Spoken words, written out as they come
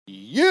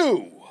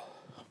You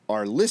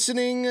are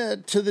listening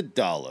to The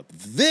Dollop.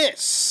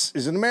 This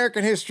is an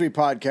American history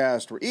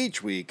podcast where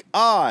each week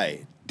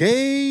I,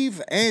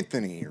 Dave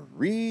Anthony,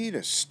 read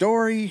a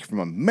story from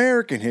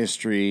American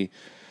history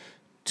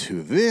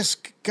to this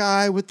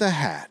guy with the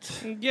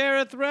hat.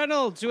 Gareth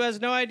Reynolds, who has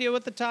no idea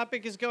what the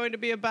topic is going to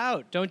be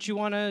about. Don't you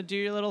want to do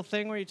your little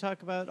thing where you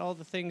talk about all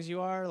the things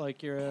you are?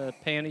 Like you're a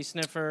panty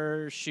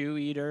sniffer, shoe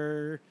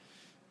eater,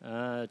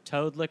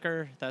 toad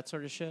licker, that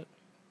sort of shit?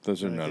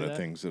 Those are none of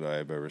things that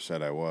I've ever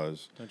said I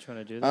was. Don't you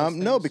want to do those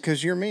No,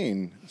 because you're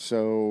mean.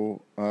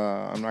 So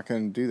I'm not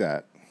going to do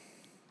that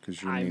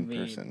because you're a mean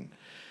person.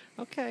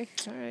 Okay,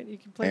 all right. You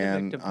can play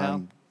the victim,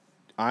 pal.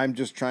 I'm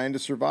just trying to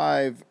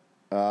survive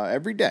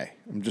every day.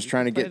 I'm just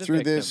trying to get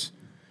through this.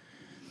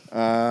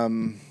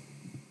 You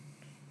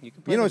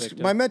know,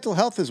 my mental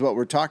health is what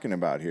we're talking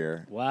about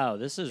here. Wow,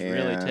 this is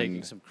really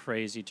taking some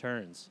crazy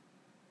turns.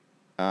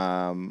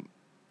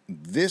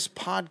 This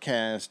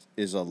podcast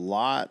is a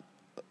lot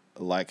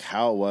like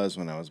how it was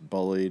when I was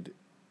bullied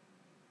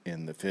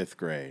in the 5th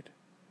grade.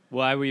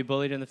 Why were you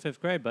bullied in the 5th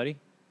grade, buddy?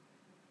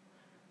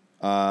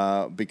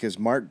 Because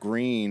Mark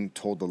Green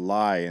told a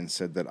lie and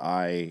said that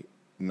I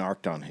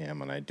narked on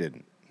him, and I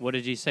didn't. What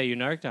did he say you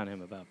narked on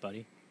him about,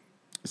 buddy?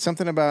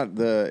 Something about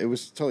it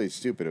was totally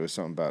stupid. It was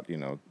something about,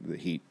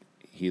 he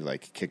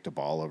like kicked a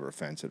ball over a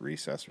fence at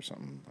recess or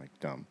something, like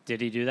dumb.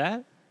 Did he do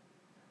that?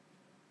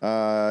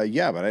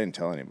 Yeah, but I didn't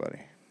tell anybody.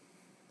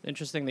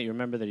 Interesting that you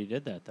remember that he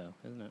did that, though,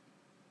 isn't it?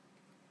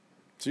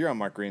 So you're on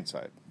Mark Green's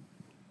side.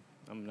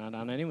 I'm not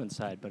on anyone's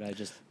side, but I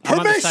just...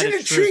 Permission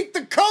to treat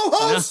the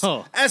co-host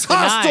as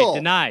hostile.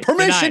 Denied.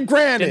 Permission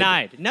granted.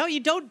 Denied. No, you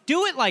don't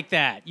do it like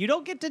that. You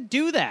don't get to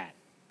do that.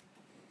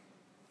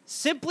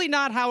 Simply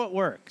not how it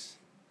works.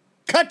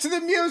 Cut to the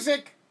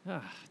music.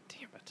 Ah,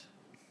 damn it.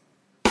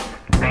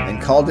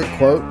 And called it,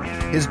 quote,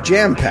 his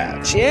jam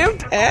pad. Jam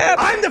pad?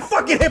 I'm the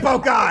fucking hippo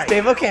guy.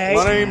 Dave, okay.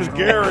 My name's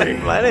Gary.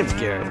 My name's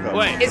Gary.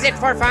 Wait. Is it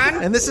for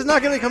fun? And this is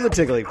not going to become the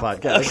Tiggly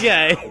podcast.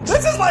 Okay.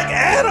 This is like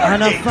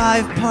anarchy. On a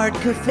 5-part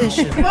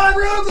coefficient. My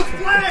room's a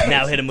flame.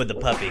 Now hit him with the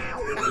puppy.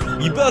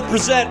 You both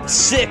present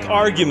sick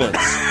arguments.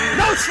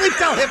 No sleep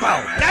till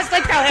hippo. That's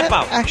like the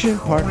hippo. Action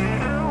part.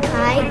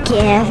 Hi,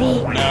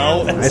 Gary.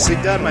 No. Nicely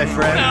done, my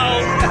friend.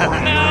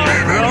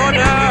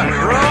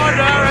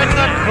 Roder in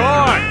the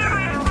court.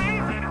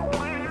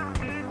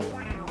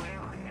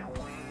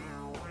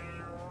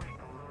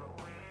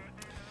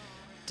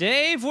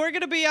 Dave, we're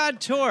going to be on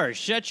tour.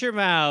 Shut your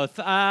mouth.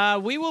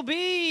 We will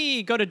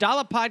be. Go to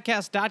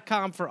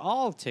dolloppodcast.com for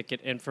all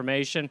ticket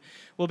information.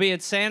 We'll be in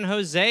San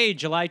Jose,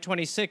 July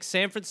 26th.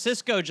 San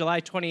Francisco,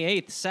 July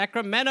 28th.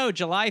 Sacramento,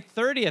 July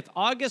 30th.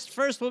 August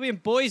 1st, we'll be in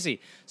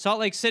Boise. Salt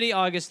Lake City,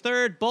 August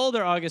 3rd.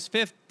 Boulder, August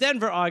 5th.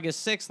 Denver,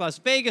 August 6th. Las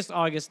Vegas,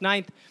 August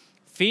 9th.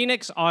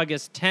 Phoenix,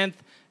 August 10th.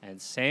 And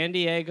San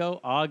Diego,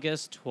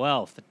 August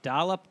 12th.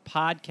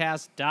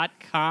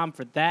 dolloppodcast.com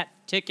for that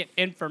ticket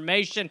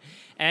information.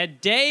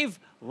 And Dave,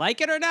 like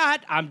it or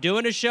not, I'm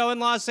doing a show in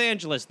Los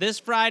Angeles. This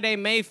Friday,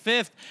 May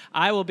 5th,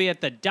 I will be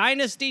at the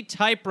Dynasty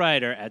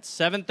Typewriter at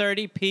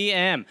 7:30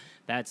 p.m.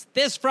 That's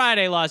this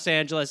Friday, Los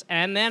Angeles.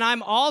 And then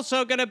I'm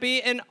also going to be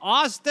in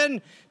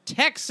Austin,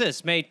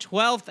 Texas, May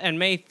 12th and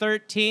May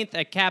 13th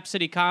at Cap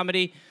City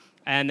Comedy.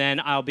 And then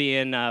I'll be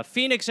in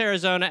Phoenix,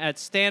 Arizona at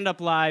Stand Up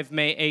Live,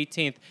 May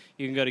 18th.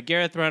 You can go to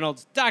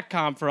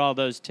GarethReynolds.com for all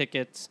those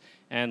tickets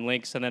and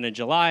links. And then in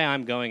July,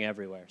 I'm going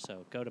everywhere.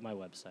 So go to my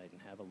website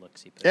and have a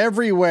look-see.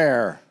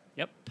 Everywhere.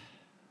 Yep.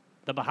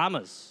 The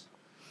Bahamas.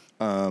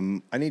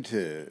 I need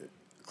to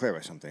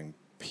clarify something.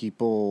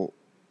 People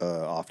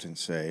often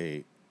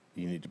say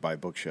you need to buy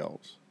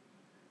bookshelves.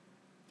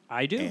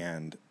 I do?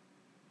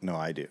 No,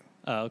 I do.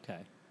 Oh, okay.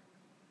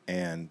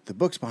 And the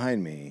books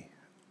behind me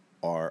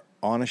are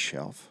on a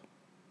shelf.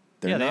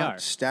 They're they not are.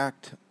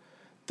 stacked.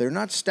 They're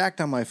not stacked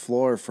on my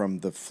floor from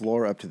the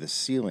floor up to the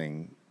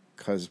ceiling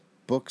because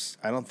books,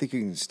 I don't think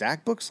you can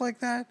stack books like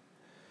that.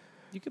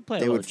 You could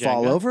play They a would little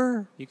fall Jenga.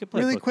 over You could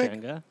play really book quick.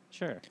 Jenga.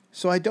 Sure.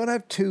 So I don't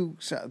have two.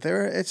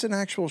 It's an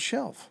actual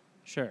shelf.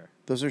 Sure.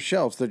 Those are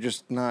shelves. They're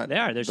just not. They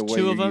are. There's the way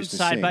two you're of them used to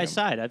side seeing by them.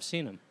 side. I've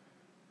seen them.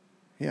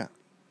 Yeah.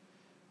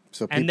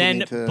 So And people then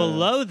need to,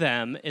 below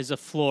them is a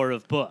floor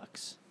of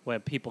books where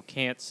people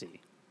can't see.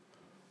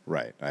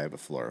 Right. I have a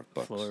floor of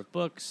books. Floor of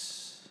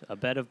books, a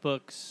bed of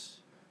books.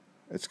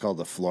 It's called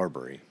the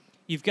Floorbury.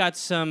 You've got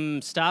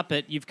some, stop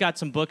it, you've got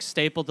some books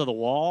stapled to the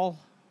wall,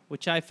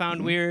 which I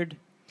found weird.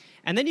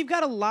 And then you've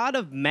got a lot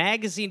of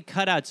magazine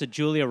cutouts of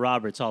Julia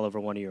Roberts all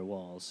over one of your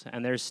walls.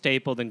 And they're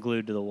stapled and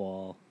glued to the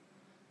wall.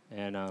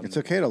 And It's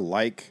okay to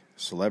like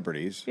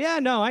celebrities. Yeah,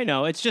 no, I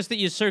know. It's just that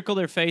you circle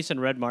their face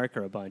in red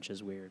marker a bunch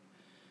is weird.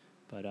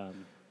 But,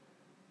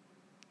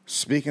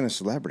 Speaking of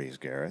celebrities,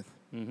 Gareth.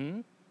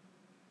 Mm-hmm.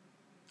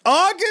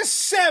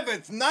 August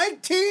 7th,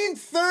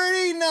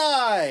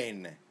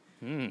 1939.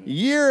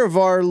 Year of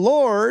our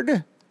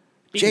Lord,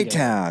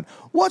 J-Town.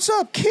 What's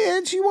up,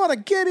 kids? You want to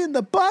get in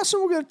the bus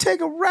and we're going to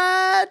take a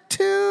ride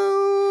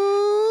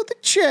to the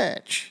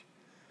church?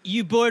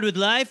 You bored with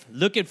life?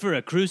 Looking for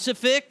a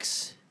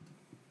crucifix?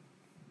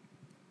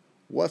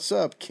 What's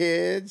up,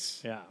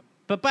 kids? Yeah.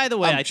 But by the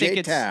way, Of I think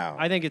J-Town.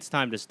 I think it's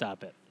time to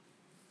stop it,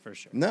 for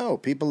sure. No,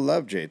 people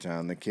love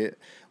J-Town.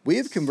 We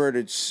have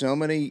converted so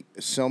many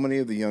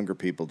of the younger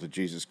people to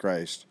Jesus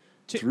Christ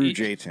through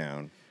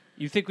J-Town.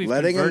 You think we've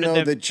Letting them converted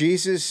know that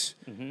Jesus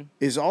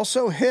is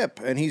also hip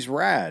and he's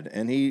rad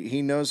and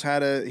he knows how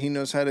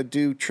to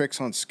do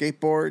tricks on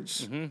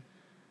skateboards.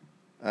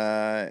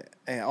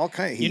 And all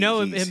kind.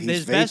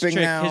 His best trick.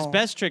 Now. His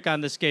best trick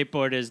on the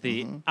skateboard is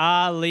the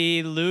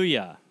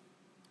Alleluia.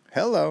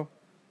 Hello.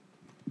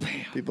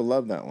 People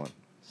love that one.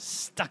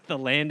 Stuck the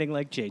landing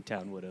like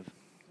J-Town would have.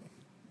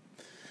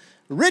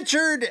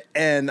 Richard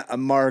and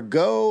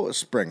Margot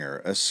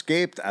Springer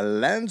escaped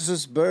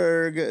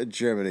Landsberg,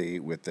 Germany,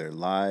 with their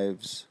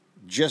lives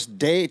just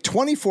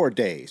 24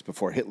 days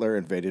before Hitler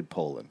invaded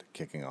Poland,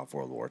 kicking off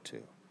World War II.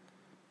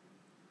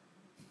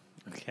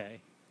 Okay.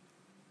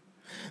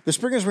 The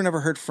Springers were never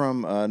heard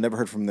from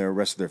the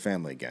rest of their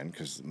family again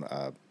because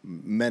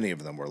many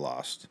of them were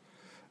lost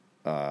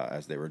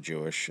as they were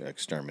Jewish,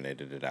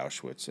 exterminated at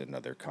Auschwitz and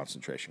other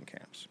concentration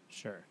camps.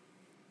 Sure.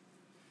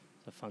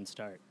 It's a fun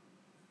start.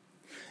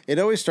 It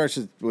always starts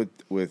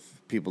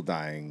with people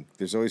dying.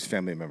 There's always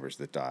family members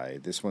that die.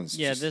 This one's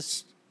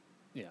it's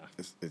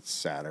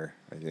sadder,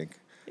 I think.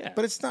 Yeah.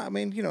 But it's not. I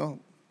mean,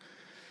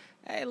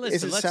 Hey, listen.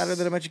 is it sadder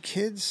than a bunch of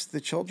kids?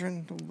 The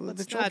children.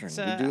 The children.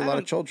 We do a lot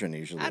of children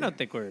usually. I don't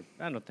think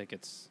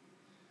it's.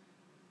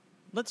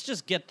 Let's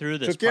just get through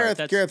this So Gareth,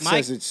 part. Gareth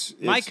says it's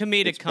my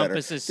comedic it's better.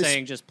 compass is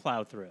saying just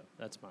plow through.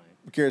 That's mine.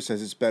 Gareth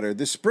says it's better.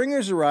 The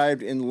Springers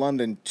arrived in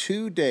London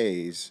 2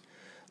 days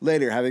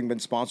later, having been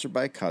sponsored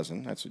by a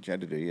cousin. That's what you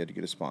had to do. You had to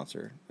get a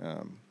sponsor.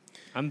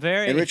 And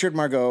Richard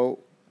Margot.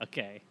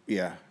 Okay.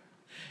 Yeah.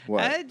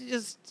 What?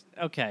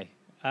 Okay.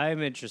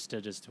 I'm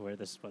interested as to where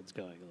this one's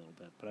going a little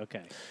bit, but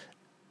okay.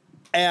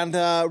 And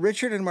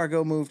Richard and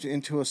Margot moved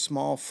into a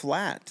small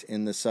flat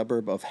in the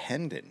suburb of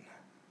Hendon,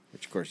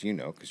 which, of course, you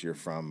know because you're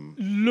from...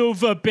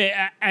 Love a bit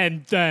of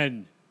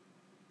Hendon.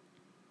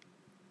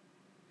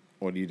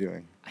 What are you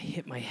doing? I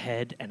hit my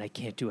head, and I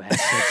can't do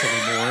accents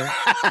anymore.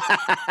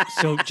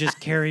 So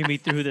just carry me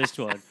through this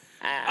one.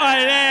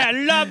 I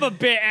love a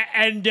bit of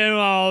Hendon,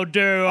 I'll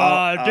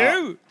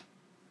do.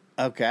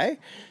 Okay.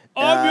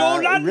 I'm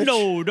your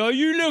landlord. Are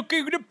you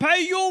looking to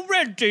pay your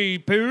rent,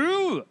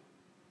 Eepoo?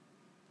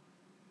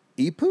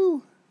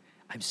 Eepoo?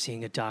 I'm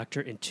seeing a doctor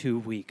in 2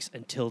 weeks.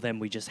 Until then,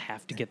 we just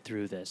have to get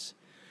through this.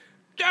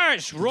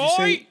 That's you right.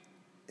 say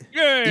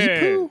Yeah.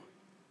 Eepoo?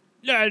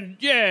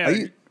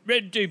 Yeah.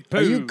 Renty Poo.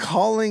 Are you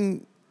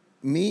calling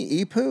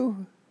me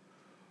Eepoo?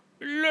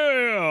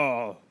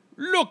 Yeah.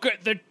 Look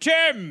at the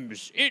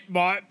Thames. It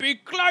might be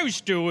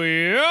close to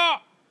here.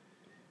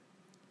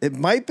 It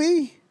might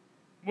be.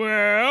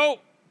 Well,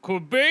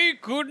 could be,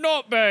 could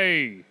not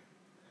be.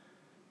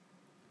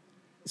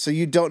 So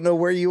you don't know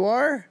where you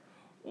are?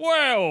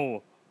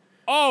 Well,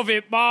 I've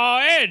hit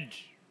my head.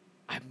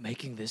 I'm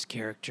making this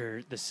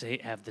character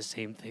have the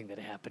same thing that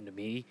happened to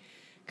me,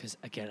 because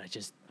again,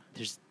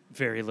 there's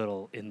very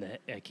little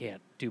I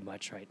can't do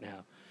much right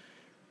now.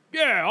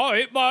 Yeah, I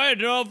hit my head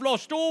and I've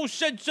lost all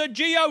sense of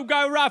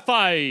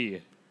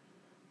geography.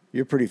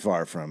 You're pretty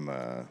far from...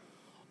 I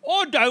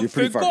don't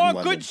think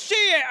I could see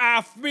it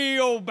off me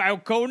old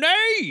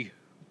balcony.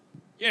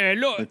 Yeah,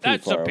 look,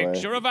 that's a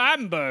picture of a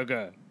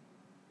hamburger.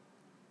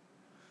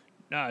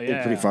 No, yeah.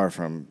 You're pretty far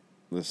from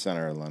the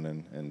center of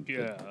London and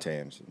Yeah. the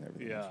Thames and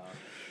everything. Yeah.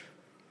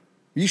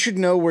 You should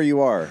know where you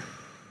are.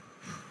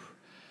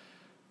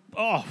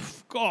 Oh,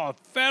 God,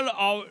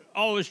 fella,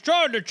 I was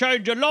trying to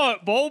change a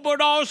light bulb,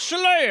 but I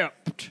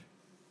slipped.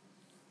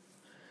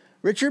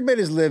 Richard made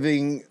his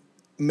living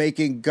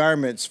making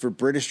garments for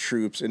British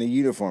troops in a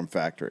uniform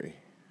factory.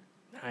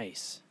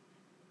 Nice.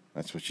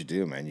 That's what you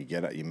do, man.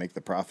 You make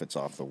the profits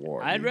off the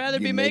war. I'd rather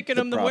be you making make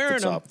them the than wearing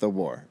profits them. off the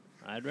war.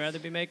 I'd rather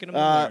be making them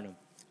than wearing them.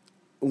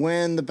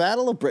 When the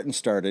Battle of Britain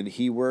started,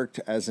 he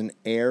worked as an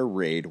air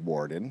raid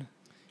warden.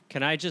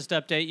 Can I just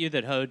update you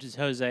that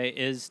Jose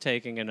is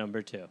taking a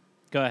number 2?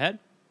 Go ahead.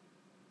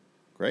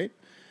 Great.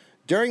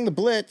 During the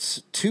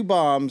Blitz, 2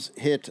 bombs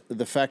hit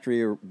the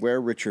factory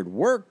where Richard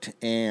worked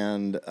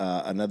and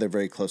another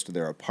very close to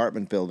their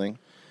apartment building.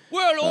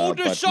 Well, all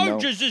the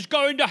soldiers is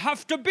going to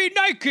have to be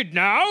naked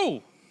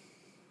now.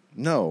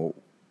 No,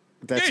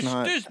 that's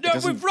not...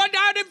 We've run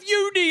out of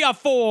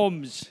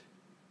uniforms.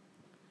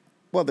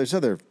 Well, there's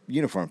other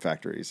uniform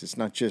factories. It's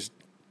not just...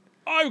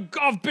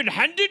 I've been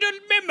handed a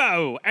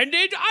memo, and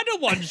then other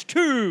ones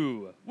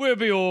too. We'll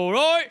be all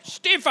right.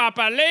 Stiff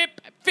upper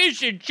lip,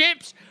 fish and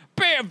chips,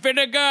 bit of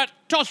vinegar,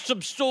 toss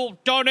some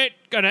salt on it.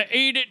 Gonna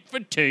eat it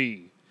for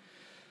tea.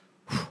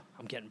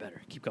 I'm getting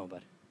better. Keep going,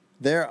 bud.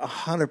 They're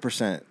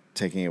 100%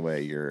 taking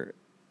away your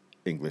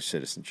English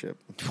citizenship.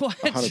 What?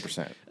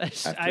 100%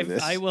 after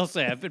this. I will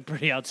say I've been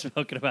pretty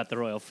outspoken about the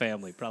royal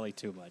family. Probably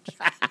too much.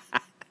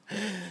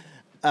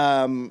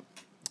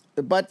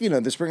 But,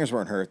 the Springers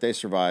weren't hurt. They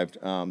survived.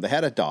 They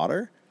had a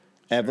daughter,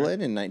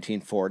 Evelyn, in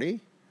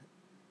 1940.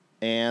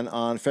 And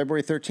on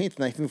February 13th,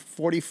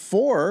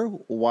 1944,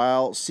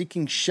 while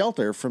seeking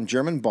shelter from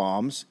German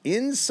bombs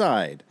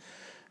inside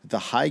the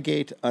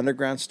Highgate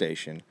Underground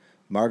Station,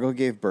 Margot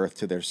gave birth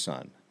to their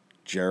son,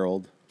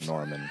 Gerald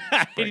Norman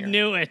Springer. I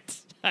knew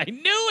it. I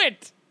knew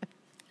it.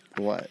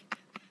 What?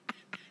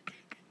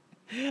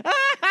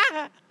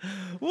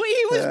 Well,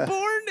 he was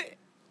born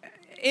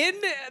in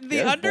the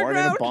He was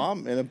underground.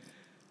 born in a bomb.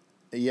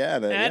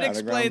 That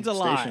explains a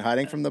lot. Station,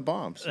 hiding from the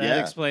bombs. That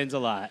explains a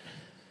lot.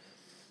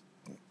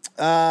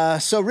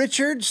 So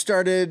Richard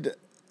started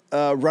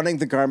running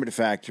the garment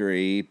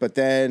factory, but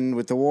then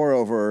with the war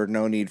over,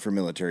 no need for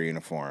military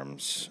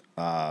uniforms.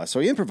 So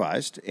he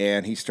improvised,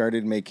 and he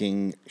started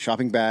making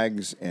shopping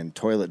bags and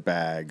toilet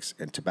bags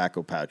and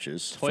tobacco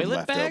pouches from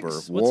Toilet leftover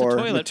bags? war What's a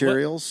toilet?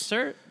 materials.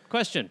 Sir,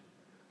 question.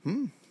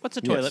 What's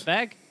a toilet Yes.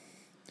 bag?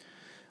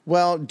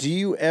 Well, do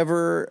you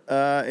ever,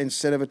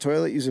 instead of a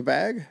toilet, use a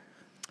bag?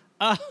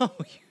 Oh,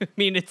 you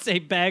mean it's a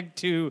bag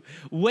to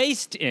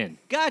waste in?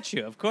 Got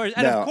you, of course.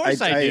 And No, of course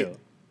I do.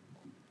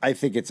 I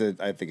think it's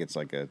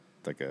like a.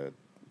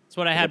 It's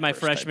what I had my Clippers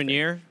type freshman thing.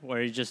 year,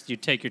 where you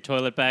take your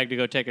toilet bag to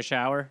go take a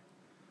shower.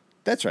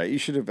 That's right. You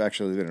should have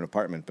actually lived in an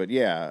apartment, but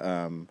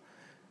yeah,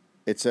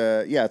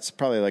 it's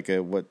probably like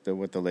what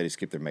the ladies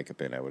keep their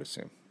makeup in, I would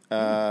assume.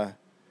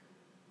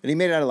 And he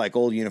made it out of like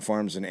old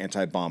uniforms and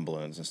anti-bomb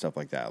balloons and stuff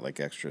like that, like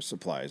extra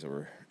supplies that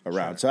were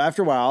around. So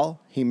after a while,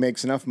 he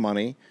makes enough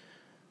money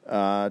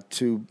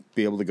to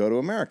be able to go to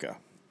America.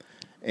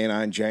 And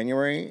on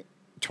January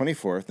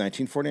 24th,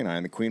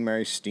 1949, the Queen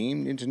Mary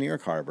steamed into New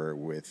York Harbor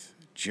with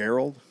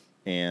Gerald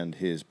and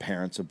his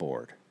parents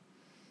aboard.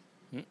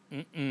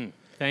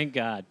 Thank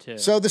God, too.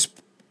 So the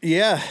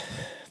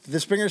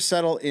Springers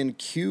settled in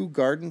Kew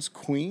Gardens,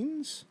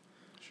 Queens.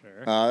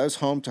 Sure. It was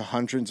home to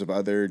hundreds of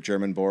other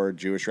German-born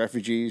Jewish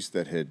refugees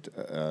that had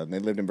they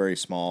lived in very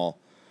small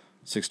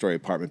 6-story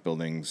apartment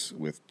buildings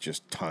with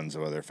just tons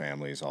of other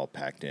families all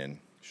packed in.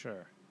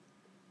 Sure.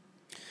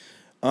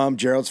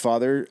 Gerald's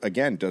father,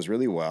 again, does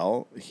really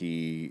well.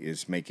 He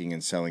is making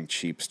and selling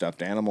cheap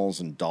stuffed animals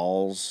and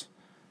dolls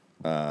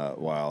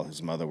while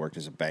his mother worked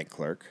as a bank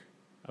clerk.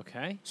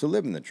 Okay. So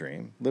living the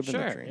dream. Living the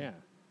Sure, dream. yeah,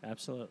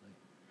 absolutely.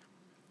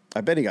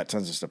 I bet he got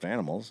tons of stuffed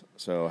animals.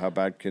 So how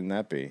bad can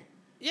that be?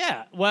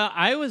 Yeah, well,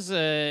 I was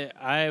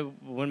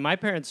when my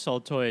parents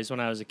sold toys when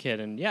I was a kid,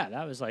 and yeah,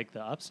 that was like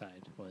the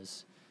upside.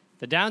 Was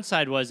the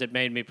downside was it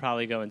made me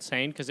probably go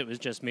insane because it was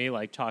just me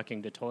like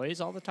talking to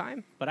toys all the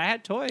time. But I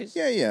had toys.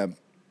 Yeah.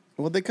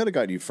 Well, they could have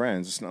got you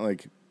friends. It's not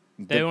like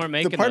They weren't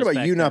making the part those about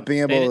back you not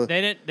then. being They able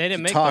didn't to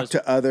make talk those.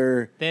 to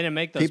other They didn't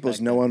make those. people's.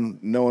 back No then.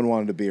 one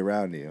wanted to be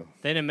around you.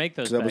 They didn't make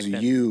those. So that back was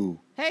then. you.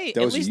 Hey,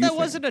 That at was a least you that thing.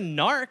 wasn't a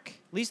narc.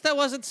 At least that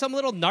wasn't some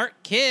little narc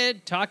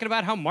kid talking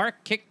about how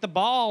Mark kicked the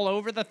ball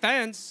over the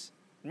fence.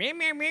 Meh,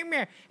 meh, meh,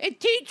 meh. Hey,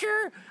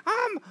 teacher,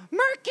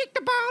 Mark kicked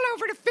the ball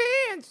over the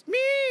fence.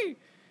 Me.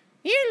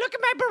 Here, look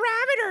at my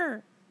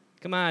barometer.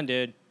 Come on,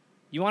 dude.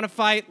 You want to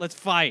fight? Let's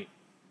fight.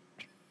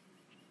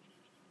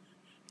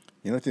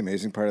 You know what the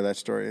amazing part of that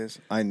story is?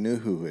 I knew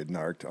who had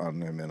narked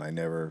on him, and I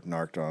never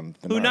narked on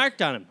the Who narc.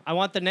 narked on him? I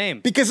want the name.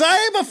 Because I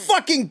am a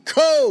fucking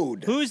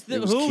code. Who's the-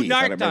 It was who Keith.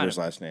 narked I don't remember on his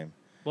him? last name.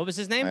 What was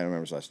his I name? don't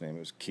remember his last name. It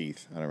was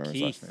Keith. I don't remember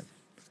his last name.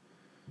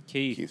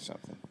 Keith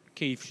something.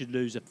 Keith should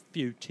lose a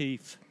few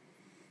teeth.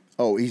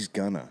 Oh, he's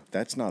gonna.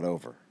 That's not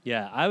over.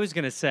 Yeah, I was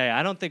going to say,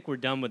 I don't think we're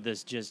done with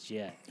this just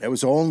yet. It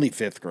was only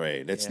 5th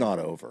grade. It's Yeah. not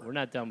over. We're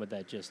not done with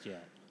that just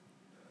yet.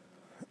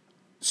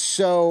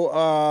 So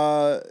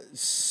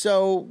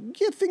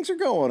yeah, things are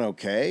going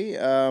okay.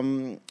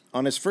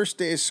 On his first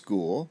day of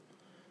school,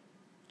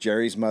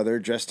 Jerry's mother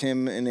dressed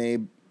him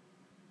in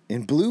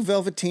blue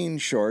velveteen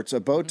shorts, a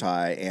bow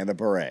tie, and a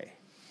beret.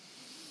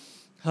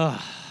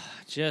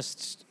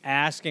 Just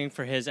asking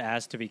for his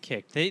ass to be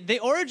kicked. The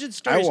origin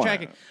story is wanna-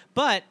 tracking.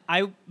 But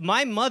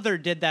my mother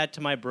did that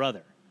to my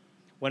brother.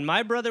 When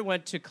my brother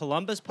went to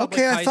Columbus Public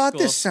Okay, High I thought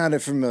School, this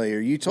sounded familiar.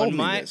 You told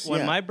me this.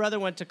 When yeah. my brother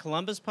went to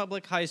Columbus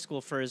Public High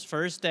School for his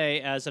first day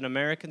as an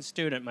American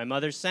student, my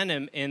mother sent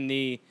him in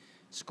the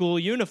school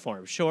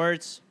uniform,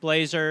 shorts,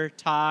 blazer,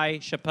 tie,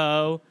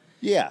 chapeau.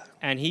 Yeah.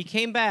 And he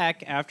came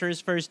back after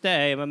his first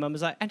day, and my mom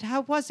was like, "And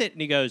how was it?"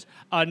 And he goes,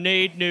 "I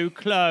need new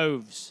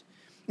clothes."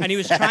 And he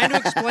was trying to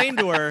explain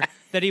to her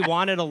that he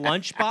wanted a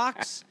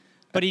lunchbox,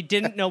 but he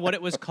didn't know what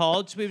it was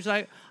called. So he was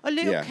like, "A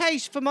little Yeah.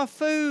 case for my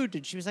food."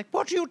 And she was like,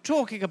 "What are you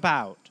talking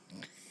about?"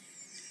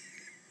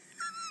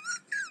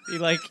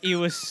 He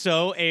was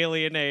so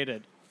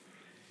alienated.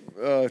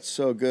 Oh, it's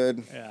so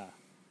good. Yeah.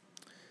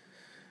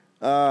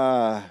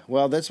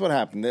 Well, that's what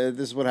happened. This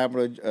is what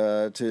happened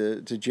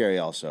to Jerry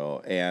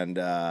also. And,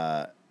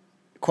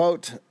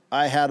 quote,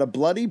 I had a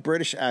bloody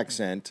British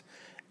accent,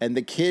 and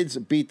the kids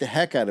beat the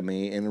heck out of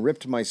me and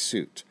ripped my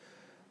suit.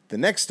 The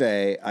next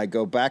day, I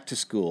go back to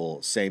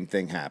school. Same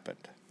thing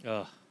happened.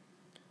 Ugh.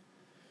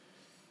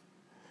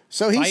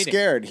 So he's Fighting.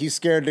 scared. He's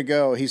scared to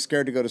go. He's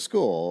scared to go to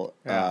school.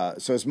 Yeah.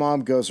 So his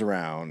mom goes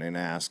around and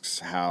asks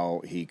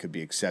how he could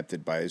be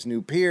accepted by his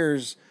new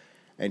peers,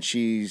 and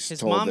she's His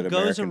told mom that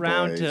goes American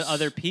around boys, to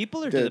other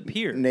people or to the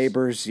peers?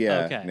 neighbors, yeah,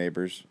 Okay.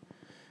 neighbors,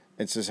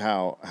 and says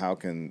how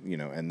can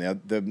and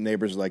the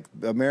neighbors are like,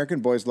 the American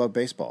boys love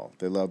baseball.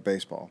 They love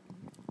baseball.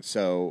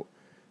 So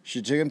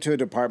She took him to a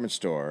department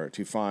store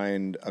to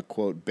find a,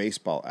 quote,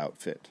 baseball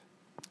outfit.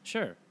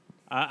 Sure.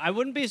 I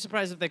wouldn't be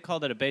surprised if they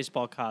called it a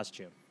baseball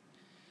costume.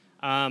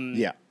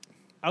 Yeah.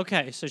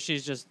 Okay, so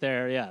she's just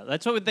there. Yeah,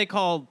 that's what they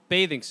call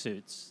bathing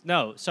suits.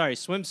 No, sorry,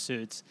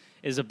 swimsuits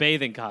is a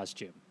bathing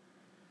costume.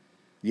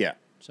 Yeah.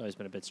 It's always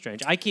been a bit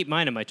strange. I keep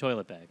mine in my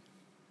toilet bag.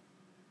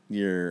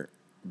 Your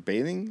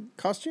bathing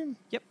costume?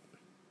 Yep.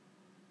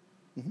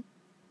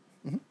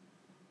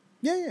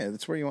 Yeah,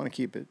 that's where you want to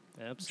keep it.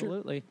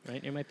 Absolutely.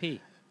 Right near my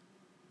pee.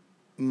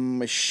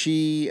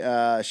 She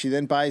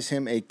then buys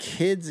him a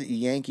kid's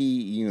Yankee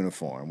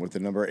uniform with the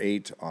number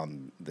 8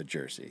 on the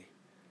jersey.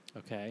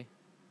 Okay.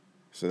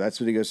 So that's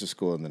what he goes to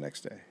school in the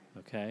next day.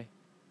 Okay.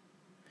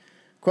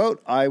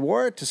 Quote, I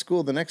wore it to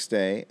school the next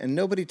day, and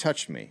nobody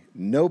touched me.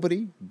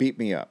 Nobody beat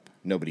me up.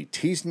 Nobody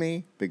teased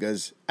me,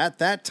 because at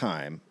that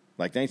time,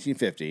 like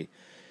 1950,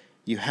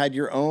 you had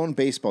your own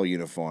baseball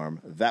uniform.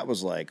 That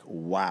was like,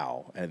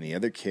 wow, and the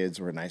other kids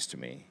were nice to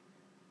me.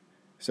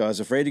 So I was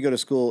afraid to go to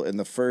school in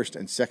the first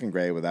and second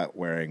grade without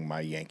wearing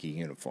my Yankee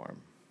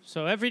uniform.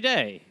 So every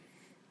day.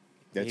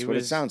 That's what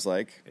it sounds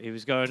like, He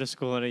was going to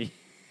school in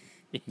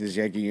this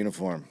Yankee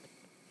uniform.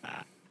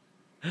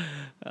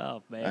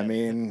 Oh, man. I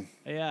mean,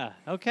 Yeah,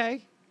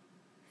 okay.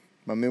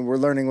 we're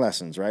learning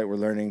lessons, right? We're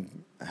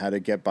learning how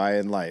to get by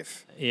in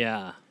life.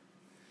 Yeah.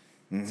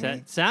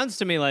 Sounds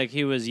to me like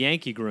he was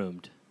Yankee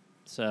groomed.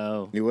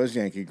 So, He was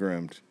Yankee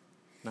groomed.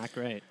 not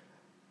great.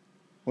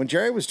 When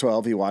Jerry was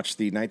 12, he watched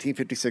the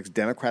 1956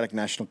 Democratic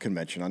National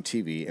Convention on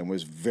TV and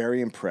was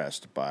very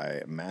impressed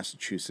by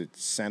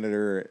Massachusetts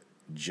Senator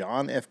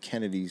John F.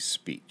 Kennedy's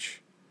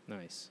speech.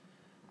 Nice.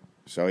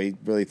 So he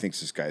really thinks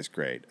this guy's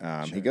great.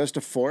 He goes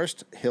to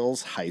Forest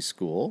Hills High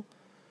School,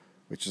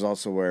 which is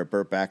also where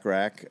Burt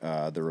Bacharach,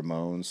 the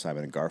Ramones,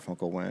 Simon and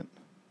Garfunkel went.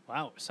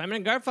 Wow. Simon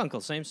and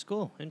Garfunkel, same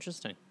school.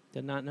 Interesting.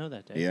 Did not know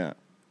that, Dave.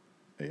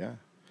 Yeah.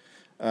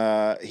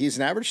 He's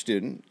an average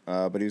student,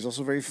 but he was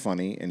also very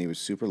funny, and he was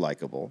super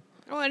likable.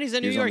 Oh, and he's a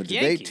He New was York on the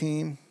Yankee. debate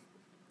team.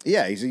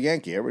 Yeah, he's a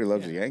Yankee. Everybody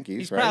loves the Yankees,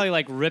 He's right? probably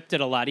like ripped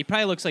it a lot. He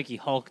probably looks like he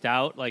hulked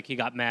out, like he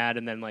got mad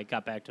and then like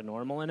got back to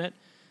normal in it.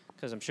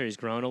 Because I'm sure he's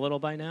grown a little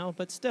by now,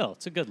 but still,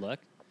 it's a good look.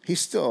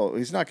 He's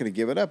not going to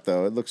give it up,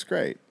 though. It looks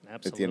great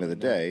at the end of the Absolutely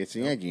day. not. It's a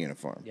Yankee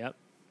uniform. Yep.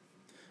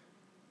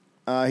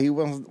 He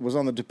was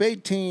on the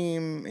debate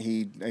team.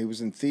 He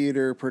was in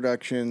theater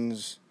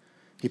productions.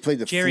 He played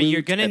the Jerry, flute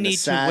you're gonna and the need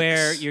to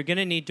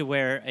sax.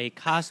 wear a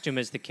costume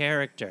as the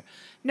character.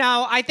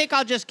 No, I think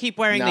I'll just keep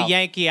wearing the No.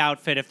 Yankee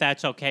outfit if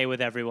that's okay with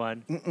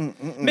everyone.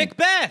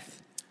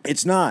 Macbeth,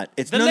 It's not.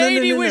 It's the no, lady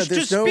no, no, no, wished to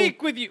There's no,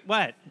 speak with you.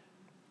 What?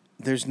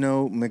 There's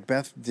no.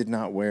 Macbeth did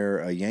not wear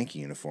a Yankee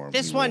uniform.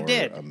 This He one wore,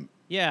 did.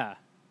 Yeah.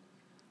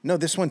 No,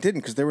 this one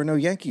didn't because there were no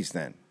Yankees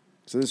then.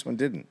 So this one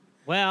didn't.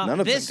 Well, None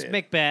of them this did.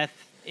 Macbeth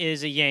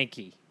is a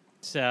Yankee,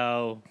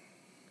 so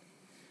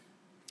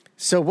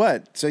So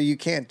what? So you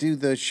can't do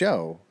the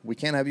show. We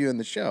can't have you in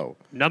the show.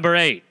 number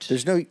 8,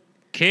 There's no.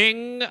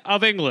 King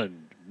of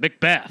England,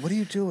 Macbeth. What are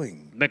you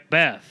doing?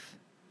 Macbeth.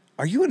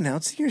 Are you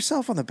announcing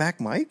yourself on the back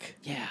mic?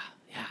 Yeah.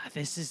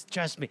 This is,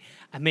 trust me,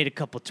 I made a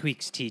couple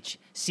tweaks, Teach.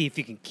 See if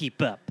you can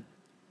keep up.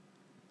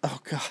 Oh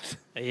God.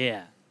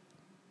 Yeah.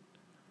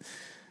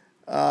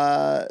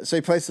 So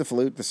he plays the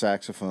flute, the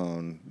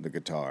saxophone, the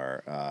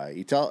guitar.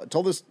 He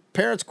told his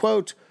parents,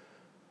 quote,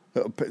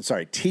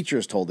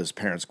 teachers told his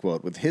parents,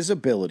 quote, with his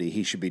ability,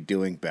 he should be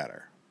doing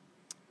better.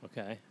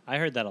 Okay. I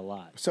heard that a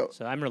lot. So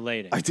I'm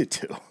relating. I did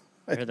too.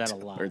 I heard that a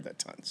did. lot. I heard that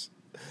tons.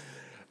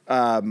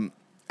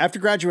 After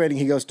graduating,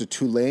 he goes to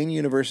Tulane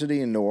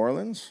University in New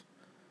Orleans.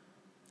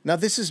 Now,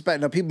 this is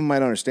back. Now, people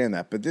might understand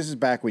that, but this is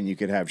back when you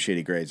could have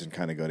shitty grades and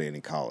kind of go to any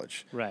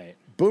college. Right.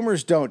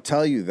 Boomers don't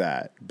tell you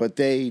that, but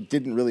they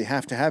didn't really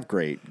have to have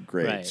great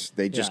grades. Right.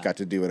 They just Yeah. got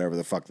to do whatever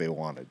the fuck they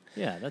wanted.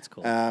 Yeah, that's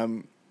cool.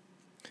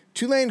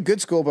 Tulane, good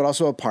school, but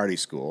also a party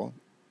school.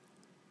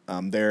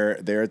 There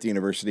at the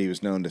university, he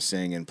was known to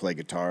sing and play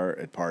guitar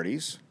at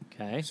parties.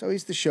 Okay. So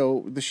he's the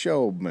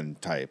showman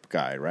type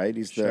guy, right?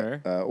 He's Sure.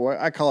 or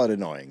I call it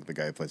annoying, the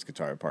guy who plays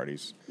guitar at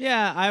parties.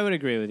 Yeah, I would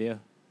agree with you.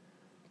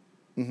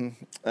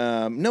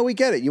 No, we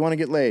get it. You want to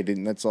get laid,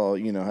 and that's all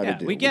you know how Yeah, to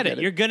do. we get it.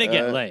 You're going to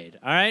get laid.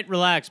 All right?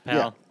 Relax,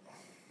 pal.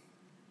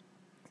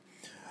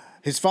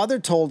 His father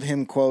told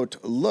him, quote,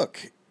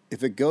 look,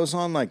 if it goes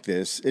on like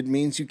this, it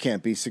means you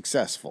can't be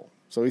successful.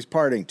 So he's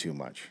partying too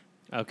much.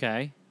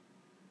 Okay.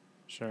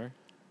 Sure.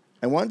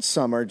 And one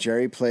summer,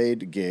 Jerry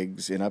played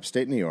gigs in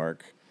upstate New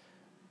York,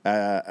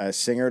 a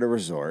singer at a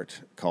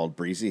resort called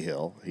Breezy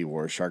Hill. He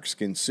wore a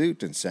sharkskin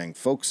suit and sang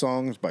folk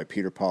songs by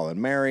Peter, Paul, and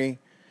Mary.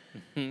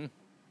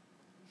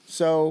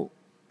 So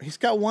he's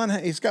got one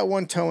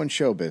toe in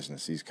show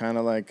business. He's kind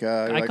of like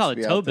I call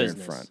it toe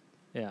business. In front.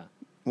 Yeah.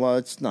 Well,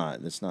 it's not.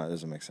 It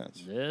doesn't make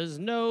sense. There's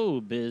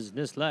no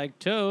business like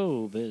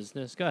toe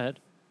business. Go ahead.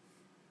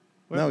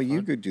 We're No, having you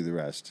fun. could do the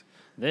rest.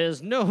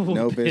 There's no,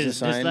 business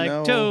business I like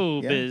know.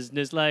 toe Yeah.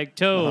 business like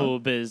toe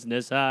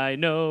business I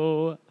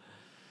know.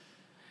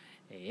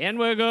 And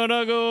we're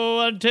gonna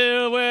go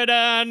until we're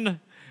done.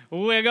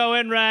 We're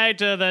going right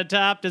to the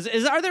top.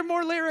 Are there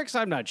more lyrics?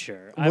 I'm not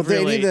sure. Will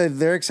any of the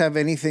lyrics have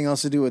anything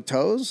else to do with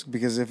toes?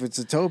 Because if it's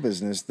a toe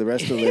business, the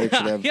rest of the lyrics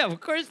should have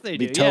of course they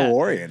be do.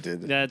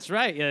 toe-oriented. That's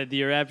right.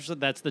 You're absolutely.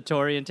 That's the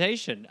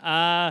orientation.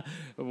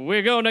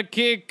 We're gonna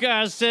kick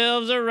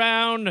ourselves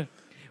around.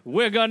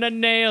 We're gonna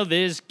nail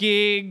this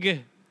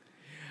gig.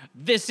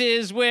 This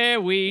is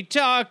where we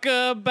talk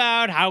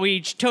about how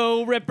each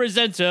toe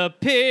represents a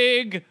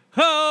pig.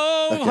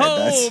 Ho, Okay, ho,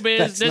 that's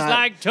business not-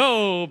 like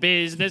toe,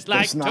 business like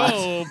that's not-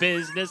 toe,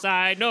 business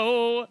I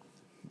know.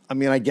 I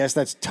mean, I guess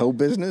that's toe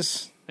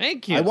business.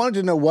 Thank you. I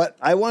wanted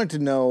to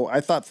know. I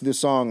thought through the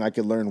song I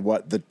could learn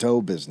what the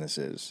toe business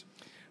is.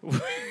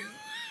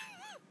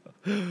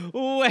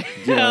 Well,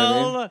 you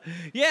know what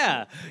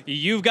yeah.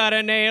 You've got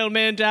an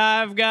ailment,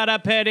 I've got a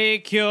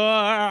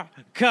pedicure.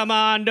 Come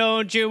on,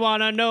 don't you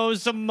want to know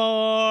some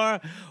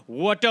more?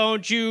 What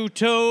don't you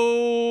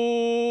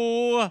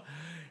toe?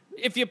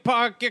 If you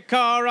park your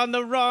car on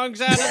the wrong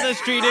side of the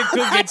street, it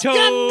could get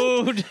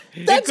towed.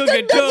 That's got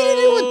nothing to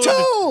do with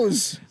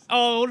toes.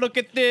 Oh, look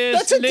at this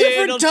That's a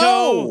little different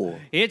toe.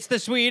 It's the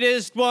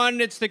sweetest one.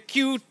 It's the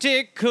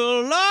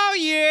cuticle. Oh,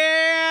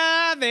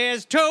 yeah.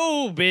 There's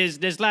toe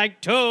business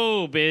like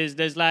no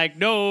business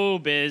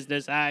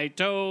I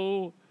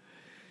toe.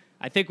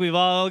 I think we've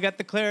all got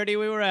the clarity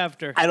we were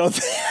after. I don't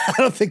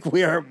think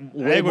we are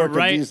way Hey, more we're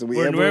right. confused than we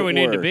We're ever where we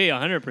need to were. be,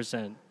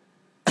 100%.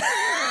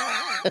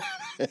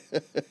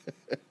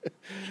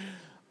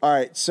 All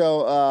right,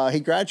 so he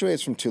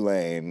graduates from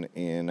Tulane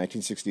in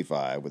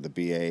 1965 with a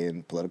BA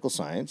in political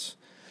science.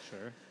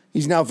 Sure.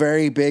 He's now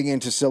very big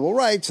into civil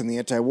rights and the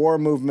anti-war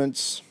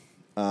movements,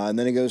 and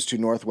then he goes to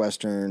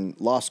Northwestern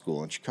Law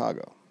School in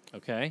Chicago.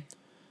 Okay.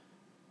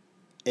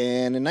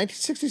 And in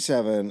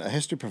 1967, a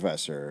history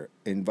professor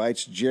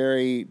invites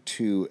Jerry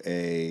to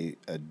a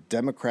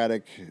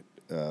Democratic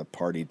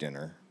Party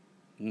dinner.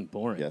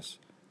 Boring. Yes.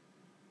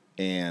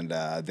 And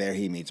there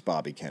he meets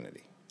Bobby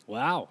Kennedy.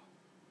 Wow.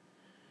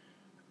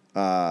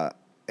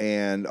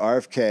 And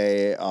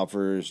RFK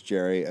offers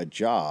Jerry a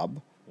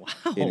job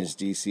Wow. in his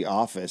D.C.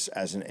 office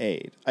as an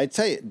aide. I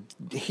tell you,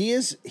 he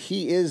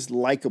is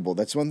likable.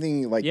 That's one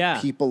thing. Yeah.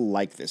 People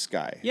like this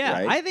guy. Yeah,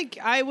 right? I think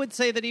I would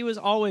say that he was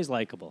always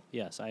likable.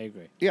 Yes, I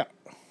agree. Yeah.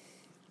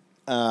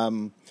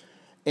 And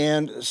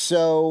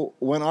so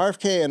when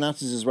RFK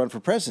announces his run for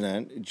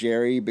president,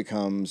 Jerry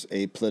becomes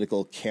a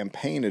political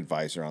campaign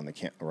advisor on the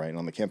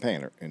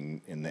campaign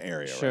in the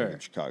area, Sure. right, in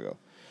Chicago.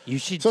 You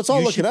should. So let's all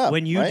you look should- it up,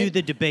 When you right? do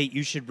the debate,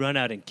 you should run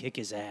out and kick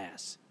his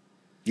ass.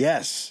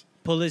 Yes.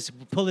 Pull his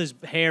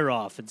hair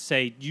off and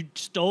say, "You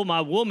stole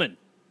my woman."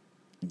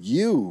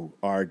 You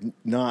are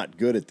not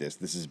good at this.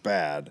 This is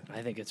bad.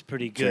 I think it's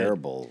pretty good.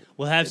 Terrible.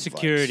 We'll have advice.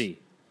 security.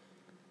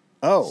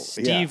 Oh,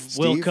 Steve yeah.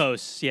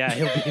 Wilkos. Yeah,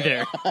 he'll be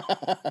there.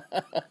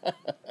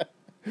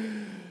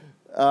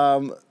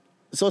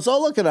 So let's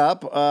all look it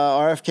up.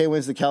 RFK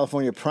wins the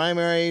California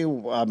primary.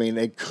 I mean,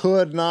 it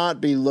could not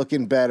be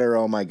looking better.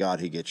 Oh my God,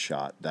 he gets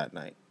shot that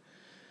night.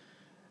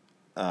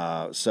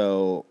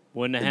 So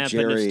Wouldn't have happened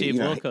Jerry, if Steve you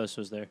know, Wilkos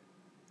was there.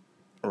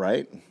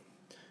 right?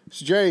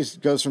 So Jerry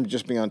goes from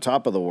just being on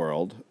top of the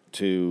world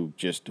to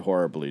just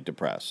horribly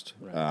depressed.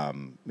 Right.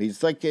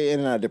 He's like in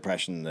and out of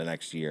depression the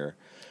next year.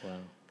 Wow.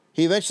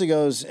 He eventually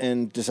goes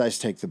and decides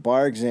to take the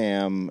bar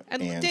exam.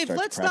 And Dave,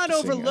 starts let's not practicing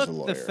as a overlook the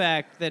lawyer.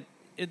 fact that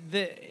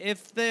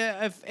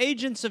if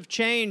agents of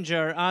change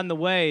are on the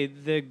way,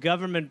 the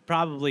government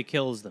probably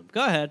kills them.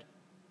 Go ahead.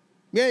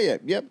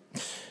 Yep.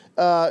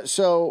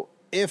 So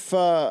he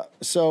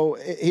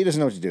doesn't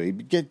know what to do.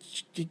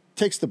 He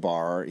takes the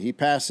bar, he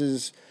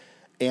passes,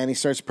 and he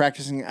starts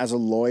practicing as a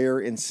lawyer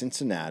in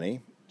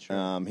Cincinnati.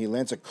 Sure. He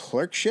lands a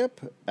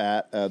clerkship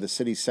at the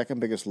city's second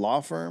biggest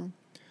law firm.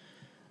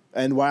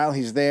 And while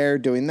he's there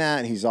doing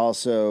that, he's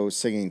also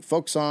singing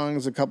folk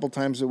songs a couple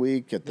times a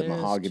week at the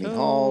Mahogany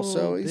Hall.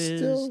 So he's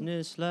still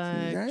business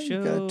like yeah,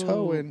 you got a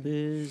toe in.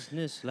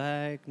 business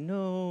like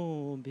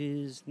no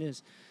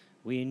business.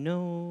 We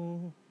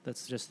know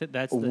that's just it.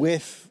 That's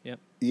Yep.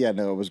 Yeah,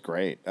 no, it was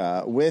great.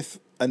 With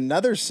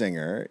another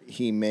singer,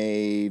 he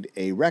made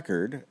a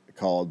record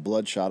called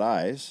Bloodshot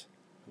Eyes.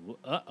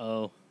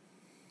 Uh-oh.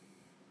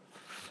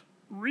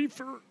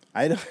 Reefer.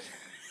 I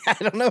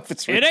don't know if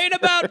it's It ain't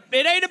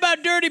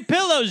about dirty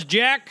pillows,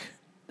 Jack.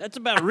 That's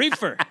about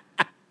reefer.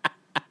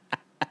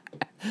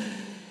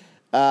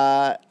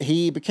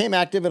 He became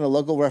active in a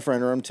local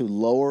referendum to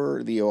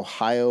lower the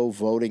Ohio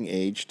voting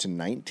age to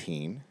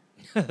 19.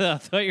 I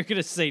thought you were going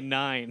to say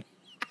 9.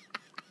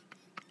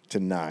 To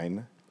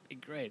 9.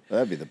 Great.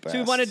 That'd be the best. So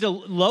we wanted to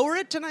lower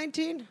it to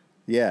 19?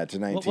 Yeah, to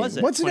 19. What was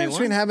it, What's the difference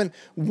 21?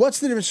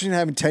 between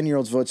having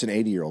 10-year-olds votes and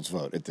 80-year-olds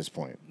vote at this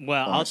point?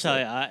 Well, honestly? I'll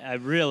tell you, I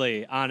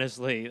really,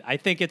 honestly, I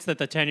think it's that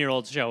the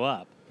 10-year-olds show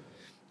up.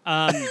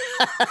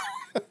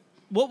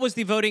 What was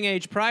the voting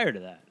age prior to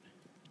that?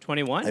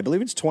 21? I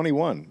believe it's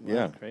 21.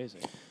 Yeah. Crazy.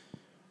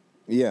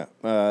 Yeah.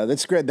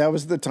 That's great. That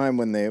was the time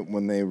when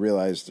they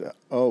realized,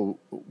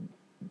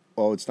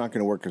 it's not going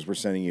to work because we're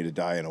sending you to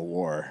die in a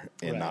war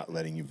and Right. not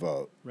letting you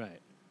vote. Right.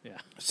 Yeah.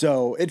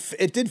 So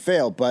it did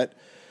fail, but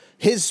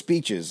his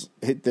speeches,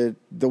 the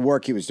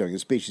work he was doing, the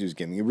speeches he was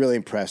giving, it really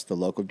impressed the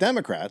local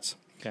Democrats.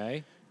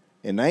 Okay.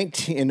 In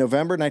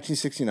November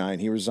 1969,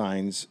 he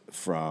resigns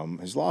from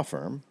his law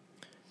firm,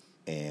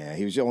 and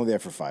he was only there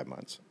for 5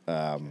 months.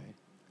 And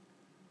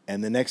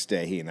the next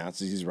day, he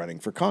announces he's running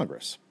for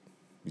Congress.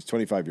 He's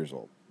 25 years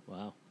old.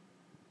 Wow.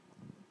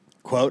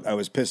 Quote, I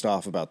was pissed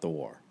off about the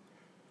war.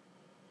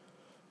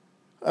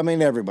 I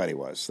mean, everybody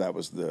was. That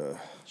was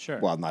Sure.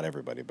 Well, not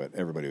everybody, but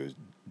everybody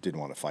didn't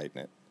want to fight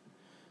in it.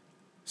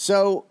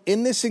 So,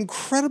 in this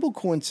incredible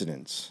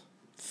coincidence,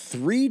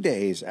 3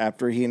 days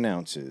after he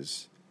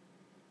announces,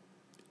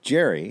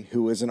 Jerry,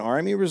 who was an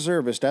Army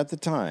reservist at the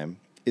time,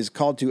 is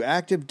called to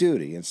active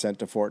duty and sent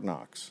to Fort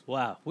Knox.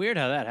 Wow. Weird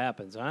how that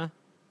happens, huh?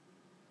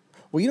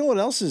 Well, you know what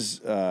else is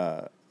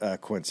a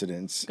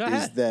coincidence? Go is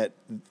ahead. that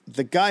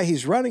the guy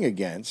he's running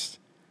against,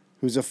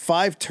 who's a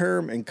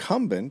 5-term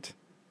incumbent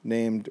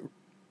named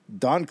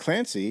Don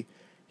Clancy,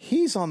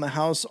 he's on the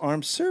House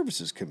Armed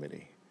Services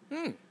Committee.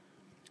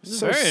 This is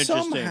So very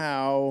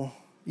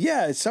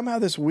interesting. somehow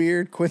this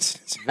weird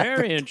coincidence happened.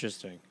 Very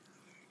interesting.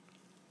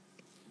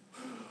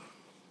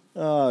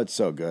 Oh, it's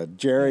so good.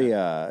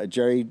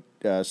 Jerry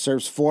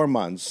serves 4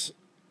 months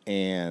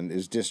and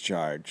is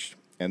discharged.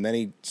 And then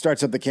he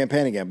starts up the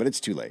campaign again, but it's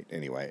too late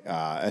anyway.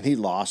 And he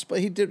lost, but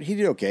he did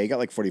okay. He got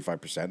like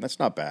 45%. That's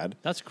not bad.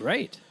 That's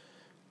great.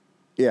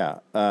 Yeah.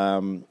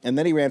 And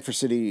then he ran for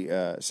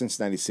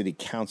Cincinnati City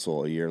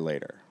Council a year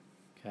later.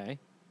 Okay.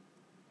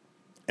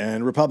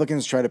 And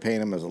Republicans try to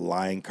paint him as a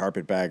lying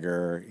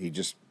carpetbagger. He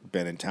just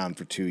been in town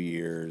for 2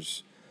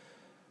 years.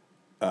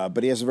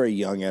 But he has a very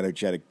young,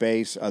 energetic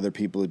base, other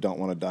people who don't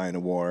want to die in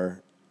a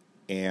war.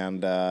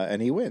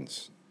 And he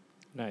wins.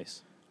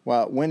 Nice.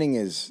 Well, winning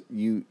is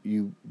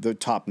the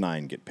top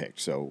 9 get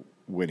picked. So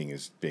winning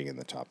is being in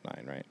the top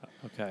 9, right?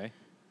 Okay.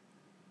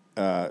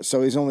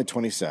 So he's only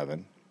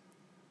 27.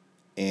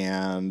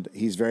 And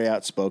he's very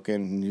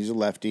outspoken. He's a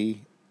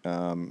lefty.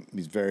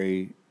 He's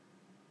very,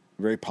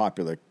 very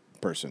popular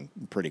person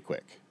pretty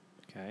quick.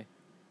 Okay.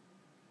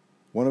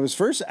 One of his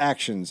first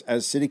actions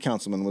as city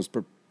councilman was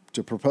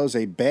to propose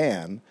a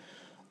ban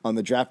on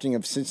the drafting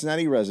of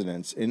Cincinnati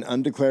residents in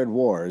undeclared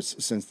wars,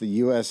 since the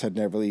U.S. had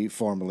never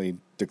formally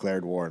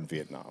declared war in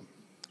Vietnam.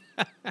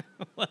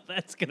 Well,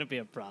 that's going to be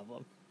a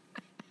problem.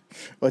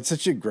 Well, it's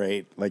such a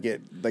great,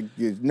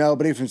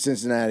 nobody from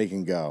Cincinnati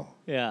can go.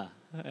 Yeah.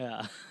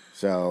 Yeah.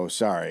 So,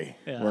 sorry.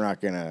 Yeah. We're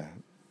not going to.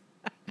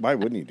 Why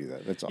wouldn't you do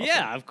that? That's awesome.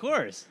 Yeah, of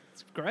course.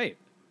 It's great.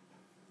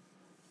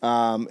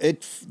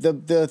 It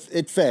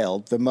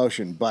failed, the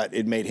motion, but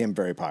it made him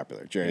very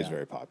popular. Jerry's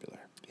very popular.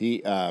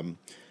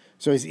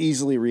 So he's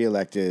easily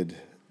reelected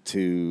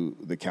to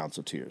the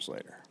council 2 years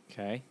later.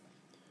 Okay.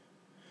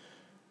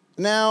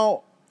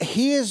 Now,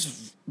 he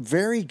is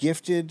very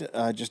gifted,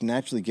 just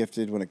naturally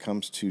gifted when it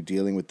comes to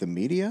dealing with the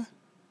media.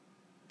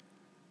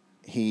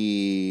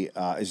 He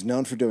is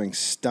known for doing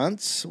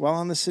stunts while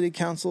on the city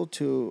council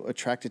to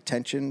attract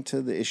attention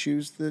to the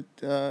issues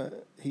that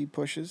he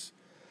pushes.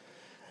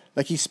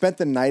 Like, he spent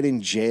the night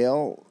in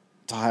jail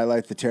to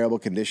highlight the terrible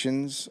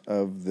conditions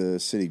of the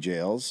city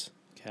jails.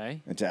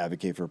 Okay. And to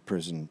advocate for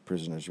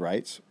prisoners'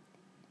 rights.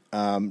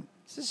 When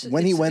he It's-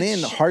 went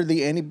it's in,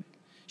 hardly any.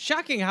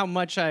 Shocking how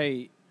much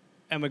I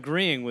am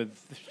agreeing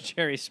with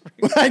Jerry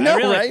Springer. I know,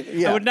 really, right?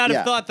 Yeah, I would not yeah.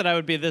 have thought that I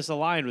would be this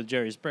aligned with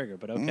Jerry Springer,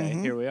 but okay,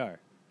 here we are.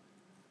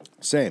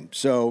 Same.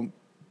 So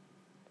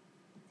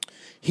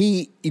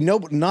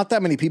not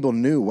that many people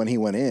knew when he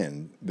went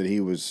in that he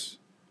was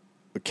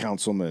a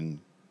councilman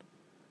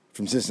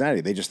from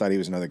Cincinnati. They just thought he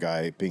was another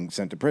guy being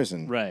sent to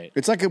prison. Right.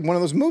 It's like one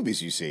of those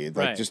movies you see. Like,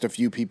 Right. just a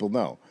few people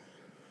know.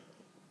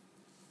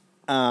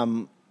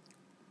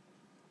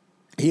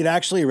 He had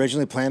actually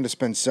originally planned to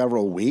spend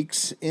several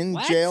weeks in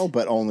What? jail,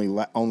 but only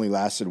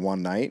lasted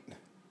one night.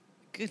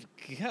 Good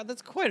God,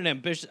 that's quite an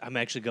ambitious. I'm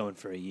actually going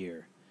for a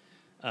year.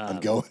 I'm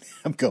going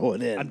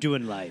in. I'm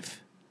doing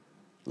life.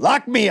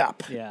 Lock me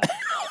up. Yeah.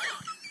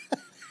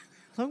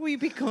 How long will you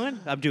be gone?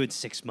 I'm doing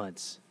 6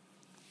 months.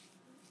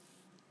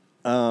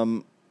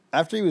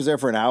 After he was there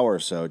for an hour or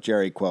so,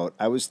 Jerry, quote,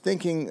 I was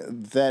thinking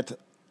that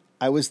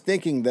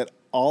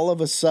all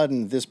of a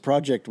sudden this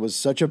project was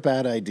such a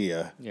bad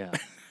idea. Yeah,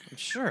 I'm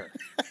sure.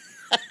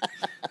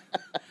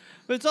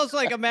 But it's also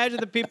like, imagine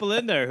the people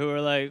in there who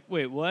are like,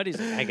 wait, what? He's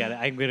like,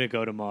 I'm going to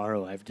go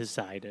tomorrow. I've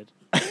decided.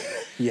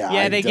 Yeah,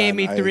 Yeah, I'm they gave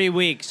done. me 3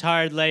 weeks,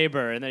 hard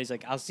labor. And then he's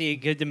like, I'll see you.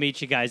 Good to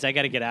meet you guys. I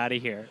got to get out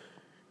of here.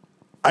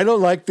 I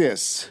don't like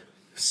this.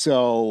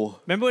 So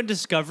Remember when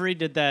Discovery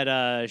did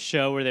that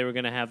show where they were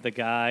going to have the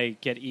guy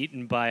get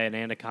eaten by an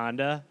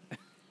anaconda?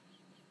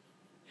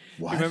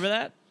 what? You remember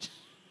that?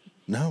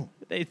 No.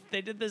 They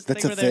did this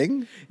That's thing a where they-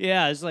 thing?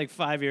 Yeah, it's like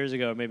 5 years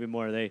ago, maybe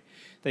more.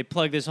 They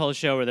plugged this whole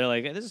show where they're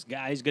like, this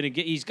guy's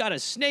he's got a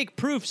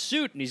snake-proof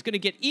suit and he's gonna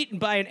get eaten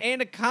by an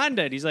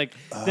anaconda. And he's like,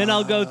 then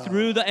I'll go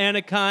through the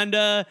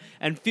anaconda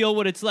and feel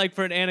what it's like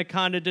for an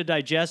anaconda to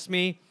digest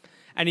me.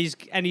 And he's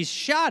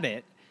shot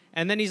it.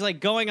 And then he's like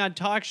going on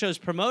talk shows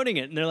promoting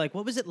it. And they're like,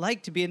 what was it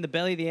like to be in the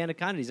belly of the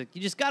anaconda? He's like,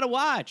 you just gotta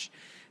watch.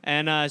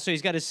 And so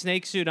he's got his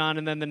snake suit on.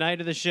 And then the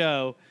night of the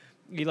show,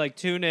 you like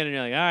tune in and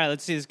you're like, all right,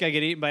 let's see this guy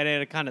get eaten by an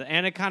anaconda. The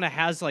anaconda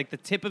has like the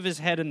tip of his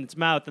head in its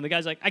mouth, and the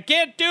guy's like, I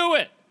can't do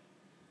it.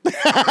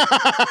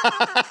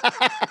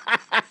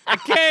 I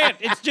can't.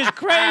 It's just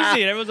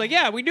crazy. And everyone's like,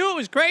 yeah, we knew it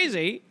was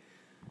crazy.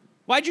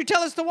 Why'd you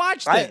tell us to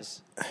watch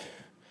this?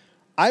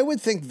 I would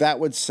think that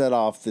would set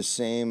off the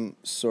same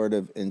sort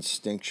of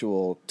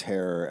instinctual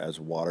terror as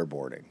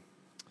waterboarding.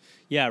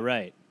 Yeah,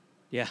 right.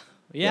 Yeah.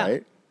 Yeah.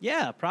 Right?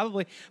 Yeah,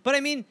 probably. But I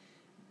mean,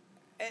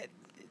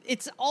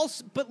 it's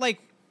also, but like,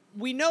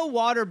 we know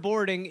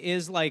waterboarding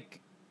is like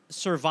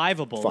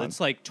survivable. Fun. It's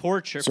like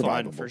torture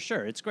fun Survivable. for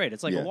sure. It's great.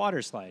 It's like Yeah. a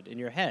water slide in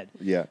your head.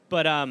 Yeah.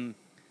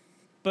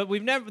 But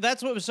we've never,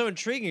 that's what was so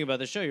intriguing about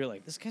the show. You're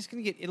like, this guy's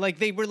going to get, like,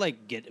 they were like,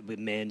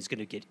 man's going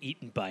to get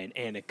eaten by an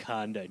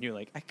anaconda. And you're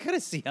like, I got to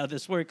see how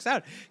this works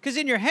out. Because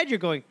in your head, you're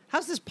going,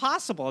 how's this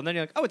possible? And then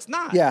you're like, oh, it's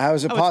not. Yeah, how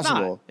is it Oh, it's not.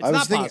 possible? It's I was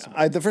not thinking,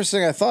 possible. the first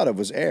thing I thought of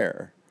was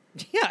air.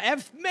 Yeah,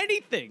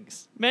 many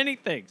things. Many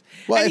things.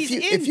 Well, And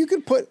if you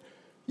could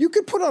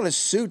put on a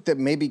suit that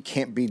maybe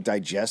can't be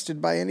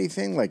digested by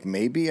anything, like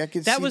maybe I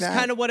could see that. That was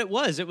kind of what it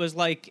was. It was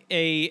like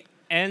a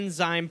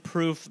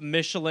enzyme-proof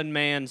Michelin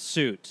Man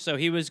suit. So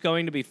he was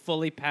going to be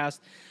fully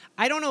past.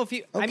 I don't know if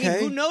he. I mean,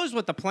 Okay. who knows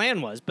what the plan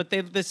was? But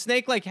the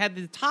snake like had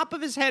the top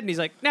of his head, and he's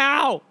like,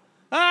 "No,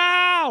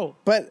 ow!"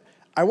 But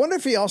I wonder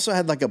if he also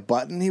had like a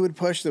button he would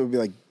push that would be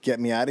like "Get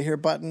me out of here"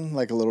 button,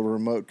 like a little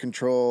remote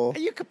control.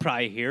 You could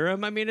probably hear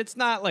him. I mean, it's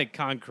not like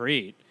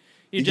concrete.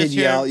 You just could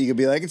hear yell. him, You could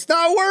be like, "It's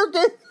not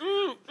working.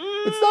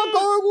 It's not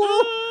going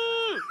well."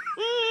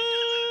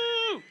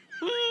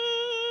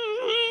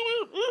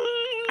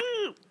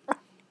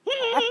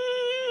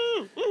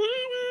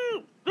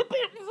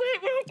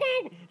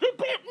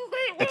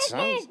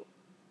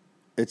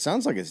 It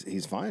sounds like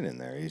he's fine in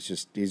there. He's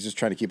just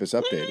trying to keep us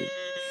updated.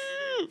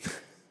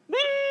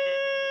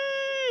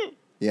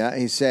 Yeah,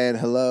 he's saying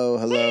hello,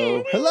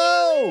 hello,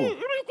 hello,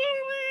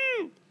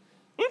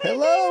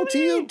 hello to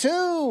you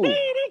too.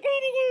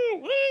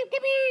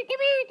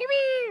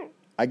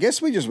 I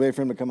guess we just wait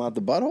for him to come out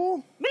the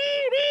butthole.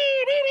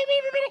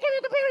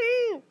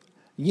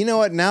 You know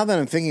what? Now that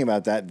I'm thinking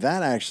about that,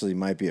 that actually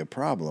might be a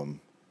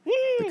problem.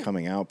 The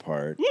coming out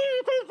part.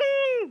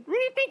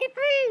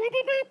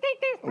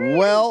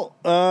 Well,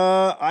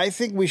 I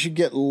think we should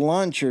get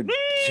lunch or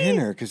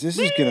dinner because this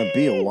is going to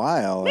be a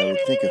while. I would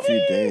think a few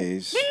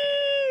days.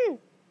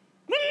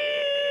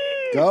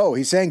 Go.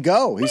 He's saying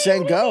go. He's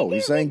saying go.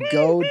 He's saying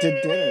go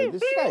to dinner.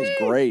 This guy's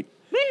great.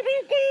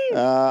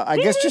 I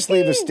guess just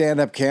leave a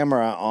stand-up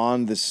camera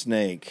on the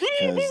snake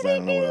because I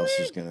don't know what else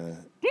he's going to...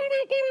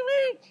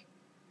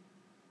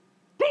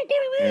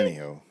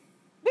 Anywho.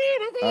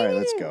 All right,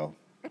 let's go.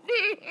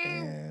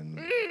 And...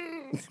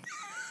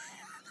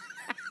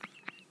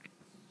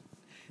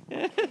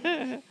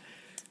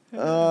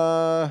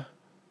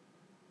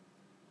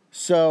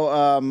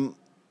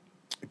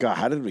 God,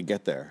 how did we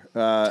get there?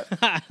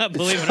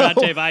 Believe it or not,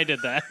 Dave, I did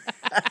that.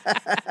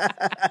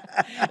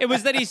 It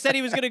was that he said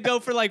he was going to go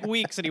for like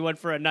weeks, and he went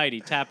for a night.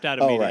 He tapped out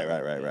immediately.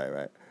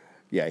 Right.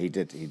 Yeah, he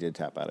did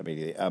tap out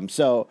immediately.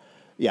 So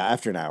yeah,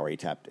 after an hour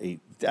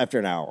after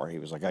an hour he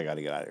was like, I got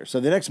to get out of here. So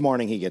the next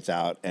morning he gets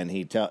out and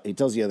he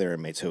tells the other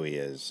inmates who he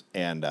is,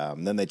 and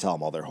then they tell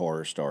him all their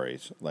horror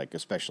stories, like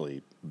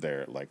especially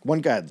their like one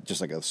guy had just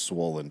like a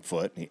swollen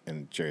foot,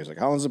 and Jerry's like,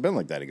 how long has it been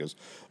like that? He goes,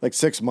 like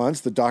 6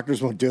 months. The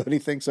doctors won't do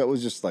anything, so it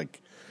was just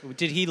like.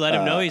 Did he let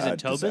him know he's in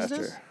toe disaster.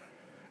 business?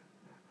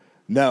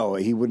 No,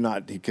 he would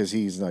not, because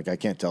he's like, I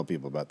can't tell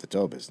people about the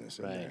toe business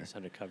in Right, there. he's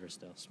undercover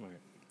still. Smart.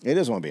 He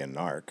doesn't want to be a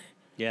narc.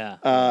 Yeah,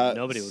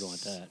 nobody would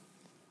want that.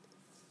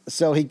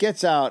 So he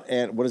gets out,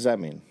 and what does that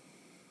mean?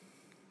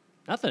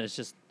 Nothing. It's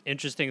just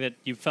interesting that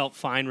you felt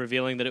fine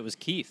revealing that it was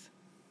Keith.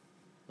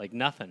 Like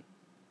nothing.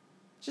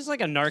 It's just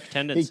like a narc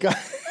tendency.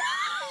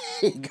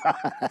 He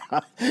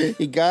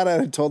got out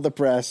and told the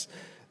press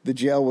the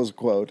jail was,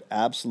 quote,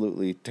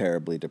 absolutely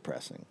terribly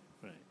depressing.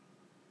 Right.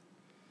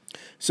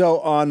 So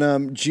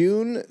on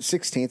June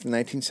 16th,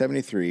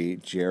 1973,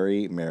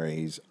 Jerry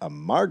marries a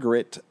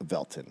Margaret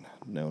Velton,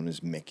 known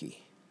as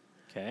Mickey.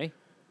 Okay.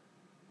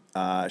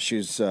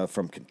 She's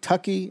from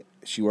Kentucky.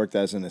 She worked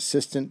as an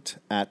assistant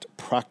at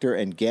Procter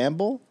 &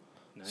 Gamble.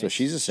 So Nice.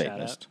 she's a Shout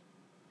Satanist.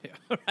 Yeah,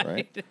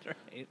 right.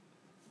 Right.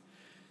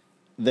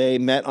 They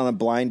met on a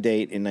blind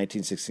date in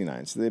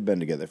 1969, so they've been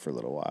together for a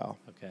little while.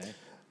 Okay.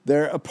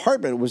 Their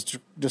apartment was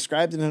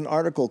described in an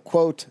article,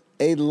 quote,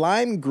 a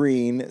lime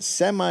green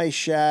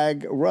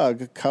semi-shag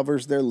rug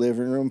covers their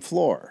living room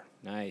floor.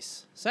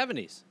 Nice.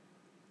 70s.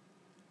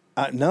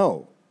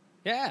 No,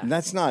 Yeah.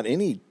 that's not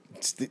any...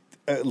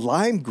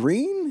 lime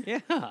green? Yeah.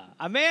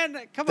 Man,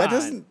 come That on.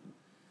 doesn't...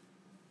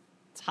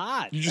 It's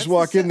hot. You just That's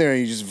walk the in there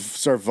and you just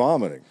start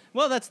vomiting.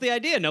 Well, that's the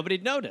idea.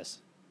 Nobody'd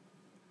notice.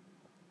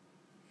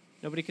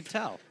 Nobody could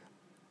tell.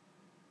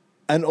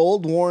 An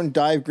old worn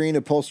dive green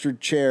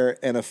upholstered chair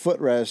and a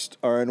footrest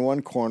are in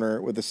one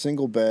corner with a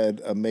single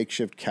bed, a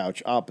makeshift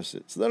couch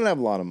opposite. So they don't have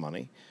a lot of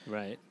money,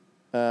 Right.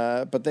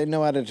 but they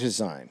know how to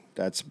design.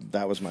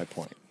 That was my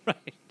point.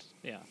 Right.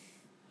 Yeah.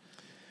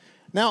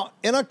 Now,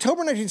 in October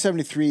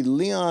 1973,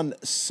 Leon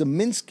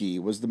Saminsky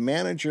was the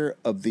manager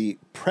of the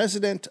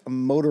President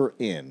Motor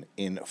Inn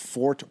in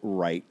Fort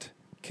Wright,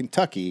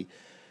 Kentucky,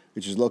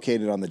 which is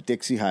located on the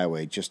Dixie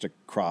Highway just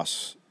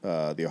across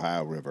the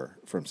Ohio River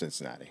from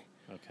Cincinnati.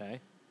 Okay.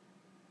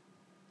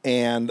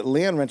 And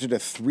Leon rented a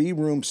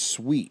 3-room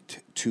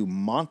suite to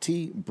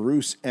Monty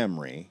Bruce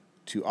Emery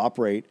to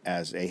operate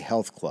as a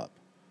health club.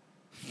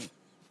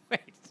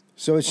 Wait.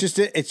 So it's just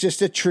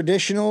a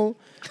traditional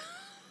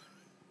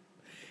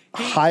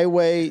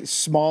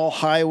small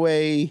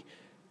highway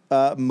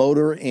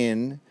motor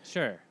inn.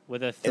 Sure.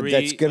 With a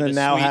That's going to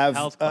now have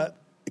health club.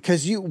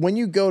 because when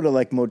you go to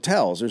like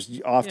motels,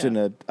 there's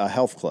often a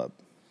health club.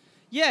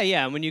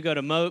 Yeah. When you go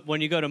to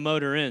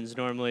motor inns,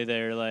 normally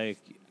they're like,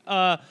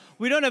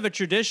 we don't have a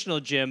traditional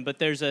gym, but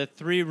there's a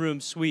 3-room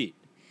suite.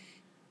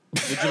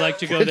 Would you like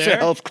to go It's there? a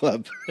health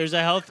club. There's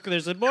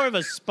more of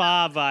a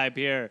spa vibe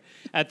here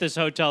at this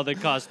hotel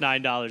that costs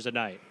 $9 a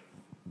night.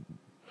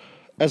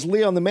 As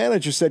Leon, the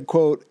manager, said,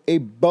 quote, "A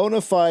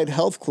bona fide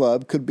health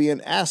club could be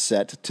an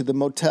asset to the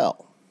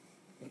motel."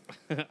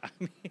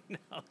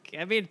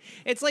 I mean,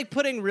 it's like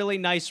putting really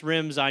nice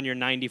rims on your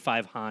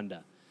 95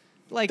 Honda.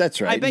 Like,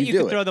 That's right. I bet You you do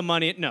could it. throw the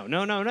money. No,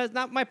 that's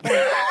not my point.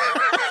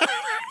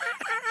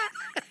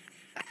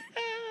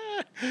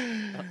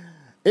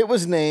 It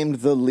was named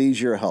the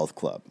Leisure Health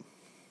Club.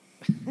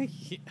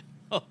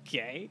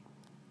 Okay.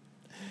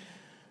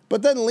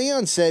 But then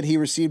Leon said he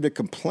received a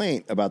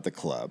complaint about the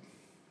club.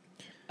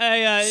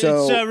 Hey,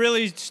 So- it's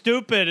really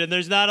stupid, and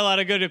there's not a lot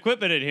of good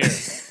equipment in here.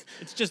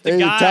 It's just a Hey,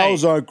 guy. the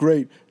towels aren't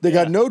great. They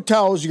got no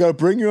towels. You got to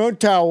bring your own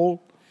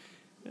towel.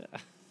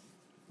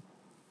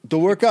 The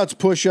workout's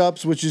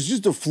push-ups, which is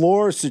just a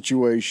floor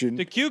situation.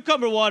 The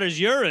cucumber water's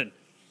urine.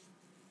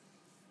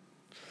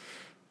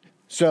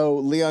 So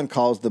Leon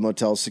calls the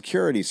motel's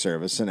security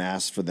service and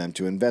asks for them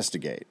to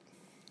investigate.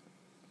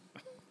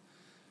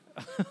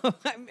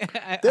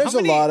 There's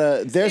a lot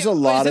of is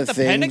it the things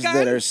Pentagon?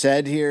 that are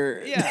said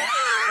here. Yeah.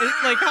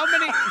 Like, how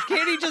many?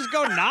 Can't he just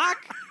go knock?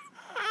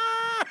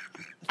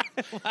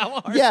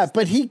 How hard? Yeah,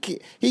 but he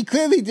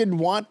clearly didn't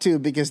want to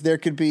because there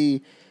could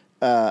be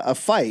a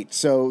fight.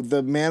 So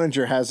the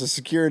manager has a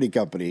security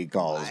company he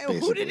calls. Basically.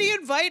 Who did he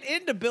invite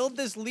in to build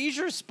this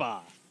leisure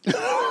spa? This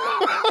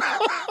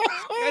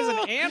guy's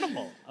an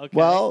animal. Okay.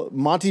 Well,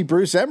 Monty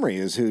Bruce Emery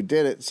is who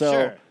did it. So,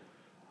 sure.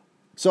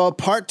 So a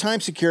part-time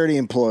security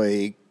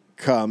employee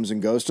comes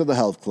and goes to the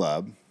health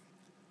club,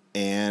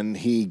 and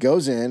he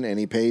goes in and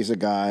he pays a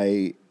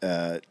guy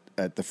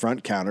at the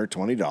front counter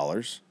 $20.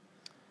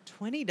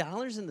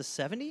 $20 in the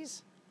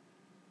 70s?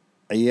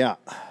 Yeah.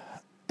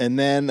 And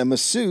then a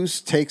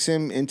masseuse takes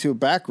him into a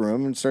back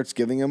room and starts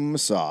giving him a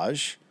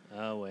massage.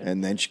 Oh, wait.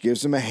 And then she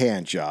gives him a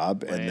hand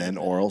job Wait and a then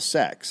minute. oral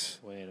sex.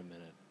 Wait a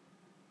minute.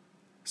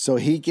 So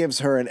he gives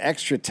her an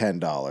extra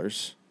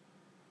 $10.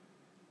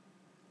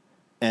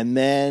 And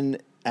then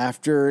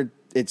after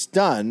it's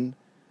done,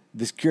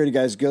 the security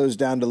guy goes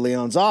down to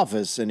Leon's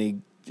office and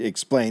he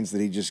explains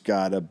that he just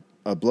got a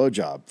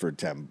blowjob for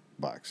 $10.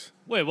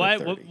 Wait, or why?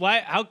 30.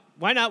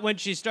 Why not when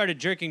she started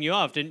jerking you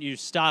off? Didn't you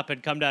stop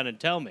and come down and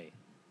tell me?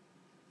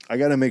 I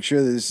got to make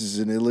sure that this is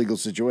an illegal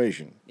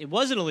situation. It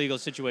was an illegal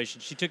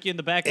situation. She took you in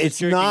the back and was It's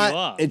jerking you not.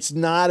 off. It's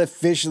not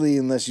officially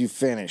unless you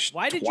finish.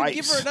 Why did twice.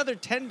 you give her another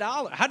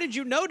 $10? How did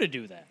you know to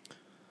do that?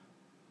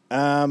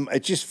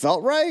 It just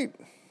felt right.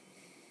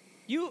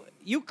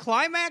 You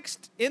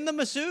climaxed in the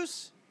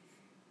masseuse?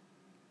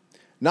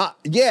 Not.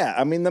 Yeah.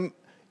 I mean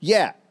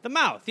Yeah. The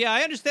mouth. Yeah,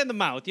 I understand the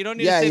mouth. You don't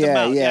need Yeah. to say the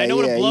mouth. I know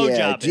what a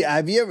blowjob Do, is.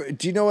 have you ever?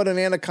 Do you know what an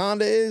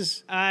anaconda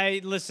is?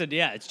 Listen,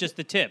 yeah, it's just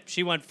the tip.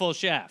 She went full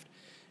shaft.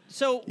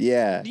 So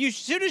Yeah. as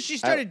soon as she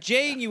started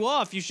jaying you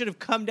off, you should have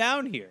come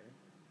down here.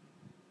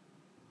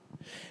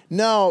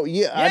 No,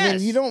 yeah. I Yes.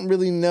 mean, you don't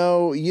really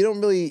know. You don't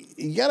really.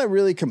 You got to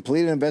really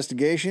complete an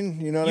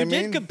investigation. You know what You I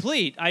mean? did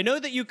complete. I know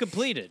that you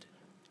completed.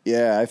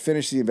 Yeah, I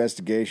finished the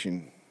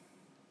investigation.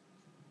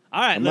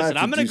 All right, I'm gonna listen,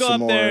 have I'm to going to do go up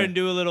some there more. and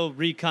do a little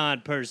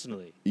recon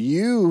personally.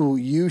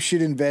 You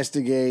should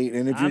investigate,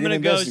 and if you're I'm going to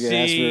go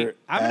investigate, see.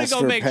 I'm going ask to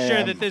go for make sure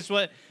Pam. that this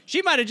was.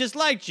 She might have just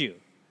liked you.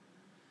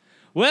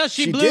 Well,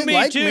 she blew did me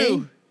like too.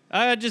 me.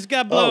 I just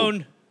got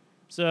blown.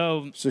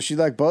 So So she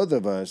liked both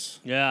of us.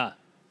 yeah.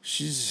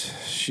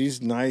 She's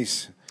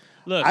nice.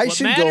 Look, I what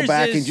should go matters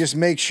back is and just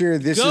make sure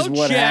this go is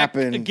what check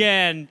happened.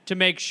 again to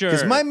make sure.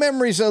 Because my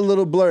memory's a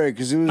little blurry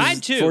because it was Mine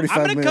too. 45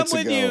 I'm gonna come minutes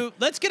with ago. you.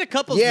 Let's get a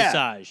couples Yeah.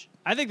 massage.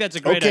 I think that's a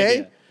great Okay.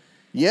 idea.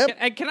 Yep.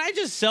 And can I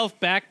just self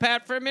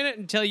backpat for a minute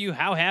and tell you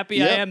how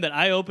happy I Yep. am that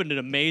I opened an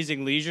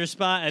amazing leisure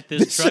spot at this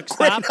This is a truck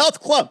great stop? health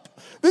club.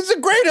 This is a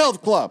great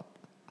health club.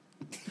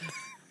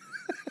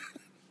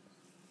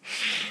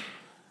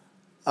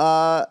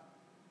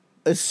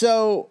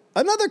 So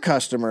another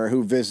customer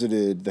who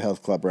visited the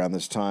health club around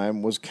this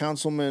time was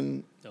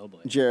Councilman Oh boy.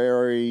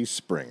 Jerry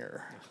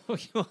Springer.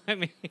 I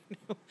mean,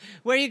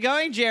 where are you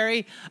going,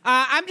 Jerry?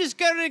 I'm just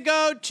going to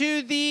go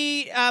to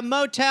the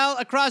motel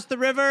across the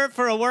river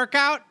for a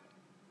workout.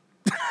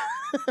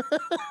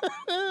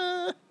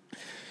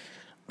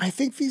 I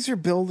think these are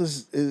billed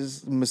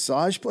as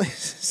massage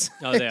places.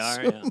 Oh, they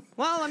are. Yeah.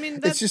 Well, I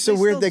mean, It's just so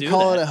weird they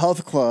call it a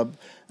health club.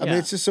 I mean, Yeah.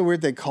 it's just so weird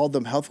they called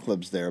them health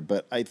clubs there.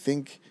 But I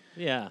think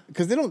Yeah.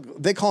 because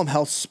they call them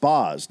health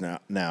spas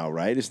now,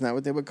 right? Isn't that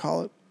what they would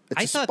call it? It's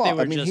I a thought spa. they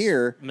were I mean, just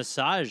here,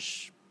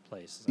 massage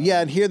places.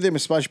 yeah, and here they're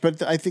massage,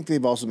 but I think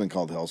they've also been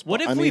called health spas.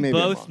 What if I mean, we maybe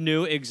I'm both wrong.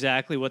 knew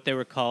exactly what they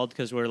were called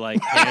because we're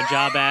like hand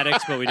job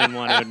addicts, but we didn't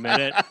want to admit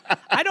it?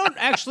 I don't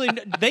actually.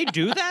 They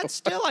do that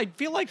still. I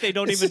feel like they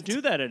don't even do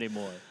that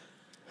anymore.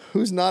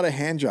 Who's not a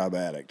hand job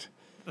addict?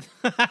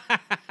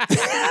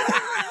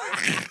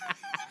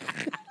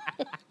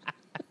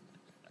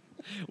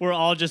 We're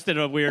all just in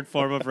a weird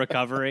form of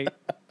recovery.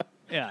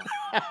 Yeah.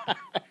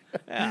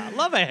 Yeah.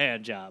 Love a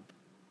hand job.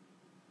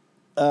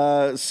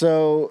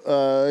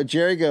 So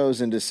Jerry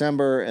goes in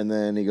December, and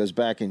then he goes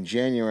back in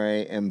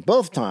January, and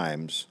both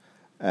times,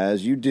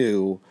 as you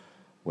do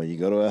when you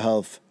go to a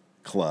health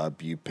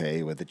club, you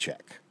pay with a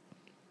check.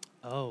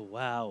 Oh,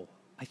 wow.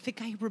 I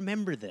think I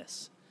remember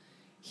this.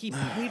 He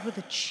paid with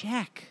a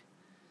check.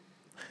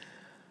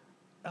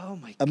 Oh,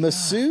 my A God.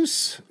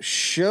 masseuse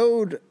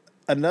showed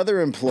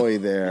another employee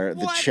there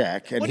the What?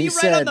 check, and what do he you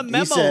said, write on the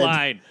memo he said,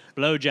 line?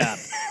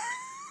 Blowjob.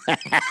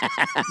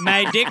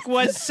 My dick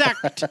was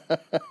sucked.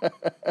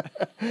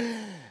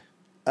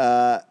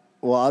 Well,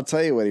 I'll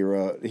tell you what he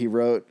wrote. He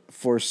wrote,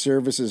 for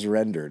services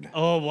rendered.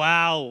 Oh,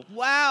 wow.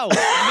 Wow.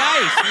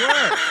 Nice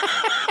work.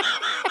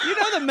 You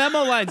know the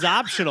memo line's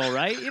optional,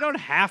 right? You don't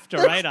have to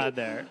write on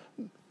there.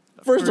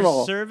 First For of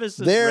all,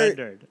 services there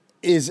rendered.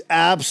 is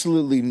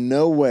absolutely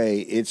no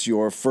way it's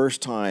your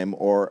first time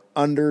or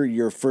under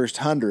your first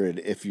 100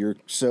 if you're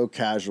so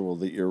casual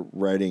that you're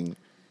writing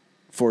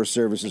for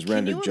services Can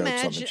rendered you jokes on the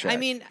imagine? check. I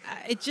mean,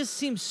 it just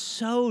seems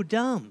so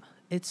dumb.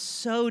 It's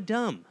so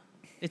dumb.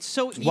 It's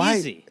so Why-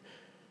 easy.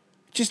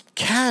 just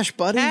cash,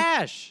 buddy.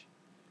 Cash.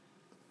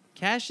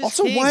 Cash is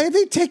Also, king. why are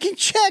they taking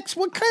checks?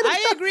 What kind of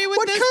I agree with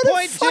what this kind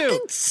point of fucking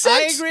too. I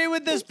sex agree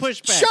with this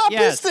pushback. shop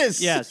yes. is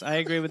this? Yes, I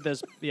agree with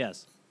this.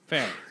 Yes,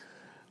 fair.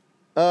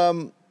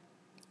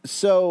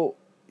 So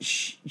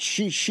she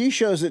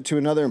shows it to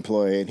another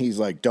employee, and he's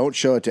like, "Don't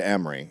show it to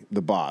Emery,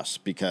 the boss,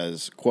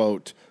 because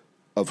quote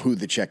of who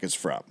the check is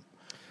from."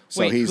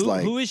 So Wait, he's who,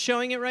 like, who is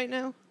showing it right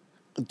now?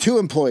 two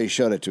employees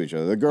showed it to each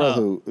other. The girl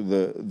who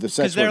the sex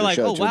Because they're worker like,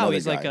 showed oh it to wow, another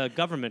he's guy. like a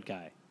government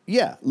guy.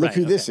 Yeah, look Right,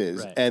 who this okay,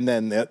 is. right. And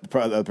then the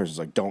other person's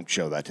like, don't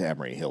show that to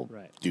Emery. He'll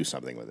Right. do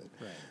something with it.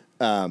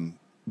 Right.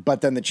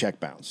 But then the check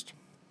bounced.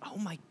 Oh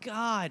my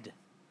god.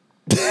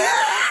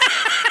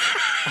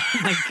 Oh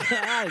my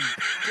god,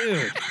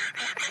 dude.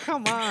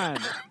 Come on.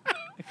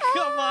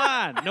 Come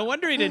on. No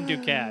wonder he didn't do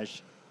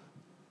cash.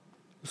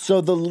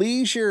 So the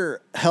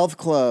Leisure Health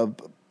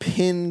Club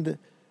pinned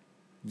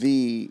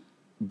the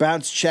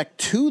bounce check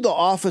to the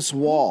office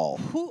wall.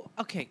 Who?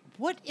 Okay.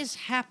 What is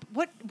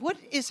What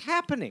is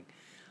happening?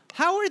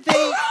 How are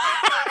they?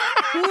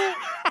 who?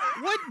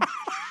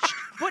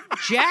 What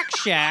Jack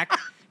Shack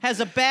has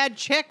a bad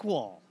check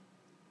wall?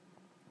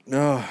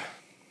 Oh,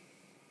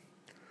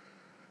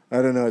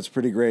 I don't know. It's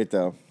pretty great,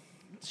 though.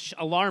 It's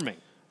alarming.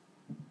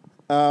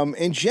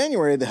 In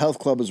January, the health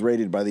club was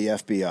raided by the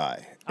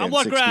FBI. On and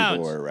what 6 grounds?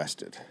 people were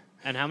arrested.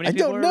 And how many I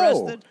people don't were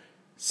know. arrested?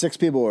 6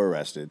 people were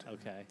arrested.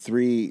 Okay.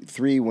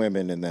 Three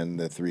women, and then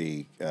the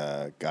 3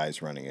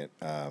 guys running it.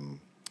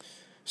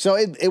 So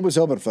it was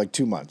open for like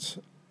 2 months.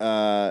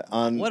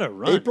 On What a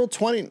run. On April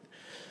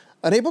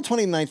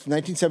 29th,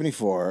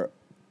 1974,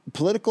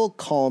 political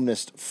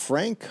columnist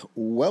Frank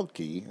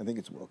Welke, I think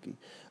it's Welke,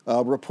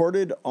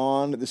 reported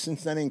on the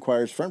Cincinnati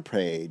Enquirer's front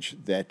page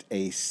that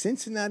a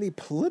Cincinnati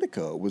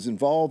Politico was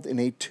involved in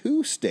a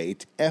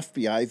 2-state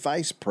FBI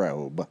vice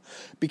probe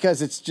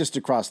because it's just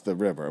across the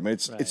river. I mean,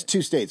 it's Right.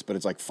 2 states, but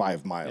it's like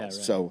 5 miles. Yeah, right.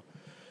 So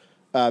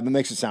that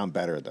makes it sound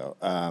better, though.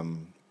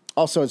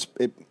 Also,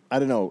 I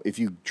don't know, if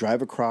you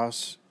drive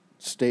across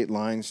state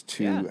lines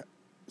to Yeah.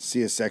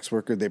 see a sex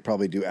worker, they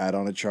probably do add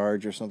on a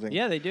charge or something.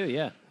 Yeah, they do.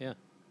 Yeah, yeah.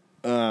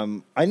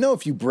 I know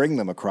if you bring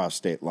them across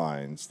state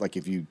lines, like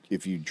if you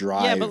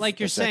drive, Yeah, but like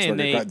you're a sex saying,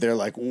 worker they're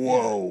like,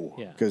 whoa,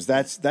 Yeah. because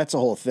that's a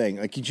whole thing.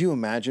 Like, could you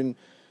imagine,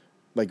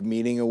 like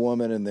meeting a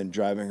woman and then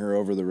driving her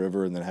over the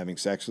river and then having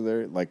sex with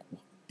her? Like,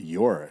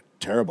 you're a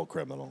terrible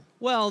criminal.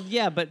 Well,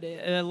 yeah, but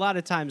a lot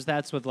of times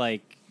that's with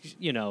like,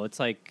 it's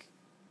like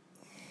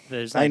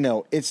there's. I Like,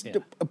 know it's, yeah.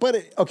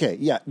 but okay,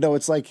 yeah, no,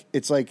 it's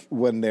like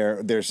when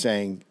they're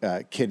saying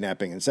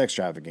kidnapping and sex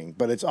trafficking,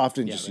 but it's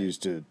often Yeah, just right.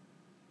 used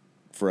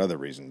for other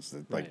reasons.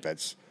 Like Right.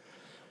 that's.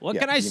 What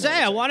Yeah, can I you know say? what I'm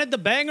I saying. wanted to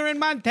bang her in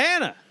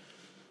Montana.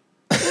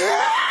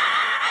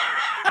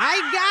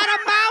 I got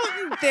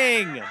a mountain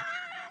thing.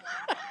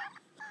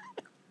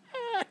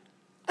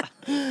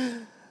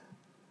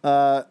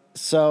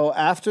 So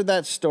after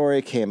that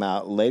story came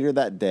out later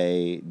that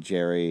day,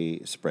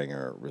 Jerry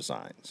Springer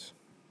resigns.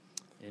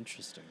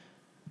 Interesting.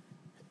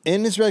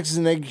 In his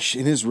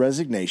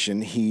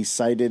resignation, he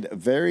cited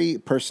very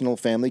personal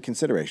family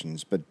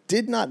considerations, but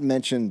did not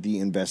mention the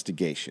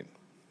investigation.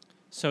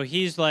 So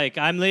he's like,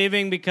 I'm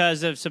leaving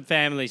because of some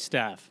family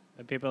stuff.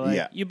 And people are like,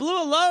 Yeah. you blew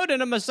a load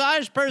in a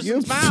massage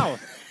person's You-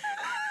 mouth.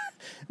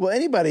 Well,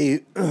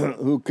 anybody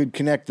who could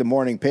connect the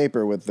morning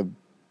paper with the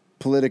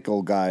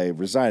political guy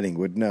resigning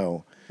would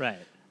know. Right.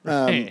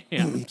 Right.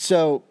 Yeah.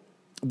 So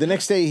the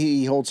next day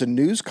he holds a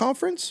news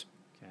conference.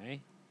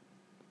 Okay.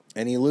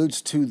 And he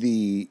alludes to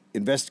the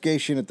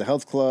investigation at the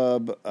health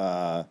club.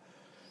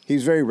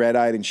 He's very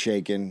red-eyed and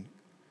shaken.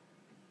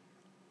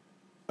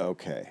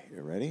 Okay,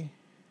 you ready?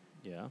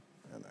 Yeah.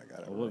 And I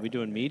got it. What, we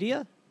doing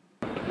media?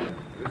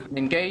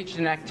 Engaged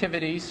in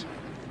activities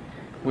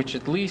which,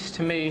 at least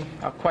to me,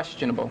 are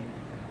questionable.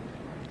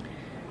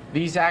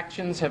 These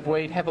actions have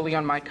weighed heavily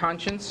on my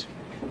conscience,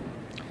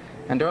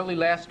 and early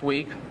last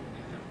week,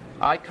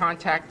 I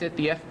contacted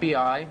the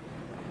FBI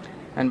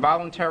and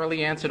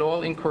voluntarily answered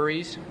all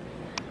inquiries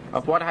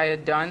of what I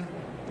had done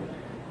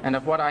and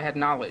of what I had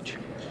knowledge.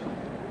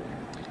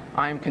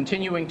 I am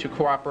continuing to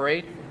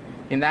cooperate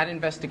in that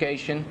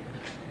investigation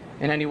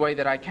in any way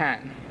that I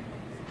can.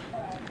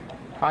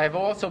 I have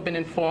also been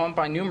informed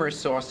by numerous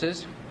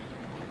sources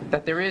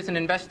that there is an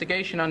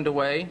investigation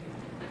underway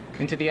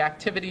into the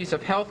activities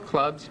of health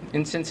clubs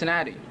in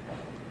Cincinnati.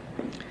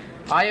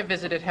 I have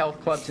visited health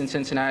clubs in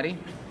Cincinnati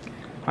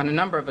on a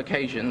number of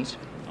occasions,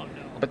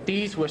 but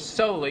these were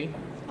solely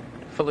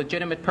for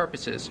legitimate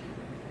purposes.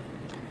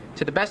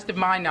 To the best of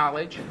my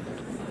knowledge,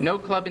 no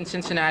club in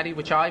Cincinnati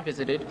which I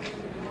visited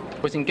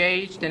was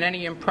engaged in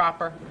any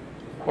improper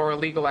or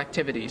illegal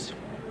activities.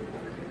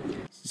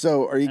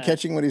 So are you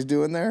catching what he's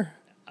doing there?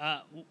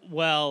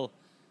 Well,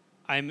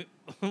 I'm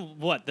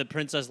what, the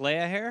Princess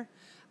Leia hair?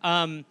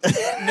 No.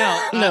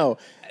 No.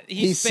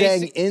 He's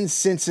saying in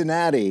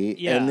Cincinnati,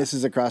 Yeah. and this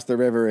is across the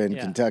river in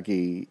Yeah.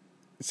 Kentucky.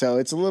 So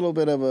it's a little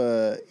bit of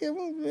a,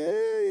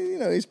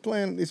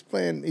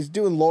 he's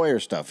doing lawyer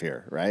stuff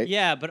here, right?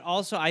 Yeah, but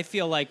also I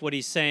feel like what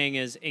he's saying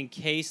is in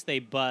case they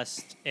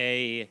bust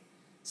a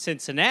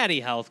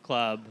Cincinnati health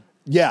club,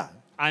 Yeah.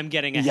 I'm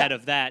getting ahead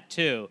of that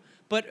too.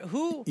 But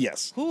who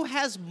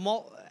has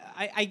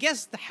I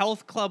guess the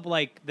health club,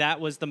 like, that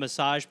was the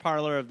massage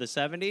parlor of the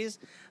 70s,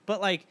 but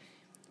like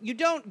you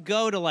don't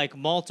go to like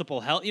multiple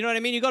health, you know what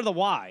I mean? You go to the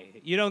Y.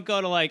 You don't go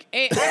to like,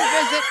 hey,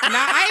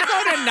 I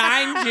go to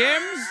 9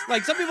 gyms.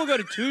 Like some people go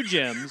to 2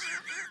 gyms,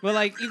 but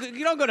like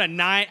you don't go to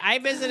 9. I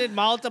visited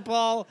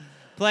multiple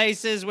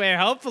places where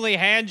hopefully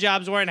hand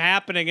jobs weren't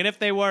happening, and if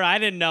they were, I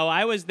didn't know.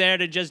 I was there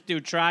to just do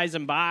tries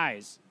and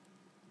buys.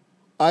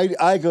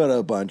 I go to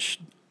a bunch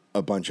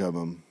of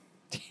them.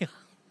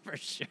 For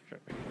sure.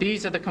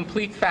 These are the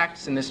complete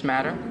facts in this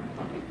matter,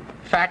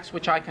 facts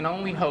which I can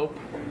only hope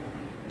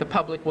the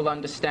public will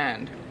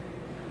understand.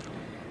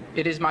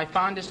 It is my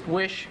fondest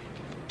wish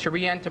to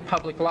re-enter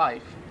public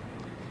life,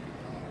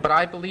 but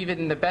I believe it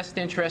in the best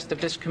interest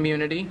of this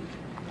community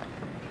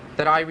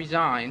that I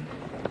resign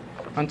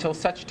until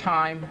such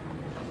time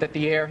that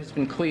the air has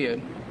been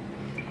cleared.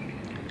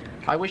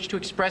 I wish to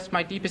express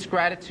my deepest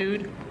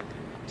gratitude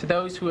to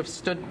those who have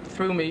stood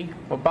through me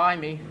or by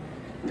me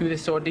through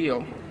this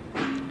ordeal.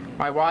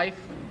 My wife,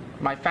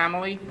 my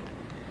family,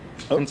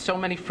 and so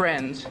many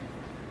friends,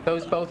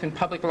 those both in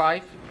public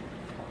life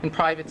and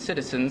private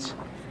citizens,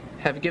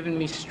 have given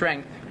me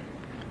strength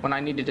when I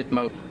needed it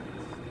most.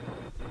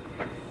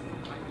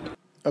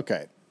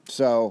 Okay,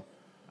 so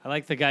I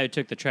like the guy who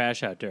took the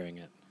trash out during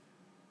it.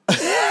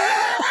 Excuse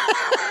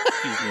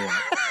me.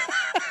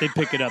 They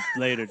pick it up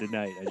later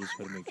tonight. I just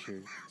want to make sure.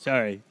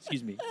 Sorry.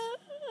 Excuse me.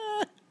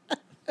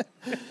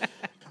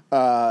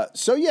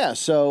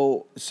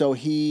 So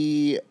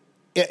he,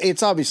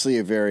 it's obviously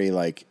a very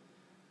like,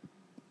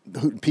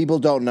 people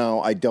don't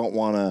know. I don't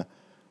want to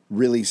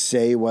really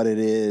say what it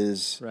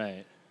is.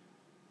 Right.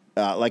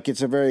 Like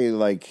it's a very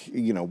like,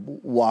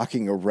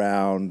 walking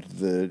around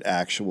the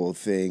actual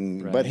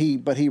thing,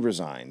 Right. but he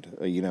resigned,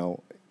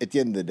 at the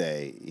end of the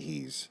day,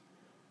 he's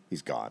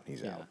gone.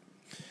 He's out.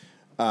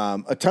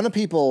 A ton of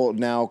people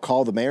now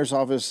call the mayor's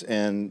office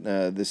and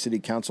the city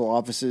council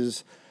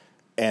offices,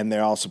 and they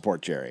all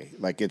support Jerry.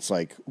 Like it's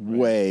like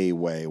way,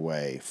 way,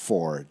 way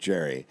for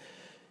Jerry.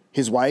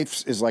 His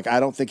wife is like,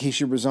 I don't think he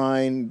should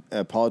resign.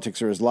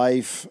 Politics are his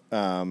life.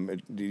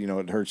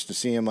 It hurts to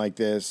see him like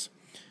this.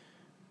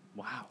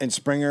 Wow. And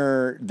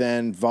Springer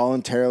then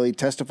voluntarily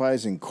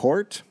testifies in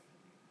court.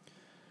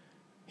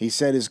 He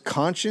said his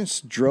conscience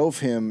drove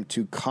him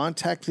to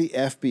contact the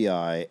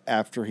FBI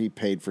after he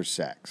paid for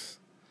sex.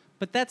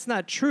 But that's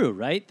not true,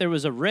 right? There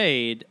was a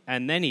raid,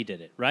 and then he did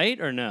it, right?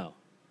 Or no?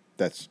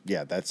 That's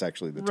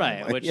actually the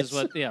Right, timeline. which Yes.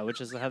 which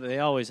is how they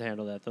always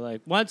handle that. They're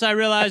like, once I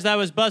realized I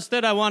was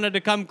busted, I wanted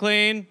to come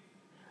clean.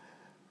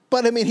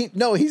 But I mean,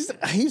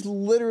 he's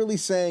literally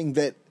saying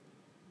that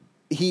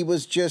he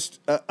was just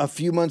a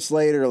few months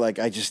later. Like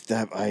I've just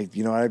been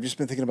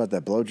thinking about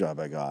that blowjob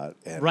I got.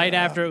 And, Right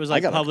after it was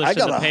like published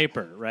in the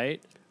paper,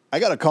 right? I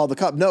got to call the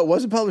cop. No, it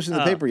wasn't published in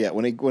the paper yet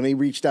when he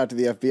reached out to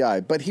the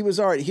FBI. But he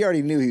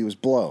already knew he was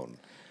blown.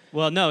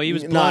 Well, no, he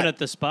was blown Not- at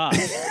the spot.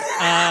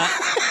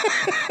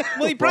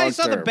 Well, he probably Wrong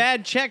saw the term.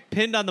 bad check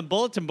pinned on the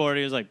bulletin board.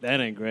 He was like, that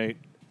ain't great.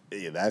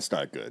 Yeah, that's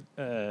not good.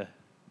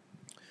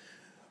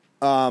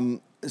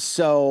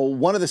 So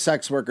one of the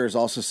sex workers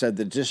also said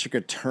the district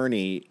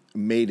attorney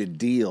made a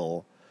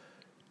deal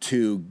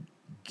to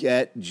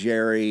get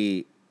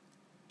Jerry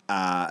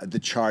the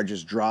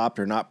charges dropped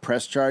or not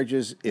press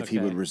charges if he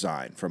Okay. would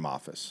resign from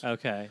office.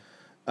 Okay.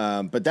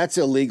 But that's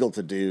illegal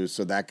to do,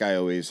 so that guy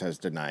always has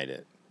denied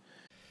it.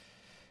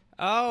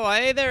 Oh,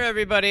 hey there,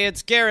 everybody.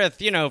 It's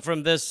Gareth,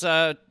 from this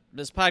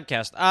this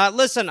podcast.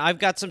 Listen, I've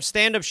got some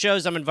stand-up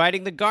shows I'm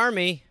inviting the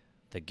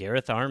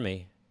Gareth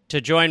Army,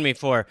 to join me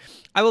for.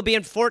 I will be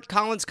in Fort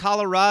Collins,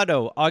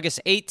 Colorado,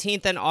 August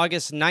 18th and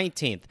August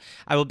 19th.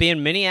 I will be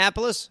in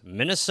Minneapolis,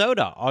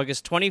 Minnesota,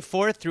 August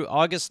 24th through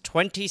August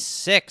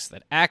 26th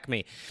at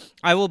Acme.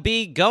 I will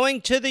be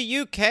going to the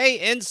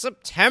UK in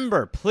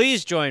September.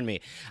 Please join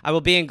me. I will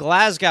be in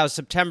Glasgow,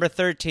 September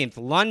 13th,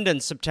 London,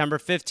 September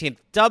 15th,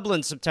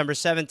 Dublin, September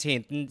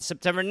 17th, and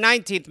September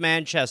 19th,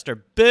 Manchester,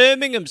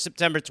 Birmingham,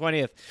 September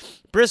 20th,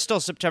 Bristol,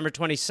 September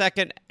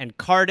 22nd, and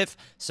Cardiff,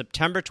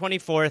 September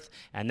 24th.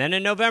 And then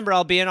in November,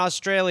 I'll be in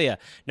Australia.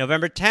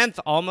 November 10th,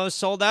 almost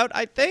sold out,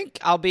 I think.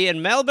 I'll be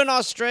in Melbourne,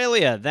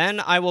 Australia. Then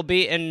I will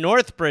be in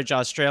Northbridge,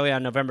 Australia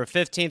on November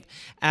 15th.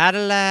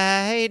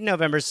 Adelaide,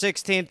 November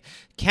 16th.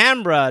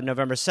 Canberra,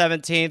 November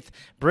 17th.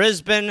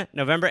 Brisbane,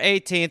 November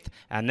 18th.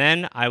 And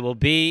then I will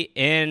be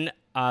in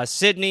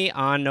Sydney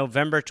on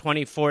November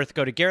 24th.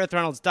 Go to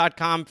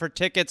GarethReynolds.com for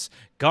tickets.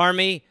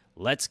 Garmy,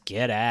 let's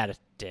get at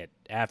it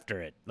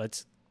after it.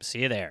 Let's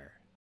see you there.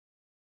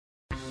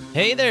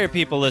 Hey there,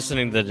 people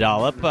listening to The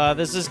Dollop.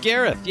 This is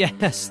Gareth.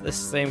 Yes, this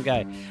same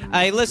guy.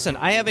 Listen,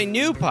 I have a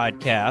new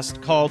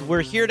podcast called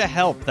We're Here to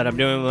Help that I'm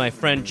doing with my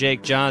friend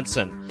Jake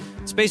Johnson.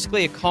 It's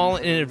basically a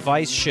call-in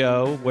advice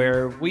show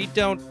where we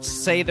don't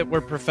say that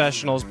we're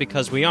professionals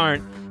because we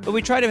aren't, but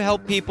we try to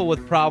help people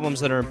with problems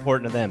that are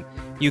important to them.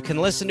 You can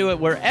listen to it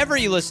wherever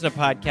you listen to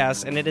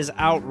podcasts, and it is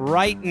out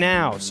right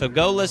now. So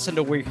go listen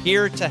to We're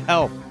Here to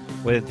Help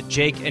with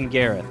Jake and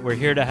Gareth. We're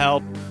Here to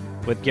Help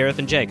with Gareth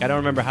and Jake. I don't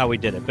remember how we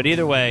did it, but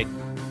either way,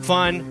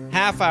 fun,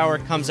 half hour,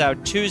 comes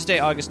out Tuesday,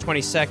 August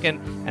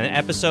 22nd, and the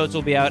episodes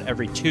will be out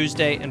every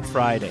Tuesday and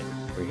Friday.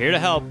 We're here to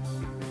help.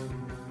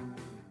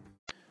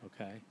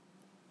 Okay.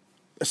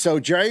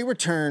 So Jerry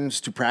returns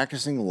to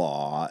practicing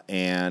law,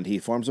 and he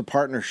forms a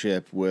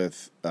partnership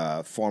with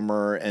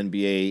former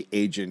NBA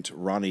agent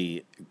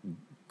Ronnie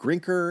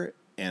Grinker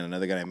and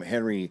another guy named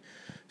Henry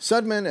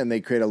Sudman, and they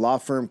create a law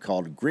firm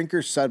called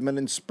Grinker, Sudman,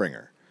 and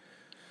Springer.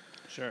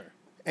 Sure.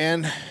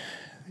 And,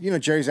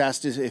 Jerry's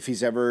asked if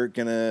he's ever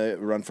going to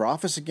run for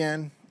office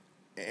again,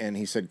 and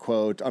he said,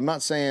 quote, "I'm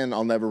not saying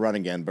I'll never run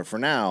again, but for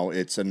now,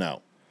 it's a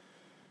no."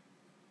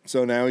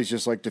 So now he's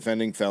just like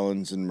defending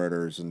felons and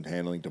murders and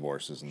handling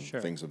divorces and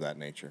things of that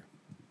nature.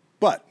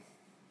 But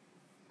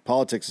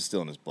politics is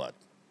still in his blood.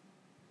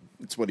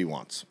 It's what he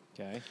wants.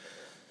 Okay.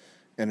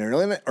 And in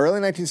early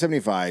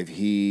 1975,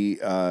 he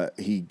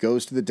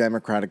goes to the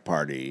Democratic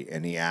Party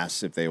and he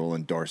asks if they will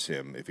endorse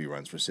him if he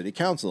runs for city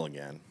council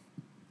again.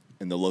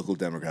 And the local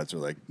Democrats are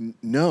like,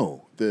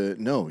 "No,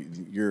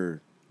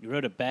 you're." You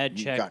wrote a bad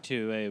check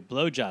to a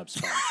blowjob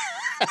spot.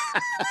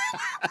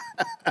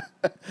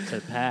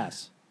 Said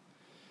pass.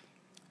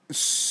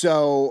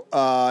 So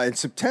in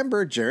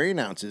September, Jerry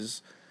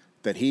announces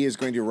that he is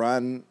going to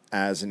run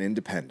as an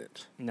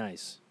independent.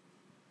 Nice.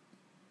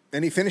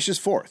 And he finishes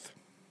fourth,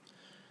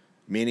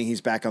 meaning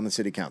he's back on the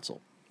city council.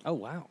 Oh,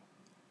 wow.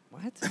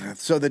 What?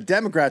 So the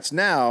Democrats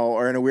now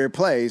are in a weird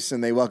place,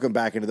 and they welcome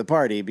back into the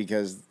party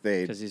because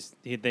they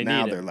need they're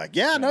him. like,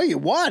 "Yeah, no, you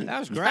won. That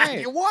was great.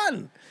 You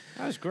won.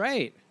 That was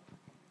great.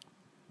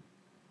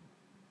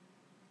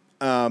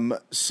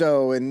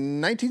 So in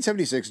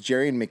 1976,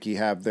 Jerry and Mickey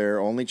have their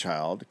only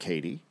child,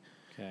 Katie.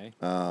 Okay.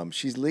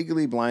 She's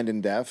legally blind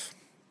and deaf.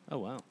 Oh,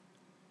 wow.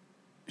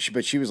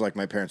 But she was like,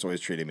 my parents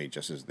always treated me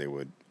just as they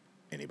would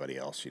anybody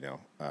else,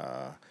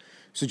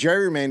 So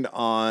Jerry remained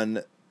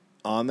on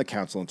the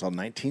council until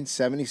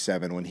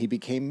 1977 when he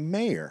became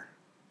mayor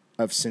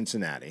of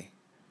Cincinnati.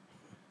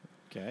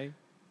 Okay.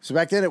 So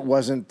back then it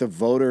wasn't the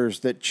voters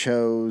that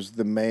chose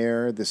the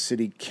mayor, the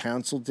city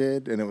council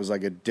did, and it was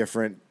like a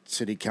different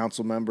city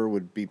council member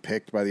would be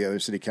picked by the other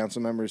city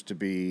council members to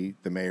be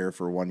the mayor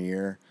for 1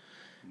 year.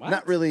 What?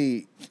 Not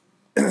really.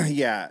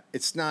 Yeah,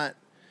 it's not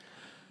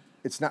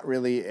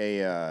really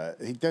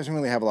he doesn't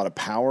really have a lot of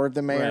power,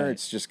 the mayor. Right.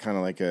 It's just kind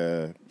of like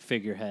a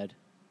Figurehead.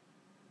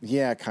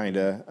 yeah, kind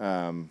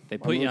of. They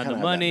put you on the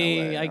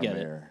money. I get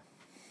it.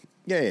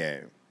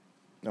 Yeah.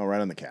 No,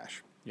 right on the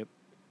cash. Yep.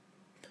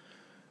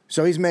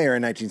 So he's mayor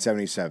in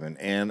 1977,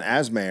 and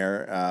as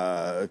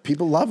mayor,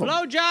 people love him.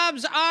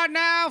 Blowjobs are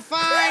now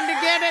fine to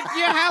get at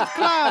your health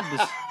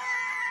clubs.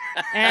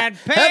 And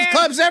Health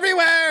clubs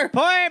everywhere!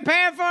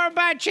 paying for them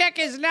by check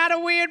is not a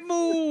weird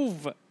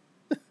move.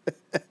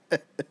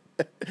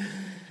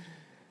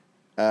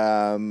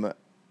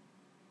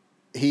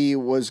 He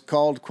was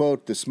called,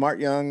 quote, the smart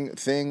young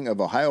thing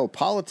of Ohio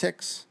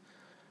politics,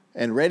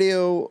 and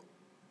radio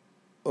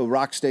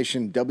rock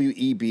station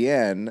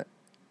WEBN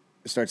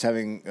starts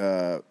having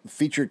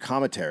featured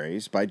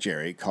commentaries by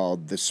Jerry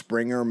called the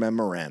Springer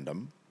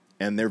Memorandum,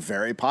 and they're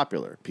very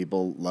popular.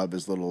 People love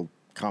his little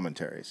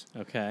commentaries.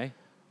 Okay.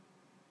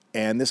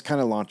 And this kind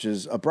of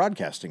launches a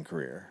broadcasting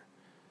career.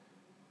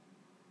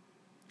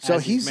 So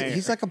As he's mayor.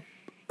 he's like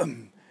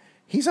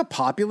He's a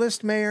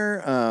populist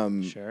mayor.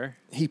 Sure.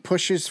 He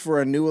pushes for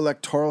a new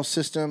electoral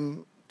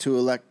system to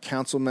elect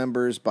council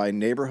members by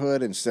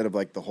neighborhood instead of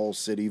like the whole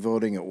city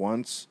voting at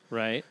once.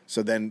 Right.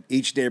 So then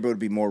each neighborhood would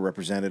be more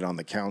represented on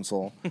the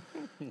council.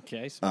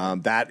 Okay.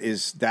 That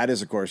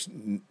is, of course,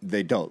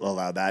 they don't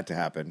allow that to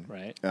happen.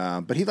 Right.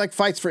 But he like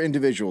fights for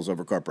individuals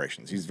over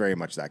corporations. He's very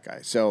much that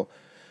guy. So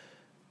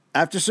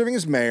after serving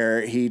as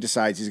mayor, he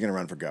decides he's going to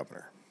run for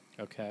governor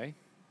Okay.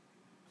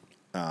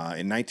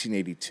 in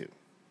 1982.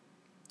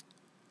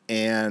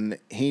 And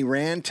he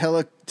ran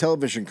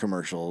television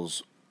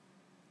commercials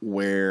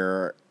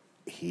where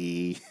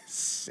he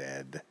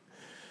said,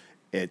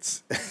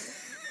 "It's."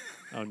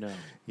 Oh no.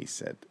 He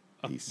said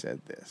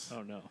this.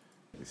 Oh no.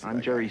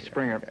 I'm Jerry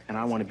Springer, and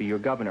I want to be your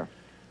governor.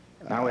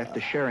 Now,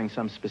 after sharing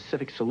some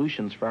specific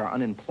solutions for our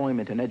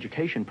unemployment and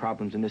education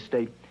problems in this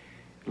state,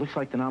 it looks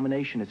like the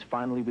nomination is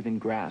finally within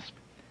grasp,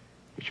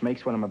 which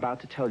makes what I'm about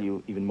to tell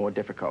you even more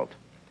difficult.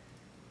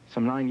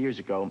 Some 9 years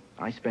ago,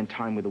 I spent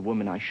time with a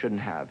woman I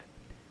shouldn't have,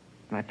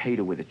 and I paid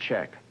her with a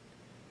check.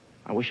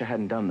 I wish I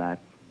hadn't done that,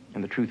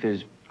 and the truth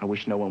is, I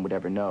wish no one would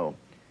ever know.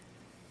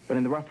 But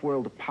in the rough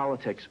world of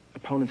politics,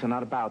 opponents are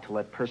not about to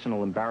let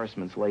personal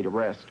embarrassments lay to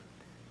rest.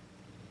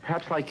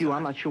 Perhaps like you,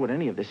 I'm not sure what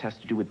any of this has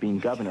to do with being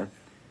governor,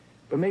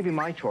 but maybe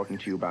my talking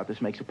to you about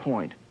this makes a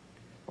point.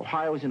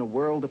 Ohio is in a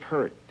world of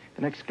hurt.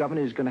 The next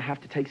governor is going to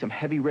have to take some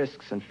heavy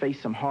risks and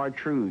face some hard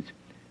truths.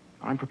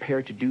 I'm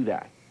prepared to do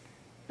that.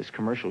 This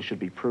commercial should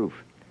be proof.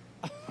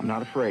 I'm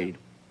not afraid,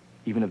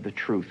 even of the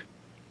truth,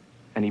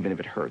 and even if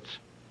it hurts.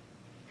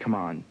 Come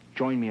on,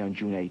 join me on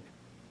June 8th.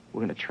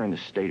 We're going to turn the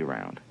state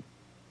around.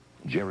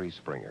 Jerry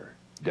Springer,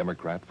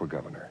 Democrat for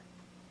governor.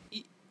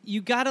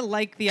 You gotta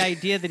like the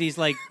idea that he's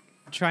like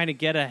trying to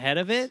get ahead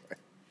of it,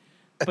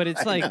 but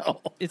it's like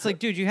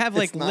dude, you have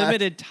like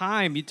limited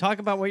time. You talk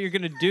about what you're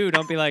gonna do.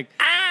 Don't be like,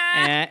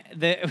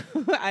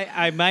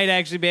 I might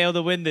actually be able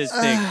to win this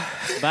thing.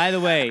 By the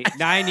way,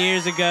 9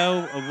 years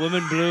ago, a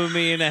woman blew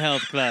me in a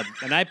health club,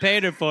 and I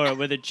paid her for it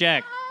with a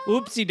check.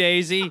 Oopsie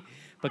daisy.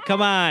 But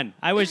come on,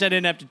 I wish I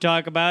didn't have to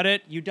talk about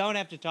it. You don't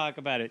have to talk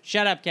about it.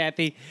 Shut up,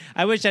 Kathy.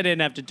 I wish I didn't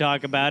have to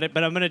talk about it,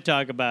 but I'm going to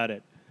talk about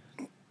it.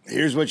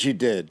 Here's what she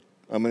did.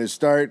 I'm going to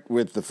start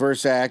with the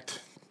first act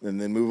and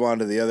then move on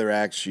to the other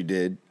acts she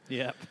did.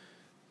 Yep.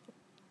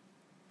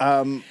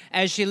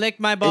 As she licked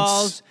my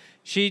balls,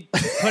 she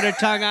put her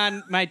tongue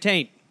on my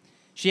taint.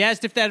 She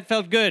asked if that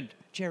felt good.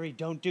 Jerry,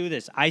 don't do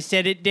this. I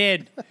said it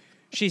did.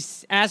 She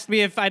asked me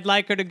if I'd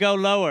like her to go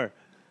lower.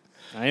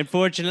 I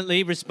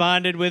unfortunately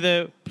responded with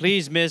a,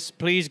 please, miss,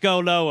 please go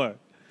lower.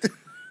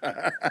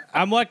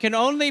 On what can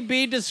only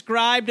be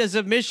described as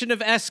a mission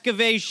of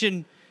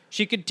excavation,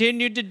 she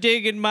continued to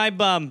dig in my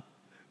bum.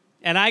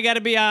 And I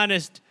gotta be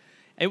honest,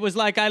 it was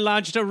like I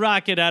launched a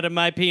rocket out of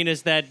my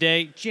penis that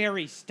day.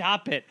 Jerry,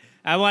 stop it.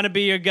 I want to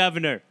be your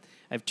governor.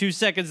 I have 2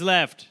 seconds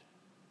left.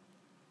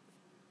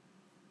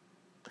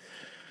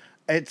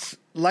 It's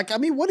like, I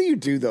mean, what do you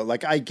do though?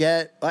 Like, I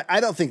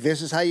don't think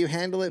this is how you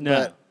handle it, No.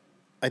 but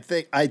I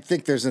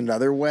think there's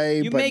another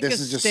way, You but make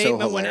this a is just so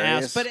statement when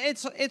hilarious. asked, but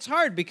it's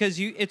hard because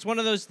it's one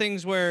of those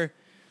things where,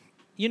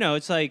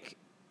 it's like,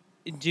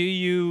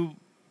 you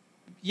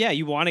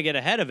want to get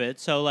ahead of it,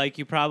 so like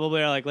you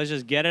probably are like, let's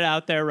just get it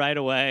out there right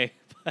away.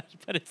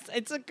 But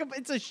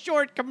it's a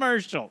short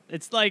commercial.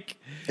 It's like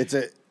it's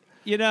a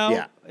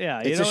yeah.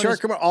 It's a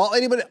short commercial. All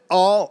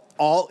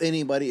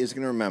anybody is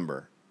going to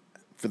remember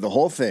for the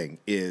whole thing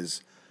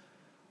is,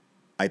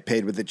 I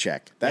paid with a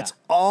check. That's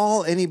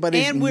all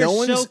anybody. And no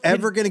one's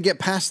ever going to get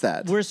past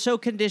that. We're so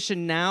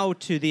conditioned now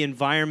to the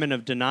environment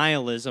of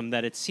denialism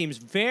that it seems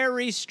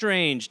very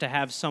strange to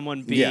have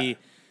someone be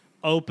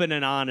open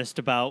and honest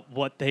about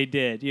what they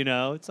did.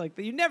 It's like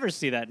you never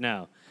see that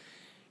now.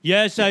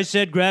 Yes, I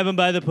said grab him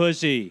by the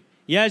pussy.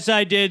 Yes,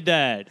 I did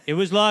that. It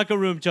was locker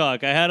room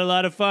talk. I had a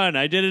lot of fun.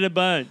 I did it a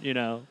bunch.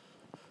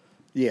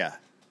 Yeah.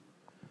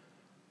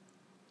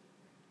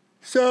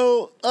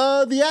 So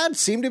the ads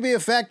seem to be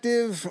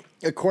effective.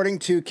 According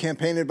to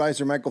campaign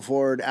advisor Michael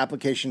Ford,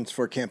 applications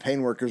for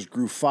campaign workers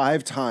grew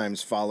 5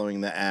 times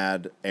following the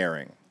ad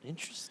airing.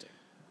 Interesting.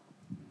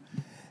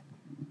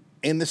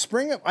 In the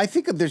spring, I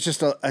think there's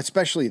just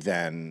especially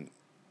then,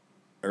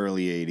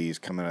 early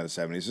 80s, coming out of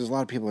the 70s, there's a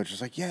lot of people that are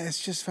just like, yeah,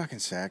 it's just fucking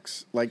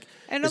sex. Like,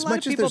 And a as lot of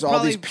much as people there's all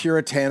these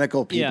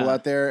puritanical people Yeah.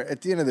 out there,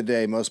 at the end of the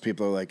day, most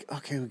people are like,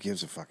 okay, who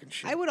gives a fucking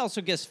shit? I would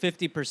also guess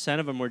 50%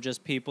 of them were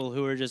just people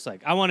who were just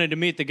like, I wanted to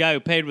meet the guy who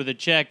paid with a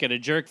check at a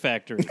jerk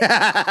factory.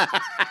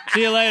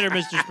 See you later,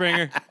 Mr.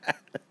 Springer.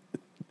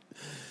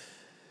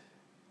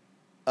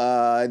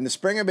 In the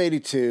spring of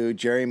 82,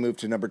 Jerry moved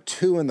to number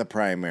 2 in the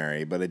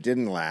primary, but it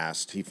didn't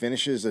last. He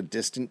finishes a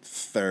distant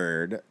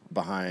 3rd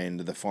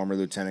behind the former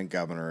lieutenant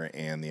governor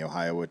and the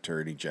Ohio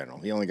attorney general.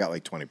 He only got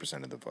like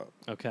 20% of the vote.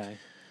 Okay.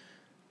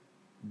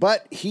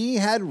 But he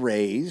had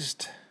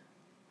raised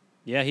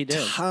Yeah, he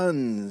did.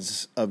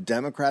 tons of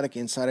Democratic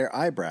insider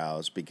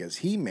eyebrows because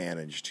he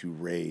managed to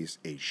raise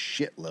a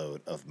shitload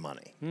of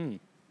money.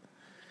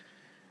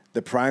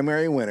 The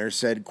primary winner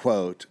said,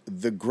 quote,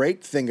 "The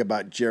great thing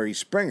about Jerry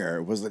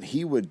Springer was that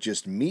he would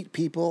just meet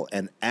people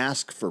and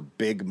ask for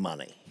big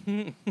money."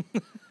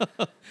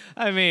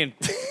 I mean,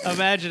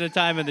 imagine a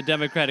time in the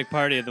Democratic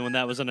Party when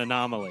that was an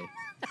anomaly.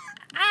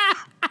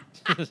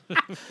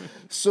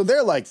 So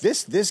they're like,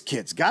 this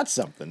kid's got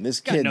something. This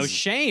Got kid's no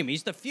shame.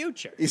 He's the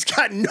future. He's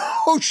got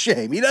no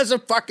shame. He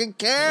doesn't fucking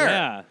care.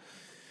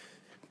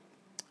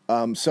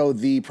 Yeah. So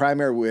the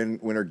primary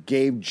winner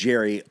gave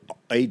Jerry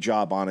a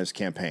job on his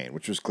campaign,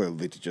 which was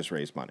clearly to just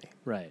raise money.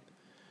 Right.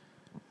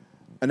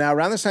 And now,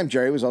 around this time,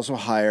 Jerry was also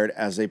hired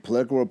as a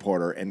political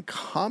reporter and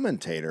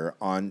commentator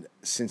on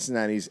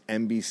Cincinnati's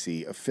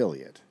NBC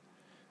affiliate,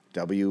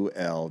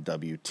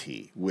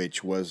 WLWT,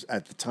 which was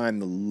at the time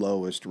the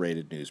lowest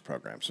rated news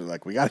program. So,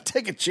 like, we got to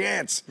take a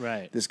chance.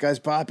 Right. This guy's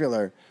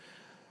popular.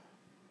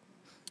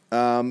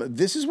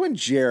 This is when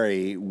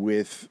Jerry,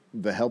 with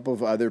the help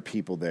of other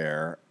people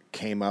there,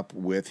 came up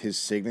with his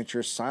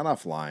signature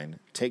sign-off line,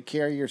 "Take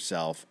care of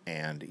yourself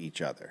and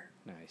each other."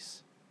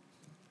 Nice.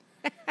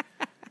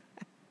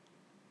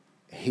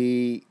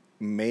 He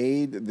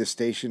made the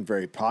station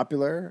very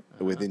popular.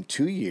 Within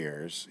 2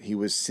 years, he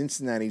was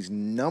Cincinnati's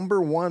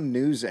 #1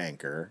 news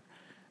anchor,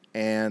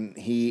 and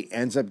he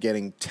ends up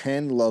getting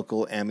 10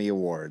 local Emmy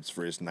Awards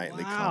for his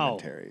nightly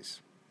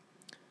commentaries.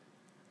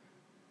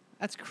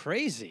 That's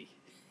crazy.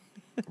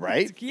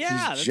 Right?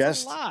 Yeah,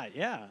 that's a lot.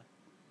 Yeah.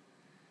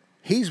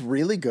 He's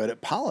really good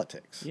at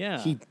politics. Yeah.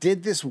 He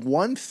did this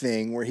one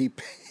thing where he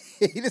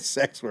paid a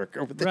sex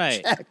worker with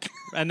a check.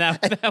 And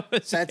that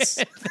was That's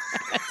it.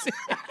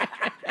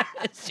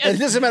 it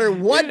doesn't matter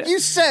what you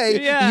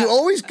say, you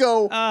always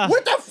go,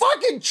 with the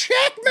fucking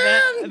check,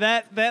 man!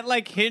 That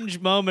like hinge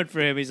moment for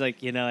him, he's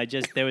like,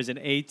 there was an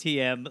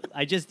ATM.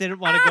 I just didn't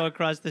want to go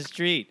across the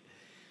street.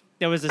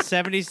 There was a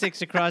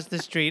 76 across the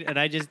street, and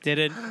I just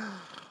didn't.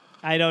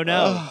 I don't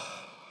know.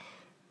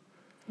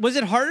 Was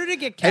it harder to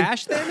get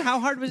cash then? How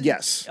hard was it?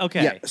 Yes.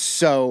 Okay. Yeah.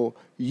 So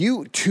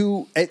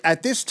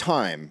at this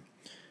time,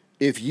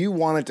 if you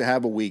wanted to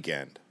have a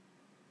weekend,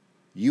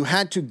 you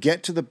had to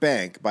get to the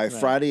bank by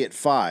Friday at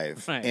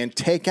 5 and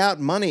take out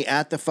money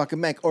at the fucking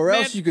bank, or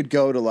else you could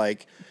go to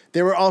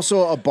there were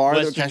also a bar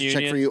that would cash a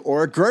check for you,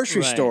 or a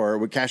grocery store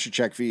would cash a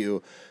check for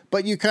you.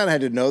 But you kind of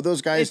had to know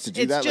those guys to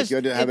do that. You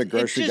had to have a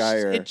grocery guy.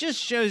 It just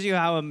shows you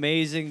how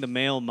amazing the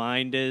male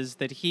mind is,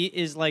 that he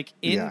is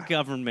in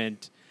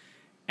government.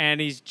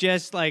 And he's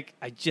just like,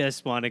 I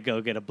just want to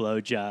go get a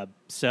blowjob.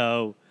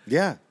 So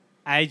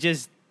I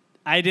didn't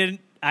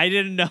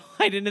know.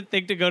 I didn't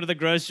think to go to the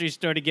grocery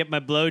store to get my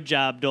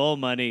blowjob dole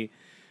money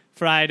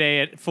Friday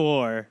at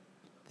 4.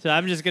 So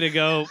I'm just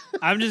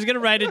gonna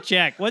write a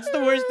check. What's the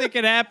worst that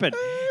could happen?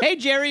 Hey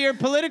Jerry, your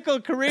political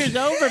career's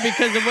over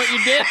because of what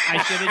you did.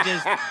 I should have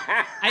just.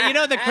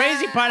 The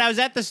crazy part, I was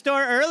at the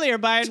store earlier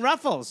buying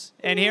Ruffles,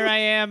 and here I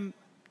am.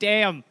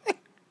 Damn.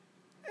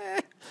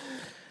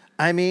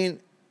 I mean,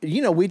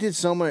 we did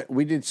so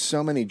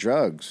many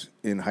drugs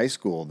in high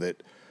school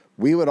that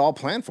we would all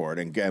plan for it,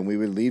 and we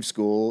would leave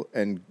school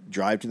and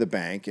drive to the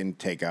bank and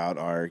take out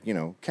our,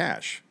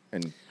 cash.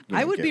 And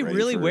I would be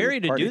really wary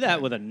to do that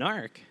time. with a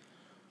narc.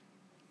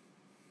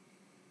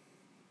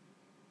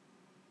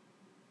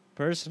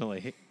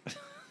 Personally.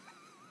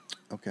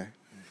 Okay.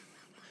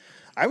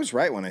 I was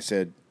right when I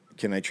said,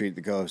 "Can I treat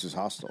the co-host as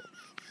hostile?"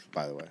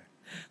 By the way.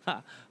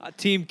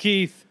 Team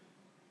Keith.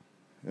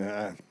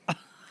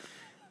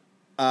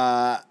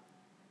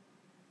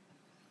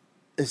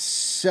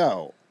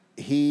 So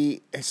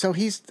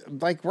he's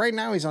right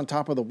now he's on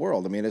top of the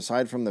world. I mean,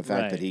 aside from the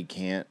fact that he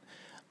can't,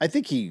 I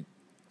think he's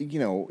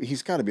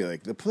got to be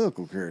the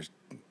political career is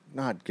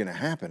not going to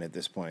happen at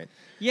this point.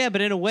 Yeah, but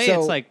in a way,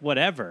 it's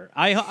whatever.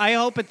 I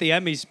hope at the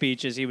Emmy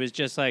speeches he was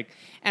just and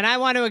I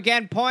want to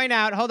again point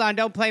out, hold on,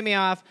 don't play me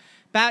off.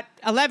 About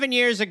 11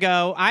 years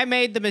ago, I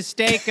made the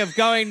mistake of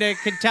going to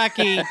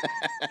Kentucky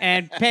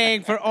and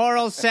paying for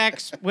oral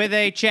sex with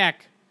a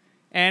check.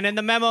 And in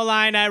the memo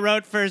line, I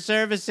wrote for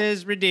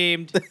services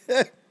redeemed.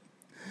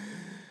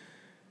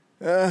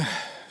 But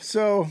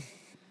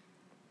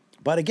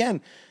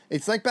again,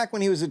 it's like back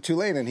when he was at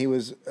Tulane and he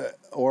was,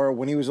 or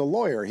when he was a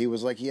lawyer, he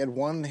was he had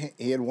one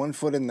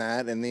foot in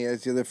that and the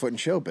other foot in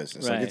show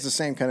business. Right. It's the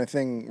same kind of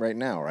thing right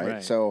now,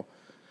 right? So,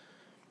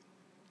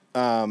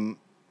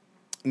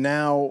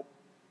 now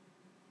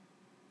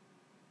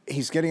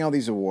he's getting all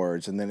these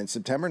awards, and then in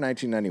September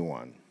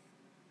 1991,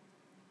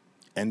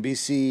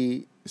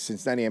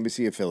 Cincinnati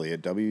NBC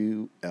affiliate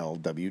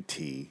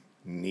WLWT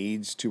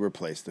needs to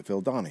replace the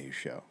Phil Donahue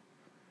Show.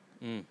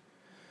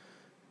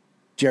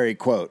 Jerry,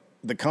 quote,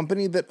 "The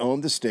company that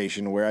owned the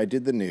station where I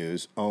did the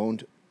news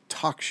owned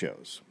talk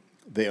shows.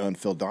 They owned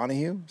Phil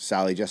Donahue,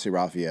 Sally Jesse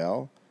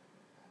Raphael.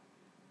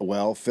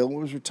 Well, Phil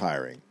was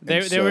retiring. They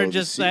were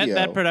just the CEO,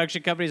 that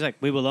production company's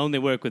we will only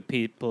work with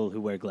people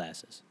who wear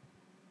glasses.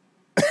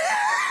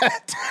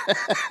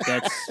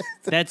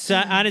 That's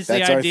honestly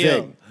that's our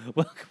ideal.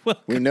 thing.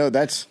 We know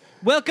that's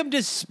welcome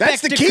to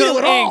Spectacle the key to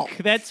it all.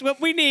 Inc. That's what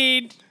we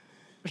need.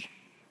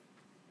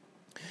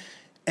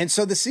 And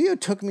so the CEO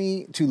took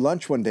me to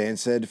lunch one day and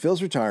said,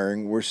 Phil's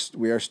retiring.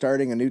 We are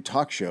starting a new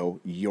talk show.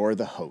 You're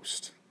the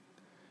host.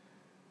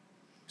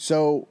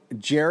 So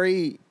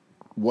Jerry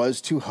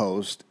was to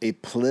host a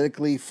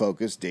politically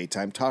focused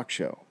daytime talk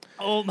show.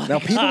 Oh my Now,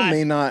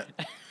 God.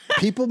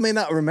 people may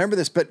not remember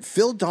this, but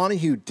Phil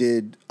Donahue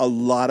did a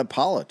lot of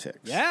politics.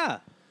 Yeah.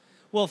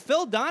 Well,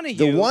 Phil Donahue.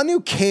 The one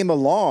who came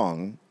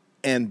along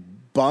and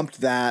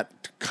bumped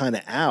that kind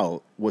of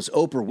out was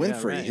Oprah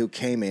Winfrey, right. who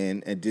came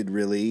in and did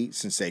really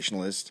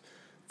sensationalist,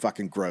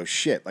 fucking gross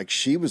shit. Like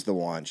she was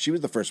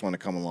the first one to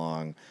come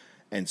along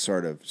and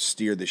sort of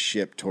steer the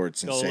ship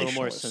towards go a little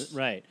more sensationalist.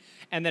 right.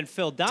 And then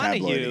Phil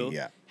Donahue Tabloidy,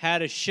 yeah.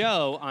 had a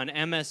show on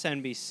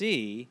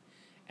MSNBC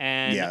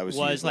and Yeah, it was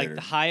years like later.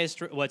 the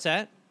highest. What's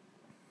that?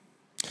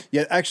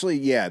 Yeah, actually,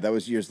 yeah, that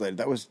was years later.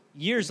 That was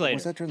Years later.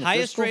 Was that during the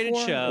highest first Gulf rated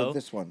War show. or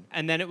this one?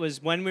 And then it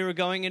was when we were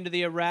going into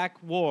the Iraq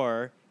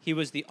War. He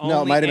was the only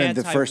No, it might have been the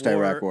anti-war- first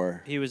Iraq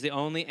War. He was the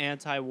only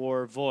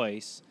anti-war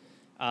voice.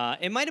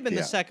 It might have been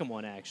the Yeah. second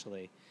one,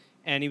 actually.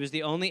 And he was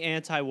the only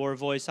anti-war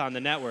voice on the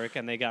network,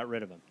 and they got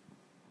rid of him.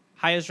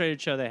 Highest rated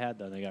show they had,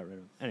 though. They got rid of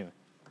him. Anyway.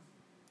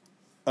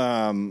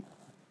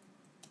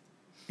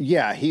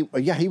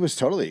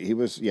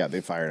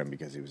 They fired him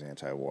because he was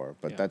anti-war.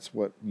 But Yeah. that's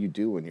what you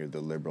do when you're the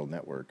liberal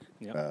network.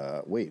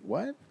 Yep. Wait,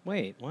 what?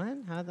 Wait, what?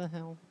 How the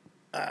hell?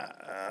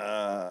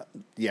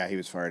 Yeah, he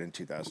was fired in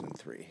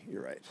 2003.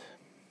 You're right.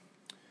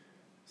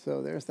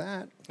 So there's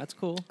that. That's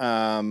cool.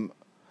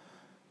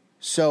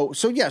 So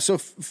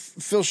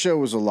Phil's show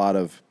was a lot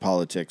of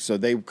politics. So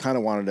they kind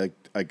of wanted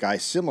a guy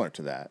similar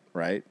to that,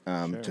 right?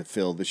 To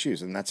fill the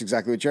shoes, and that's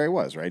exactly what Jerry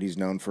was, right? He's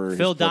known for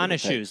Phil his political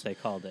Donahue, takes. they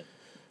called it.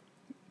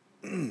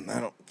 I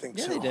don't think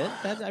Yeah, so. they did.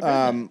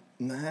 I read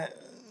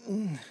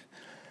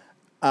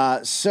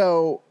that.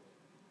 So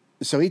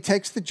he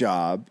takes the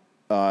job.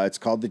 It's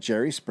called the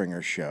Jerry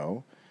Springer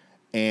Show.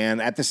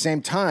 And at the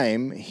same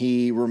time,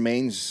 he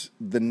remains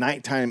the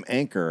nighttime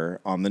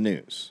anchor on the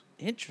news.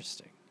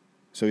 Interesting.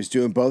 So he's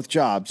doing both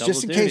jobs. Double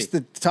Just in duty. case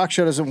the talk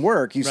show doesn't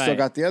work, he's still Right.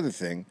 got the other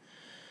thing.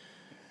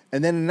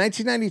 And then in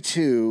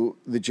 1992,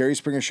 the Jerry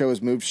Springer Show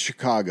was moved to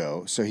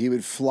Chicago. So he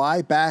would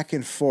fly back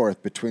and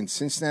forth between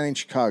Cincinnati and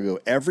Chicago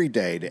every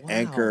day to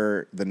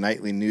anchor the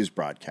nightly news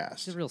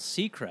broadcast. He's a real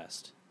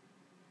Seacrest.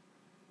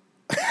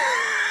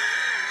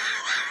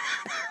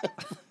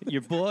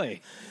 Your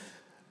boy.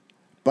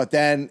 But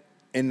then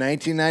in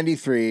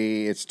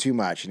 1993, it's too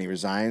much, and he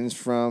resigns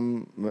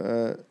from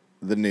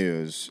the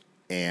news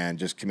and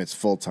just commits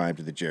full time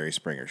to the Jerry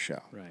Springer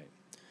Show. Right.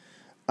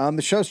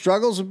 The show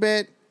struggles a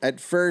bit. At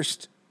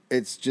first,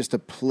 it's just a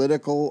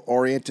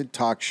political-oriented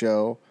talk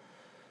show.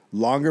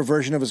 Longer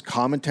version of his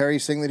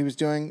commentaries thing that he was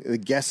doing. The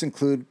guests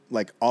include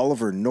like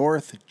Oliver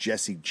North,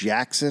 Jesse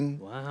Jackson.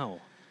 Wow.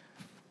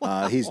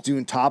 He's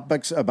doing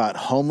topics about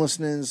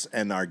homelessness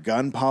and our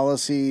gun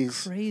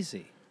policies.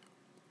 Crazy.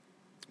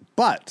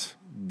 But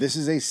this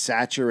is a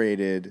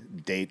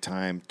saturated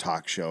daytime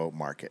talk show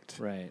market.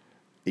 Right.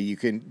 You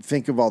can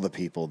think of all the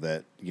people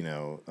that,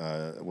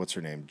 what's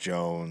her name?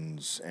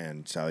 Jones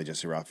and Sally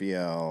Jesse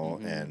Raphael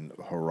and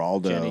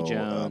Geraldo, Jenny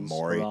Jones,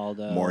 Maury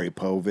Geraldo,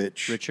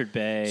 Povich. Richard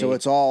Bay. So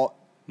it's all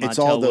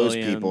Montel those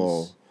Williams.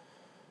 people.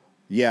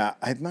 Yeah,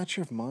 I'm not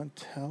sure if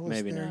Montel is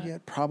Maybe there not.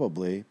 yet.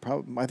 Probably.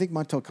 I think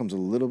Montel comes a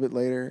little bit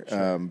later.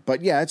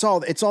 But yeah, it's all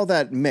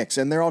that mix,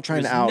 and they're all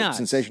trying It to was nuts.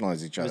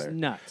 sensationalize each It other. was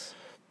nuts.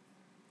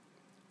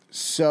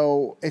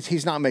 So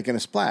he's not making a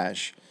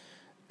splash.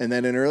 And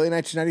then in early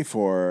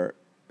 1994,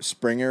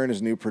 Springer and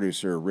his new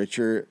producer,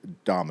 Richard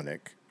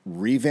Dominic,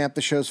 revamped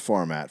the show's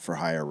format for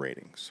higher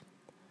ratings.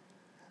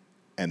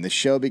 And the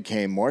show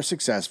became more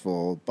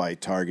successful by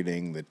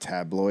targeting the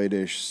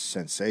tabloidish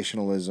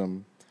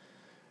sensationalism.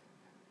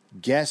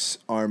 Guests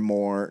are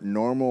more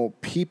normal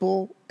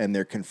people, and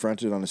they're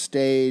confronted on a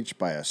stage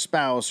by a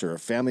spouse or a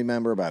family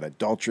member about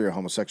adultery or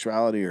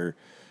homosexuality or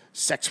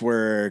sex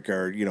work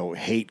or,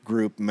 hate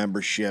group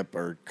membership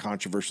or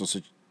controversial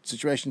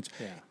situations.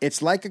 Yeah.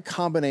 It's like a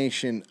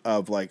combination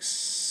of like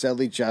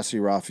Sally Jesse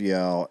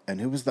Raphael and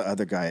who was the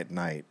other guy at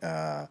night?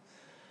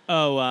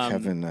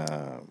 Kevin.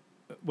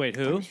 Wait, I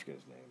who? forget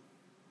his name.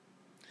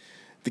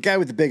 The guy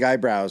with the big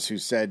eyebrows who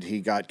said he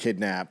got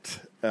kidnapped.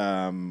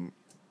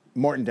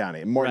 Morton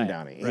Downey. Right,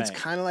 Downey. right. It's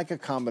kind of like a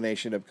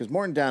combination of because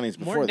Morton Downey's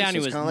before Morton this. Downey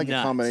It's was kind of like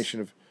nuts. a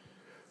combination of.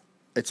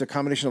 It's a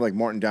combination of like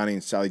Morton Downey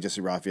and Sally Jesse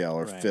Raphael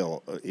or Right.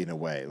 Phil in a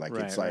way. Like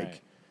Right, it's like.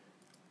 right.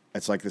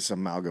 It's like this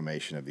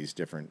amalgamation of these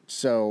different.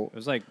 So It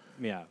was like,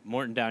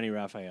 Morton Downey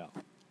Raphael.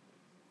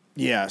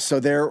 yeah, so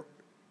they're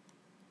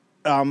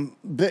often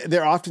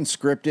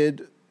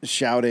scripted,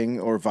 shouting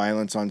or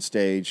violence on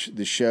stage.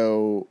 The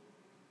show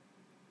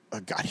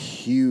got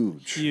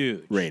huge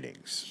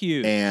ratings,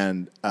 Huge.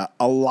 and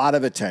a lot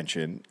of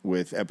attention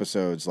with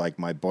episodes like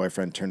 "My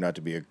Boyfriend Turned Out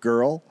to Be a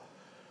Girl,"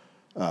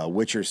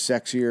 which are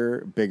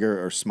sexier,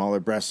 bigger or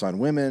smaller breasts on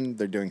women.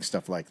 They're doing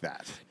stuff like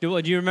that. Do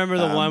you remember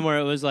the one where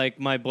it was like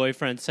my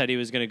boyfriend said he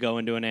was going to go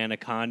into an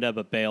anaconda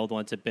but bailed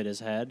once it bit his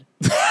head?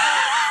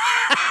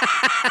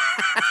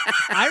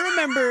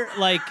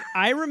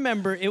 I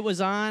remember it was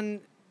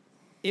on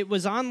it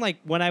was on like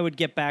when I would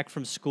get back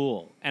from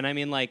school, and I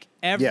mean like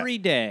every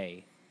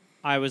day,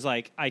 I was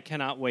like, I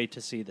cannot wait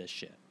to see this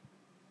shit.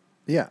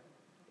 Yeah.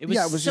 It was,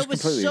 it was just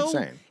completely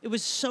insane. It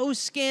was so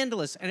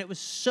scandalous, and it was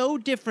so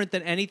different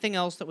than anything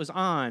else that was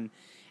on.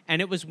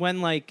 And it was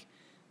when like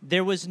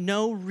there was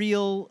no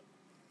real.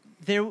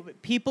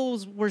 People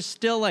were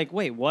still like,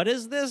 wait, what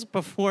is this?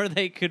 Before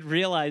they could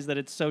realize that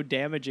it's so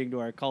damaging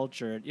to our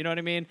culture. You know what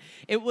I mean?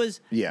 It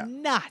was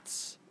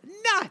nuts.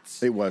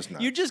 It was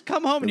nuts. You just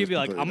come home and you'd be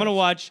like, I'm going to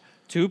watch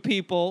two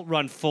people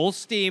run full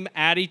steam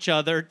at each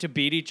other to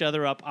beat each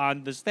other up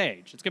on the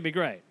stage. It's going to be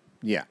great.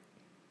 Yeah.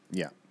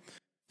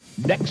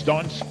 Next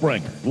on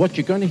Springer. What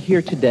you're going to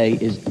hear today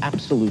is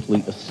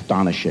absolutely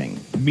astonishing.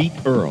 Meet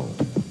Earl,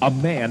 a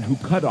man who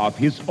cut off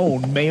his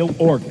own male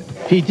organ.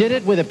 He did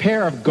it with a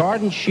pair of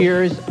garden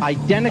shears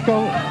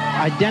identical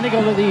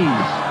to these.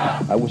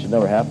 I wish it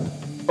never happened.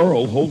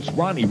 Earl holds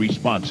Ronnie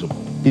responsible.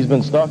 He's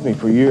been stalking me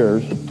for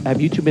years. Have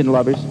you two been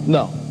lovers?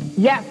 No.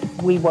 Yes,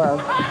 we were.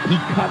 He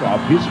cut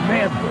off his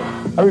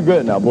manhood. I regret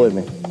it now, believe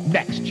me.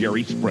 Next,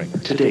 Jerry Springer.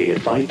 Today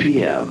at 5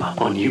 p.m.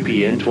 on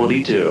UPN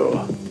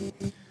 22.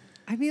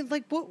 I mean,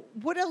 like,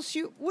 what else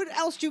you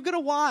gonna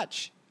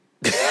watch?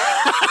 What else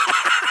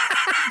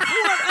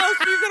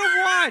are you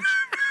gonna watch?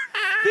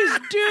 This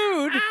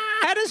dude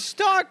had a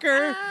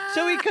stalker,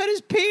 so he cut his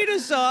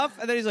penis off,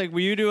 and then he's like, "Were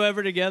you two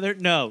ever together?"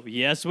 No.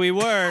 Yes, we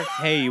were.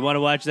 Hey, you want to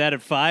watch that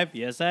at 5?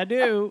 Yes, I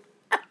do.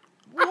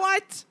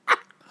 What?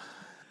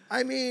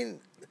 I mean,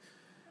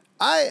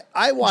 I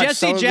watched.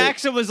 Jesse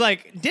Jackson was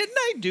like, "Didn't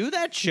I do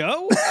that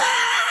show?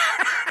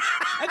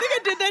 I think I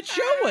did that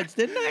show once,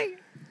 didn't I?"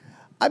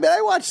 I mean,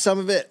 I watched some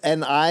of it,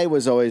 and I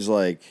was always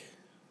like,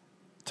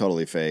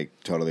 totally fake,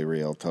 totally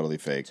real, totally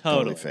fake,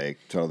 totally fake,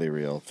 totally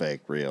real, fake,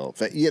 real.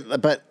 Fake. Yeah,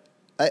 but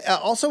I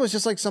also was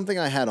just like something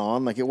I had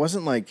on. Like, it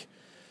wasn't like,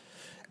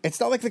 it's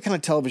not like the kind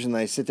of television that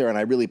I sit there and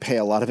I really pay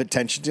a lot of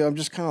attention to. I'm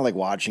just kind of like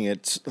watching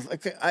it.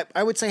 Like,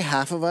 I would say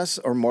half of us,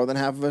 or more than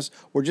half of us,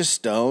 were just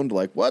stoned.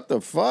 Like, what the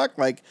fuck?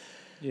 Like,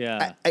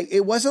 yeah.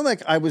 It wasn't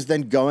like I was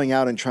then going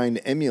out and trying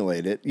to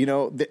emulate it. You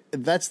know,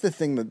 that's the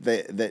thing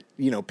that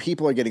you know,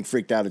 people are getting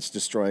freaked out. It's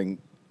destroying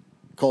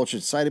culture,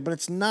 society, but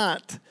it's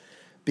not,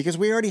 because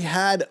we already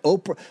had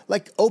Oprah.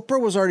 Like,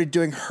 Oprah was already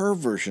doing her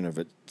version of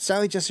it.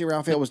 Sally Jesse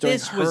Raphael was doing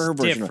her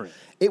version of it.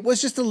 It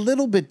was just a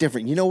little bit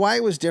different. You know why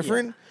it was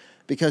different? Yeah.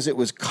 Because it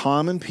was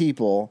common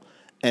people,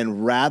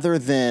 and rather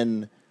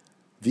than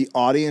the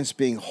audience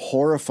being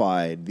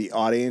horrified, the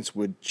audience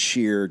would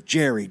cheer,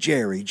 Jerry,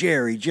 Jerry,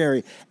 Jerry,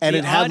 Jerry. And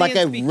it had like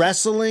a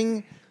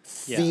wrestling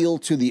feel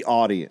to the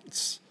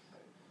audience.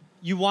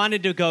 You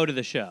wanted to go to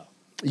the show.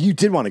 You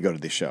did want to go to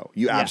the show.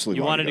 You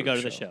absolutely wanted to go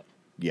to the show.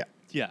 Yeah.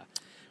 Yeah.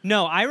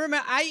 No, I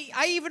remember.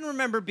 I even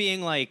remember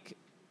being like,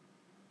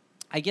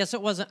 I guess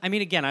it wasn't. I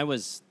mean, again, I don't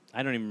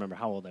even remember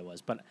how old I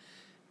was, but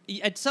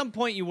at some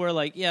point you were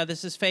like, yeah,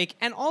 this is fake.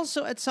 And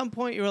also at some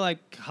point you were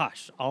like,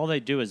 gosh, all they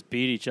do is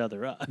beat each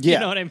other up. Yeah. You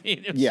know what I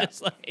mean? It was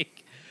just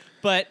like,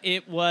 but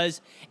it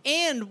was,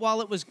 and while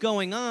it was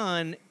going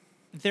on,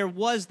 there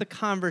was the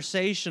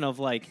conversation of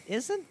like,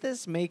 isn't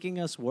this making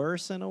us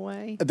worse in a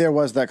way? There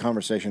was that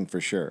conversation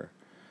for sure.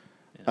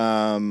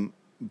 Yeah.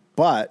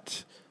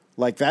 But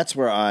like, that's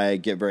where I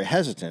get very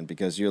hesitant,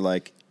 because you're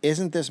like,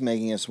 isn't this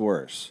making us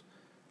worse?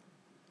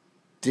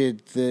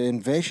 Did the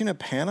invasion of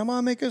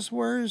Panama make us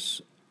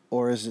worse?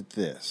 Or is it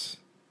this?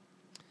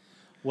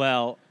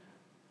 Well,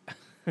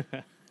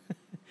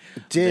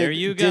 there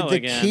you go Did the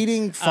again.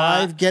 Keating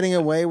Five getting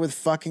away with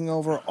fucking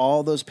over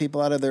all those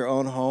people out of their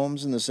own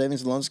homes in the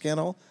savings and loan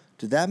scandal,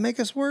 did that make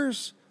us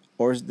worse?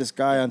 Or is this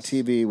guy on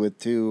TV with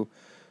two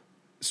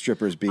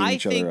strippers beating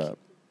each other up?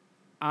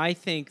 I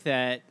think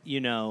that, you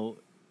know,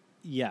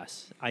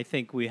 yes. I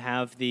think we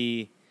have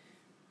the...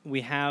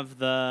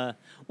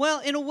 Well,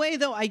 in a way,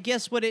 though, I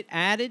guess what it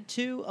added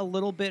to a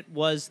little bit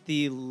was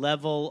the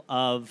level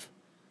of,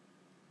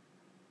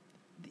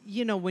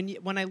 you know,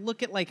 when I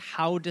look at like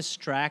how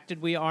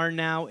distracted we are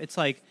now, it's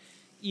like,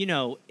 you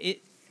know,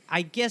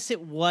 I guess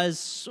it was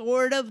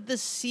sort of the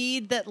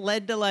seed that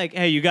led to like,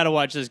 hey, you got to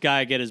watch this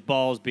guy get his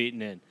balls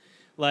beaten in,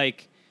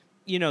 like,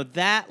 you know,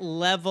 that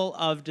level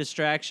of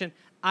distraction.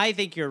 I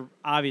think you're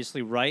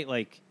obviously right.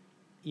 Like,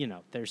 you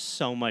know, there's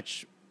so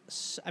much.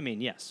 I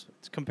mean, yes,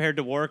 compared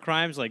to war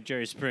crimes, like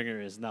Jerry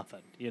Springer is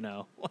nothing, you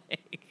know.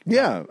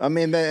 Yeah, I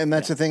mean, and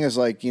that's the thing is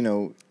like, you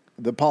know,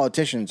 the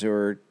politicians who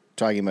are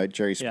talking about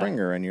Jerry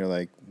Springer, and you're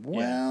like,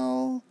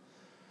 well,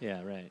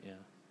 yeah, right, yeah.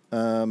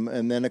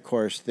 And then of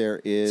course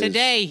there is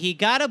today he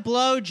got a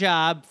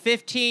blowjob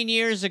 15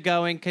 years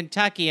ago in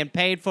Kentucky and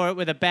paid for it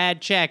with a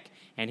bad check,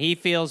 and he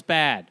feels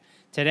bad.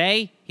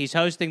 Today he's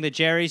hosting the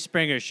Jerry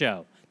Springer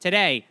Show.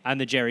 Today on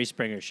the Jerry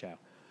Springer Show.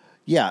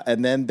 Yeah,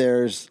 and then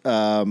there's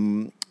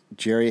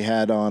Jerry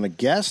had on a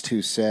guest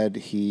who said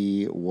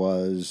he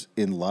was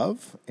in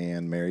love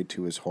and married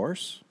to his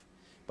horse.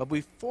 But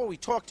before we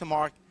talk to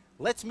Mark,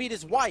 let's meet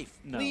his wife.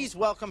 No. Please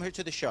welcome her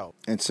to the show.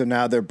 And so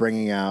now they're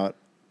bringing out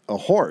a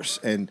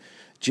horse. And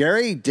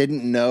Jerry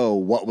didn't know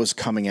what was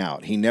coming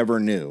out. He never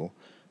knew.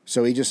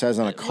 So he just says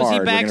on a card. Was he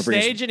we're gonna bring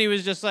backstage and he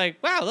was just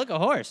like, wow, look, a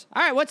horse.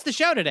 All right, what's the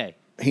show today?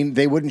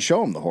 They wouldn't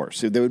show him the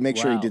horse. They would make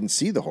sure he Wow. didn't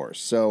see the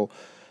horse. So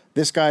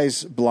this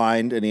guy's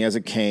blind and he has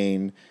a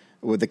cane.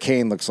 With the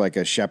cane looks like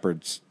a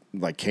shepherd's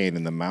like cane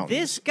in the mountains.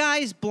 This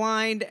guy's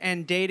blind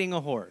and dating a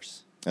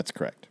horse. That's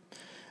correct.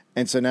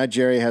 And so now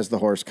Jerry has the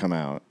horse come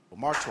out.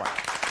 Mark Twain.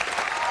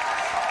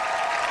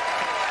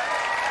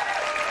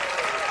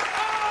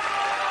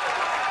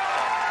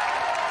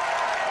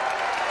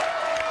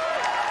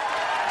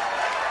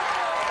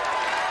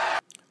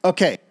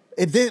 Okay,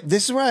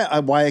 this is why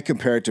I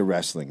compare it to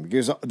wrestling,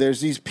 because there's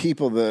these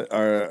people that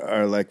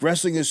are like,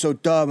 wrestling is so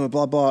dumb and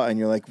blah, blah, and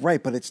you're like,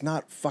 right, but it's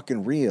not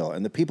fucking real.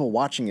 And the people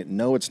watching it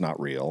know it's not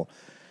real.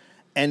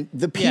 And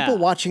the people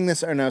watching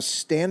this are now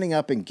standing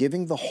up and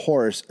giving the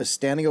horse a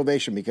standing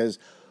ovation because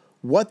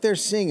what they're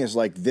seeing is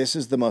like, this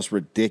is the most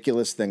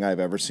ridiculous thing I've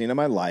ever seen in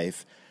my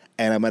life,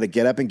 and I'm going to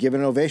get up and give it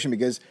an ovation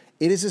because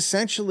it is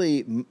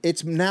essentially,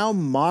 it's now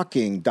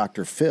mocking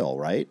Dr. Phil,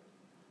 right?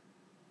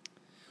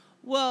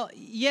 Well,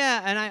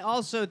 yeah, and I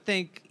also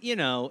think,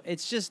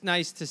 it's just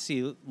nice to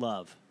see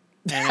love.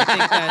 And I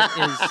think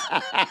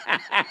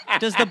that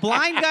is... Does the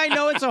blind guy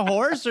know it's a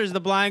horse, or is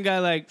the blind guy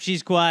like,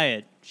 she's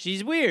quiet,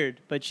 she's weird,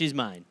 but she's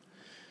mine?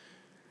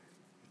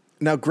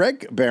 Now,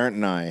 Greg Barrett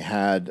and I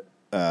had...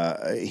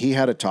 he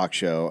had a talk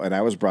show, and I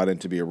was brought in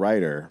to be a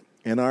writer.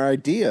 And our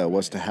idea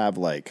was to have,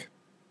 like,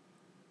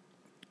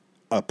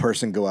 a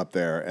person go up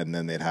there, and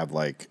then they'd have,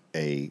 like,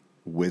 a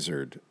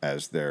wizard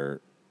as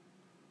their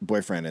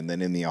boyfriend, and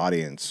then in the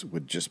audience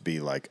would just be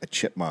like a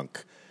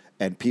chipmunk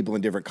and people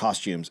in different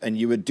costumes, and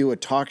you would do a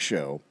talk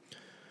show,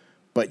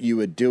 but you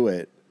would do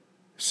it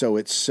so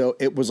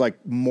it was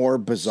like more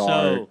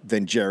bizarre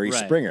than Jerry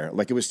Springer.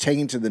 Like, it was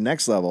taken to the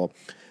next level,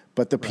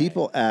 but the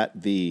people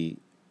at the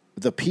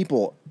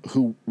people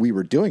who we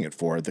were doing it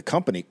for, the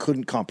company,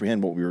 couldn't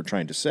comprehend what we were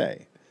trying to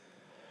say.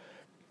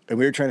 And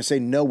we were trying to say,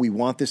 no, we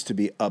want this to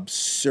be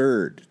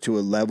absurd to a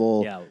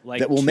level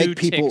that will make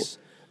people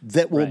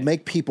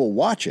make people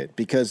watch it,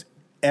 because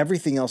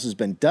everything else has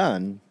been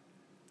done.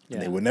 Yeah.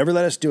 And they would never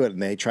let us do it.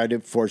 And they tried to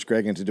force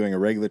Greg into doing a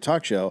regular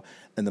talk show.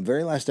 And the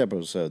very last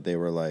episode, they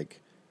were like,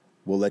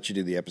 we'll let you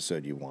do the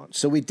episode you want.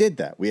 So we did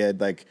that. We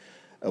had like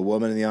a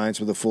woman in the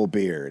audience with a full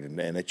beard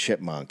and a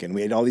chipmunk. And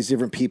we had all these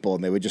different people,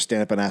 and they would just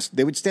stand up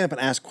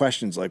and ask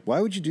questions like, why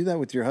would you do that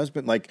with your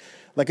husband? Like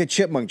a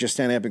chipmunk just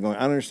standing up and going,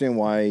 I don't understand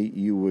why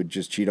you would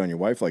just cheat on your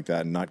wife like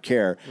that and not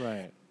care.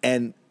 Right.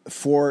 And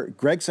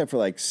Greg said for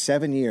like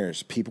 7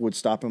 years, people would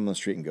stop him on the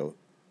street and go,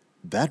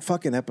 that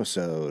fucking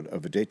episode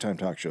of a daytime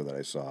talk show that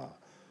I saw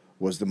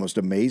was the most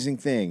amazing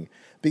thing,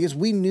 because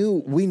we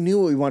knew what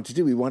we wanted to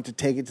do. We wanted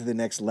to take it to the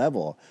next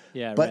level.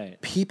 Yeah,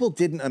 but people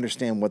didn't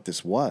understand what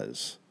this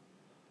was.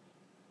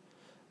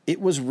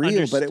 It was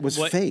real, but it was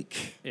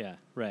fake. Yeah,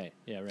 right.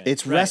 Yeah, right.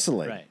 It's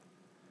wrestling. Right.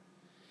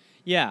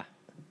 Yeah.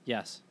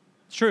 Yes.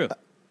 It's true.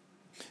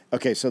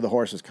 Okay, so the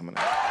horse is coming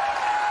out.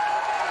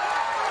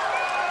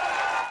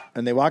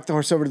 And they walk the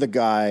horse over to the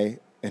guy,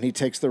 and he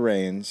takes the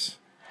reins.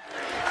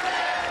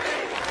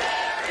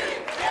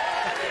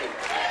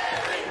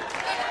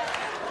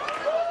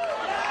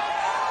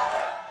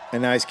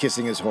 And now he's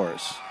kissing his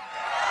horse.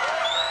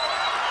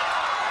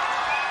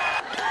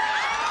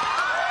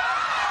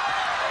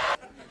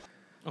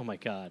 Oh, my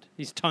God.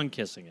 He's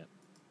tongue-kissing it.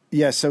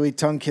 Yeah, so he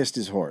tongue-kissed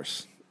his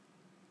horse.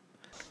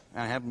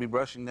 And I happened to be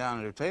brushing down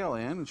at her tail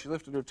end, and she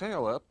lifted her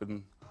tail up,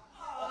 and...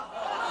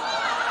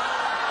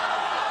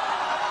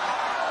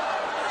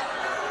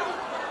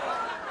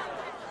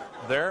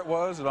 there it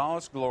was in all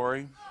its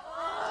glory.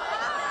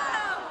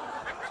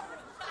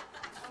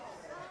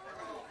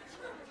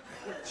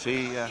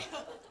 I'm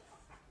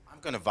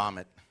going to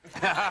vomit.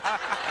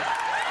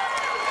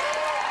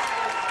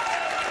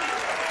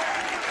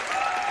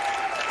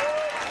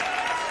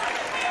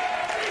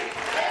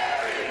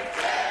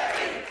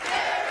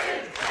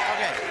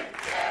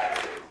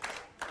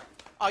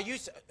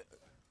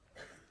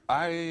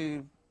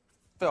 I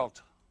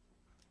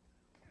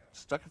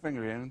stuck a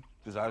finger in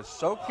because I was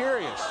so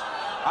curious.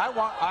 I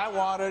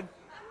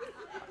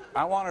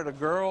wanted a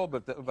girl,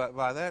 but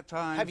by that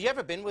time. Have you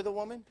ever been with a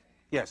woman?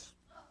 Yes.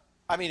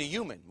 I mean, a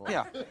human.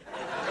 Yeah.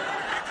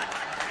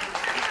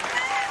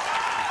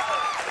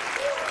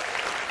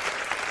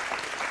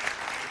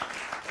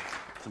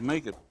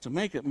 To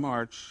make it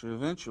March,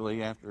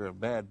 eventually, after a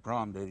bad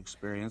prom date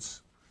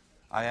experience,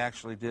 I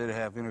actually did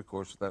have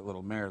intercourse with that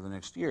little mare the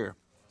next year.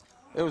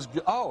 It was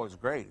it was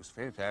great. It was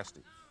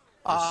fantastic.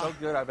 It was so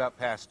good I about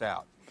passed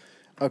out.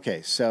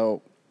 Okay,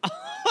 so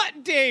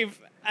Dave,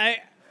 it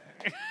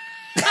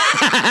was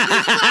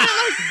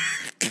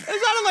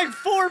on at like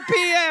 4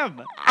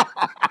 p.m.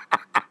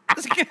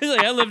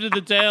 I lifted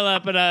the tail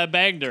up and I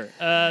banged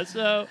her.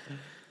 So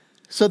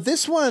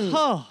this one,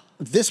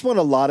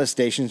 a lot of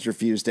stations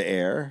refuse to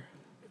air.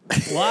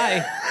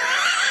 Why?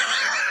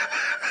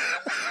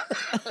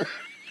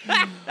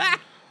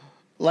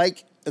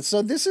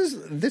 So this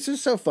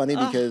is so funny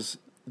because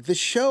the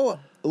show,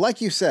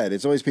 like you said,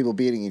 it's always people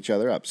beating each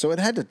other up. So it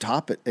had to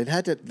top it. It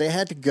had to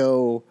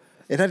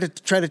it had to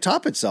try to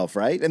top itself,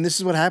 right? And this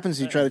is what happens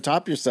when you try to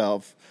top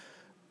yourself.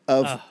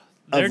 They're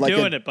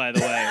doing it, by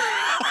the way.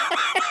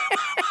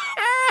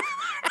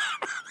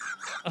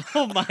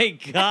 Oh my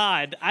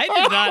God! I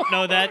did not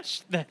know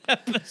that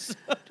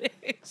episode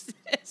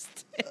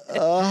existed.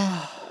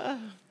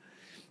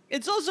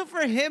 It's also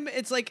for him.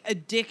 It's like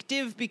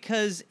addictive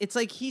because it's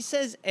like he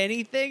says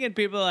anything and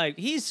people are like,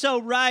 he's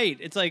so right.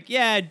 It's like,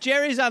 yeah,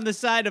 Jerry's on the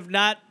side of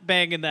not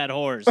banging that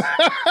horse.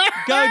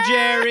 Go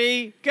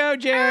Jerry, go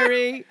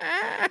Jerry.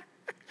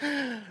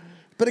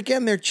 But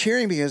again, they're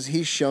cheering because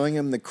he's showing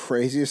them the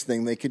craziest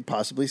thing they could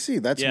possibly see.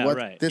 That's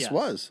what this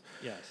was.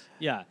 Yes.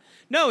 Yeah.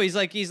 No, he's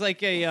like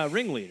a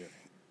ringleader.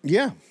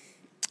 Yeah.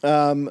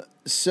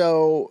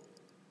 So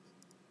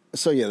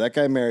yeah, that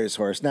guy married his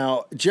horse.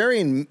 Now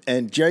Jerry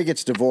and Jerry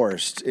gets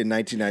divorced in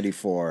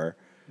 1994.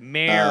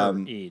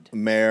 Married.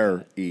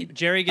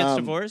 Jerry gets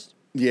divorced.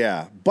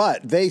 Yeah,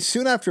 but they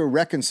soon after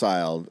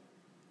reconciled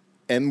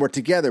and were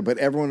together. But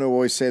everyone would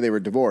always say they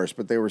were divorced,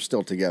 but they were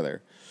still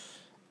together.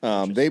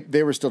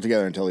 They were still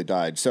together until he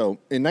died. So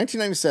in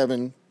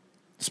 1997,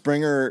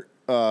 Springer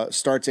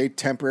starts a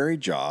temporary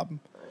job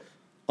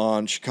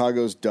on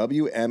Chicago's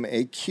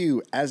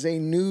WMAQ as a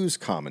news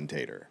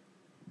commentator.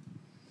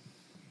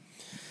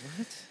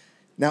 What?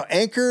 Now,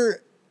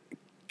 anchor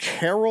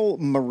Carol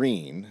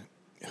Marine,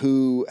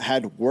 who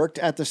had worked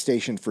at the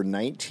station for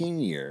 19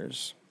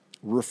 years,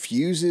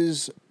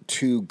 refuses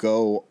to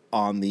go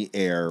on the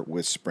air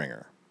with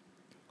Springer.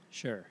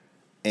 Sure.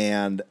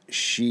 And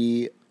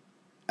she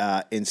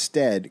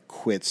instead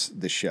quits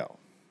the show.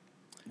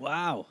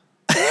 Wow.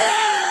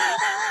 That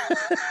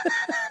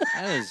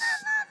is,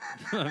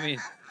 I mean,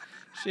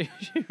 she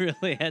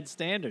really had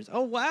standards.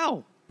 Oh,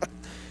 wow.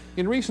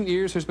 In recent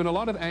years, there's been a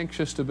lot of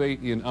anxious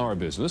debate in our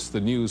business,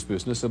 the news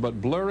business, about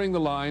blurring the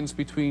lines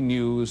between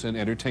news and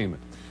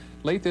entertainment.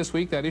 Late this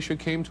week, that issue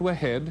came to a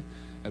head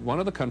at one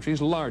of the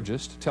country's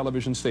largest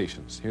television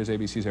stations. Here's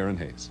ABC's Erin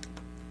Hayes.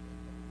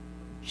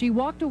 She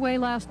walked away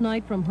last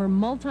night from her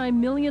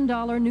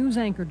multi-million-dollar news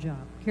anchor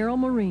job. Carol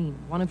Marine,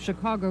 one of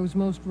Chicago's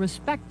most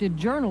respected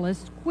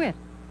journalists, quit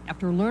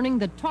after learning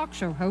that talk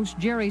show host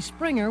Jerry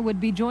Springer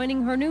would be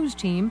joining her news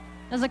team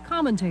as a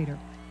commentator.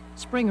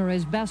 Springer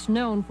is best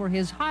known for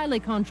his highly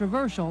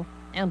controversial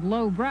and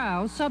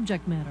lowbrow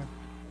subject matter.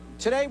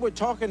 Today we're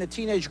talking to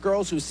teenage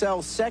girls who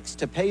sell sex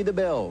to pay the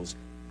bills.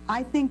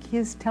 I think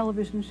his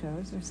television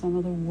shows are some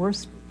of the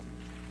worst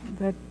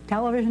that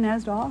television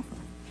has to offer.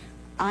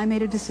 I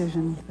made a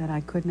decision that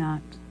I could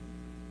not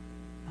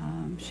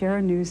share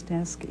a news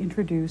desk,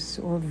 introduce,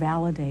 or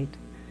validate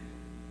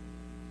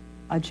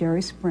a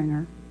Jerry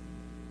Springer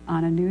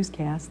on a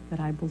newscast that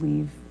I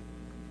believe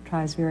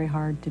tries very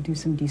hard to do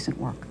some decent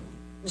work.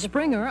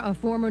 Springer, a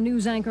former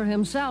news anchor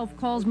himself,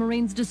 calls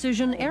Marine's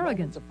decision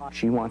arrogant.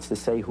 She wants to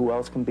say who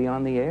else can be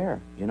on the air.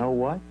 You know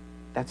what?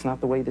 That's not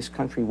the way this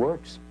country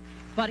works.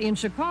 But in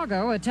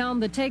Chicago, a town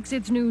that takes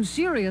its news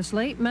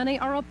seriously, many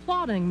are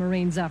applauding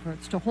Marine's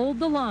efforts to hold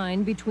the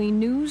line between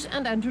news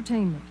and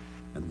entertainment.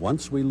 And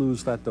once we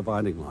lose that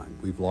dividing line,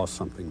 we've lost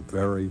something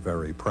very,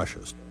 very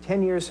precious.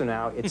 10 years from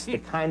now, it's the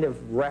kind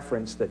of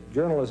reference that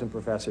journalism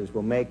professors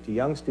will make to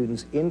young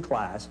students in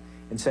class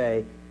and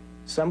say,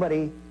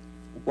 somebody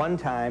one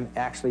time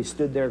actually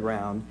stood their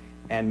ground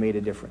and made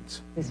a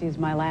difference. This is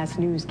my last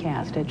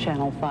newscast at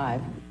Channel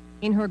 5.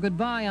 In her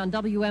goodbye on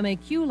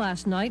WMAQ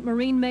last night,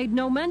 Marine made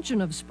no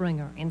mention of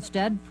Springer.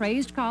 Instead,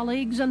 praised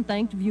colleagues and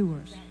thanked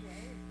viewers.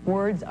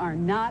 Words are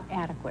not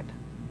adequate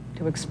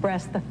to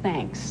express the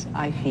thanks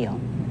I feel.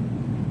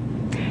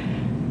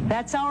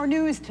 That's our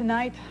news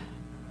tonight.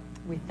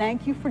 We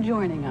thank you for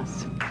joining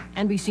us.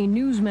 NBC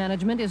News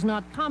management is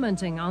not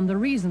commenting on the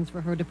reasons for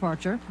her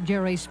departure.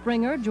 Jerry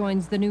Springer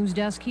joins the news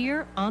desk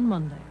here on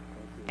Monday.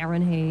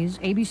 Erin Hayes,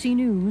 ABC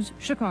News,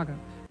 Chicago.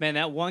 Man,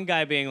 that one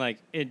guy being like,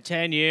 in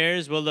 10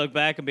 years, we'll look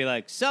back and be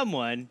like,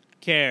 someone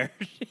cared.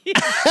 He's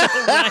so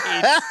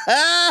right.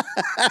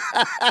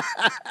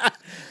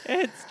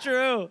 It's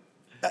true.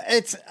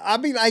 I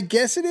mean, I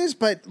guess it is,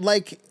 but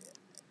like,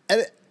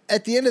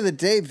 at the end of the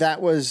day,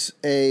 that was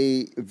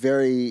a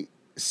very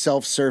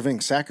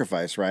self-serving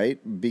sacrifice, right?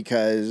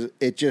 Because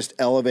it just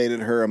elevated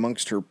her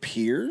amongst her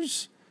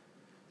peers.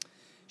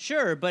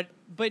 Sure, but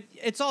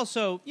it's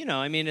also,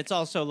 I mean, it's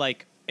also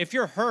like, if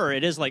you're her,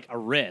 it is like a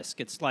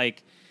risk. It's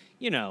like,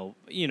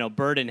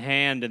 bird in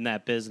hand in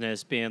that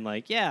business, being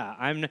like, yeah,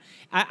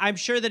 I'm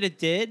sure that it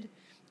did,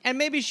 and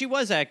maybe she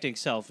was acting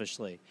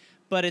selfishly,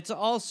 but it's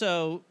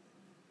also,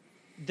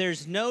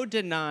 there's no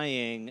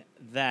denying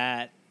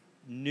that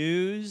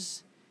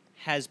news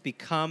has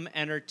become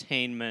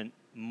entertainment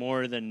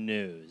more than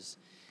news.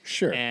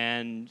 Sure.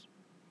 And,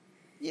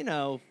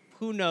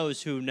 who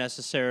knows who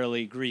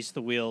necessarily greased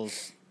the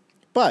wheels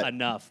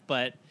enough,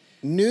 but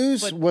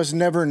news was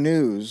never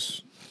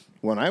news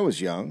when I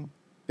was young.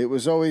 It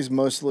was always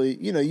mostly,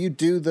 you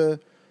do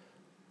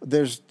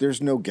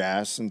there's no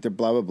gas and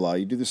blah, blah, blah.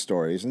 You do the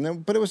stories.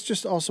 But it was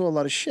just also a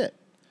lot of shit.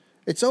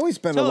 It's always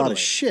been a lot of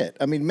shit.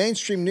 I mean,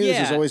 mainstream news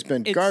has always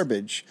been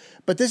garbage.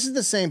 But this is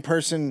the same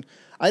person.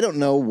 I don't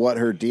know what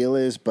her deal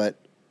is, but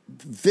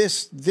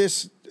this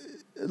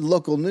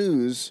local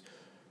news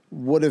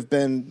would have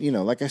been,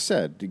 like I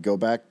said, to go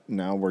back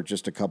now, we're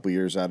just a couple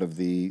years out of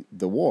the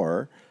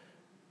war,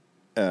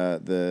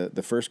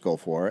 the first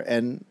Gulf War,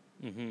 and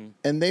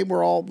they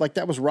were all like,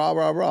 that was rah,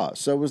 rah, rah.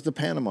 So was the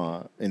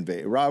Panama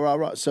invasion, rah, rah,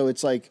 rah. So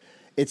it's like,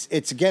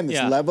 it's again,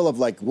 this level of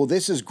like, well,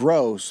 this is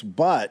gross,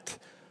 but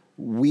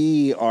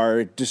we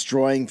are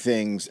destroying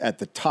things at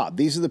the top.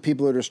 These are the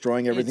people who are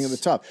destroying everything at the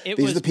top.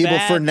 These are the people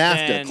for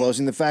NAFTA,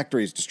 closing the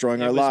factories,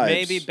 destroying our lives. It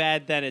was maybe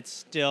bad then.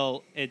 It's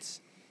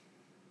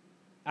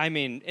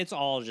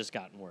all just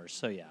gotten worse.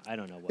 So yeah, I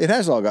don't know. It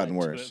has all gotten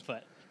worse.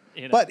 But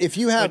but if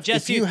you have,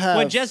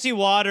 when Jesse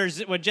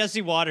Waters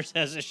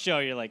has a show,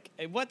 you're like,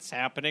 hey, what's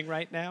happening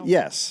right now?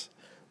 Yes,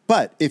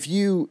 but if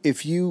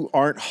you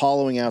aren't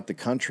hollowing out the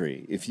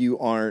country, if you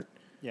aren't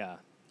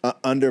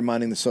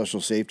undermining the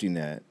social safety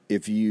net,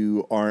 if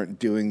you aren't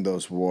doing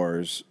those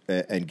wars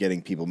and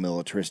getting people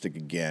militaristic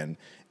again,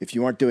 if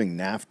you aren't doing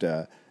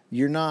NAFTA,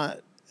 you're not,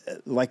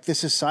 like, this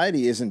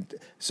society isn't.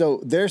 So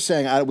they're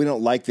saying, we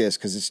don't like this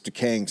because it's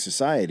decaying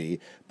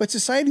society, but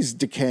society's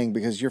decaying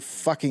because you're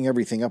fucking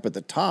everything up at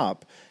the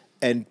top,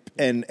 and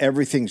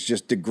everything's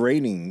just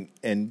degrading,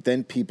 and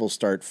then people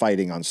start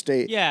fighting on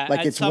stage. Yeah, like,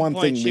 at it's some one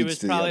point thing she leads was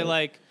to the probably other.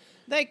 like,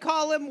 they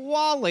call him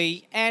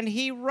Wally, and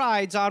he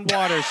rides on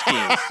water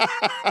skis.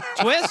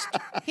 Twist,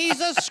 he's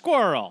a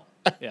squirrel.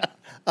 Yeah,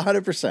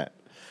 100%.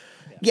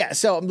 Yeah,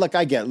 so look,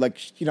 I get, like,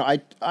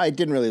 I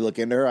didn't really look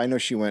into her. I know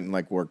she went and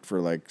like worked for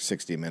like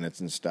 60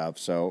 Minutes and stuff.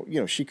 So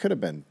she could have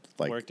been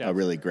like a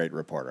really great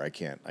reporter. I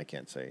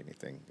can't say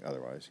anything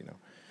otherwise.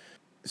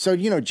 So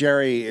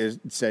Jerry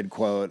said,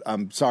 quote,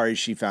 "I'm sorry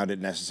she found it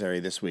necessary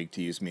this week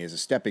to use me as a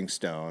stepping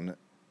stone."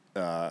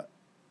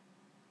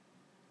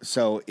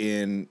 So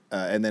and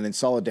then in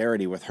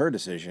solidarity with her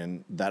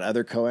decision, that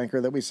other co-anchor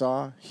that we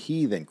saw,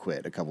 he then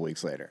quit a couple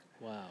weeks later.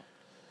 Wow.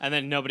 And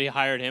then nobody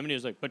hired him, and he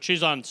was like, but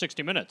she's on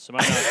 60 Minutes. Am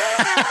I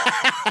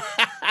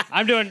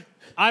not?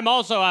 I'm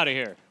also out of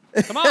here.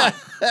 Come on.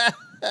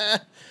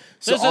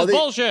 This is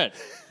bullshit.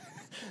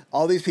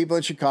 All these people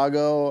in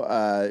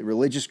Chicago,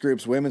 religious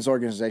groups, women's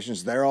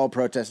organizations, they're all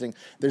protesting.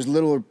 There's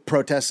little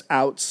protests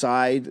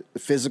outside,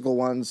 physical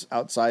ones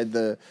outside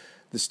the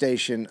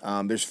station.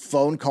 There's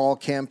phone call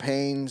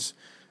campaigns,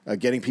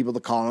 getting people to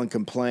call and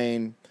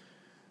complain.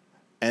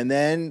 And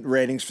then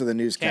ratings for the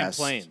newscast.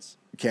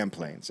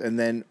 Complaints. And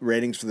then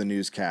ratings for the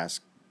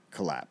newscast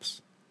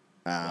collapse.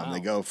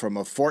 They go from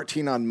a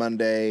 14 on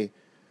Monday,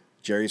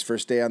 Jerry's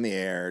first day on the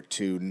air,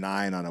 to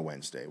 9 on a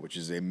Wednesday, which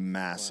is a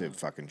massive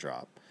fucking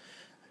drop.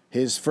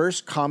 His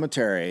first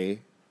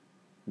commentary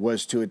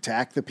was to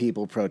attack the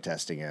people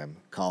protesting him,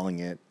 calling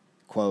it,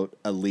 quote,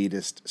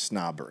 elitist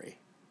snobbery.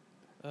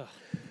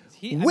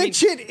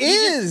 Which it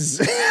is.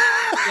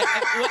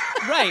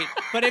 Right.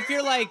 But if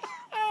you're like,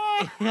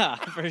 yeah,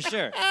 for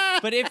sure.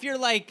 But if you're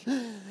like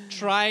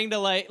trying to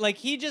like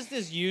he just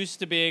is used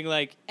to being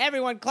like,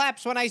 everyone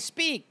claps when I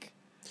speak.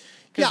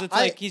 Because it's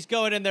like he's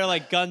going in there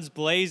like guns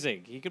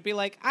blazing. He could be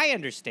like, I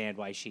understand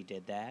why she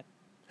did that.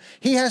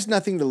 He has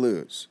nothing to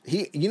lose.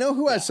 You know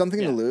who has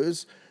something to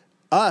lose?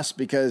 Us,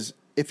 because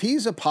if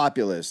he's a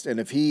populist and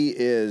if he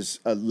is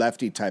a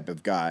lefty type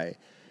of guy,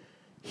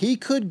 he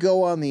could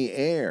go on the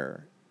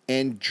air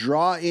and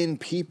draw in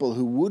people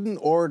who wouldn't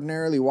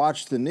ordinarily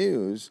watch the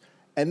news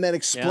and then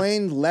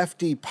explain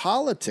lefty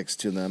politics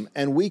to them.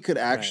 And we could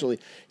actually,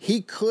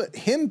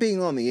 him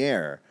being on the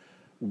air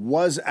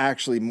was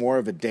actually more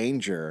of a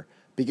danger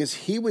because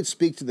he would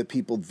speak to the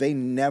people they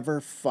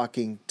never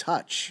fucking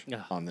touch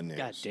on the news.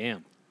 God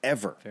damn.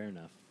 Ever. Fair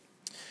enough.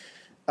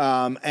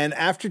 And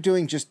after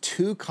doing just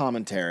 2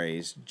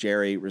 commentaries,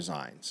 Jerry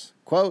resigns.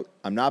 Quote,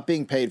 "I'm not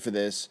being paid for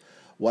this.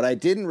 What I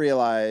didn't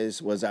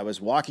realize was I was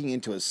walking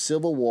into a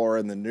civil war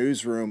in the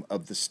newsroom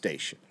of the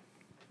station."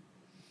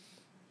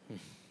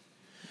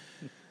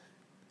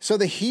 So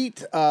the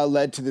heat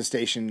led to the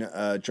station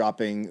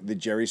dropping the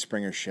Jerry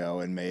Springer Show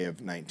in May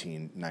of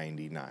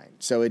 1999.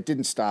 So it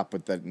didn't stop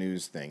with that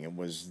news thing. It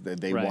was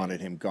that they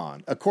wanted him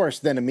gone. Of course,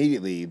 then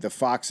immediately the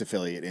Fox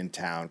affiliate in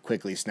town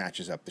quickly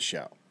snatches up the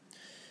show.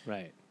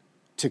 Right.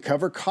 To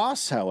cover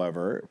costs,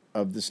 however,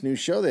 of this new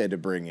show they had to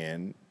bring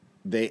in,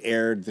 they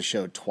aired the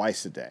show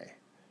twice a day.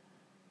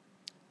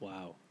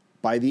 Wow.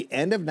 By the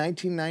end of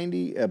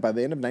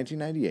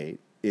 1998,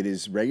 it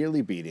is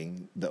regularly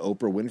beating the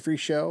Oprah Winfrey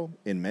Show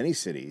in many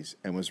cities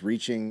and was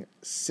reaching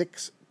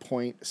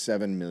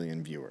 6.7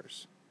 million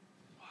viewers.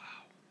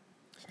 Wow.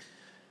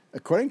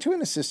 According to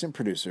an assistant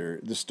producer,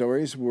 the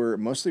stories were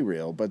mostly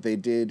real, but they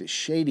did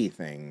shady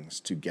things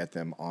to get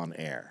them on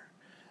air.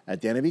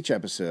 At the end of each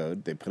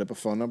episode, they put up a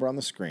phone number on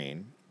the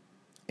screen,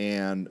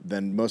 and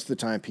then most of the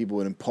time people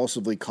would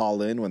impulsively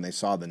call in when they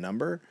saw the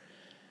number.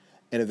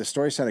 And if the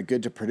story sounded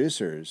good to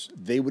producers,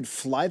 they would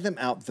fly them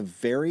out the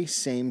very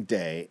same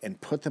day and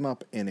put them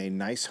up in a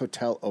nice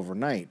hotel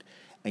overnight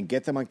and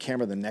get them on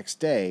camera the next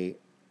day,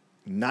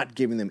 not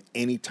giving them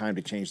any time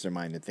to change their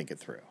mind and think it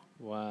through.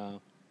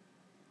 Wow.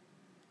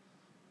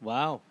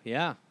 Wow,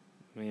 yeah.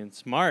 I mean,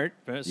 smart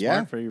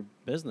for your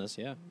business,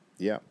 yeah.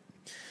 Yeah.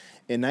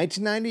 In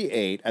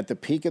 1998, at the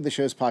peak of the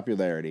show's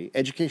popularity,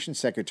 Education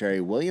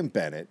Secretary William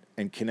Bennett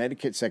and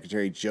Connecticut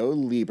Secretary Joe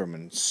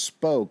Lieberman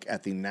spoke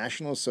at the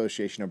National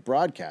Association of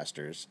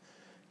Broadcasters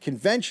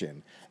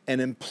convention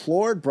and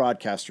implored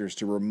broadcasters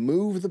to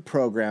remove the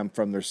program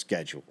from their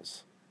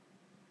schedules.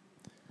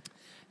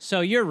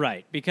 So you're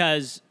right,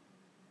 because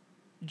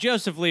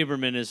Joseph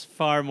Lieberman is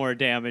far more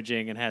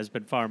damaging and has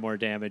been far more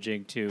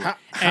damaging to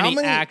any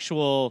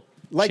actual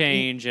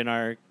change in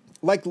our...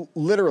 Like,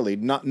 literally,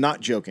 not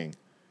joking.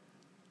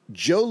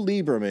 Joe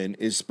Lieberman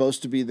is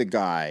supposed to be the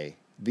guy,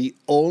 the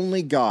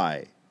only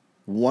guy,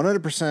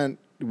 100%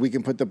 we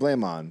can put the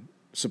blame on,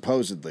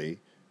 supposedly,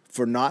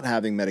 for not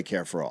having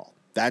Medicare for all.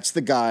 That's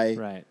the guy,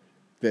 right?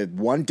 The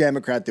one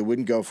Democrat that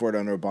wouldn't go for it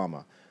under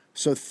Obama.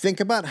 So think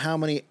about how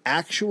many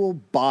actual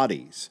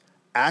bodies,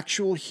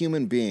 actual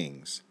human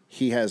beings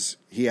he has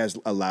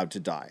allowed to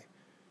die.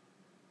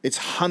 It's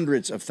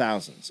hundreds of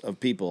thousands of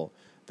people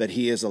that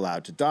he is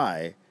allowed to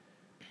die.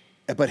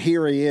 But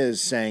here he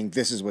is saying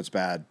this is what's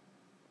bad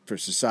for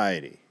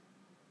society.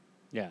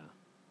 Yeah.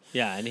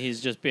 Yeah, and he's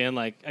just being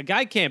like, a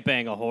guy can't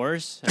bang a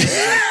horse. And he's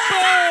like,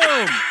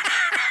 boom!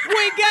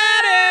 We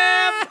got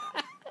him!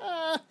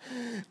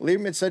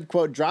 Lieberman said,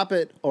 quote, drop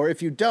it, or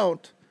if you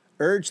don't,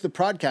 urge the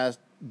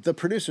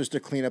producers to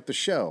clean up the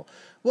show.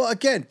 Well,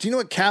 again, do you know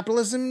what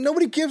capitalism?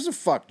 Nobody gives a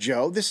fuck,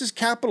 Joe. This is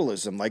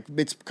capitalism. Like,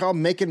 it's called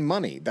making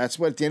money. That's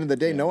what, at the end of the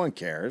day, no one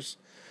cares.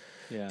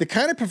 Yeah. The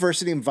kind of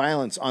perversity and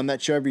violence on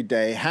that show every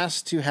day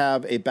has to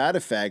have a bad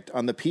effect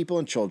on the people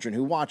and children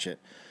who watch it.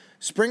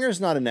 Springer's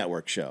not a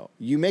network show.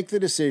 You make the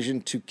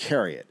decision to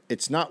carry it.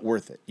 It's not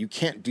worth it. You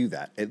can't do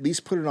that. At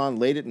least put it on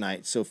late at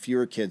night so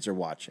fewer kids are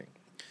watching.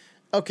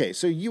 Okay,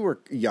 so you were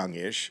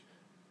youngish.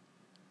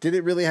 Did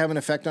it really have an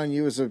effect on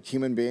you as a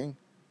human being?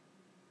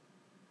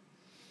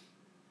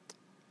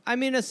 I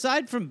mean,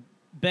 aside from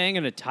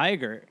banging a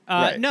tiger,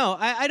 Right. no,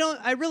 I don't.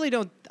 I really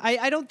don't.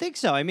 I don't think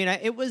so. I mean,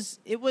 it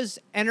was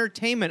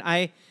entertainment.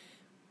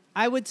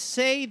 I would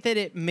say that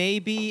it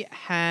maybe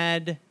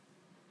had.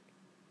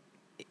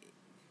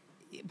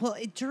 Well,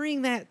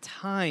 during that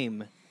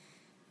time,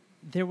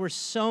 there were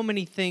so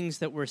many things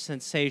that were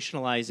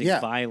sensationalizing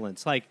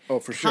violence. Like,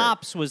 for sure.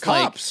 Cops was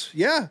Cops, like,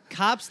 yeah.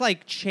 Cops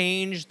like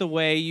changed the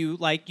way you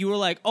were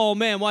like, oh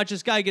man, watch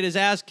this guy get his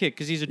ass kicked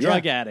because he's a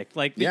drug addict.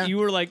 Like, you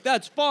were like,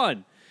 that's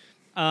fun.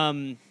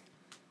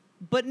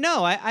 But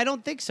no, I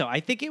don't think so.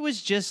 I think it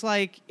was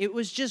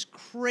just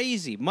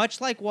crazy. Much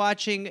like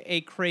watching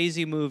a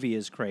crazy movie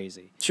is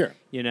crazy. Sure.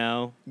 You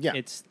know? Yeah.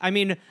 I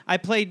mean, I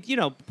played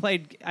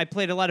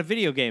a lot of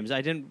video games.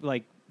 I didn't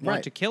want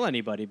Right. to kill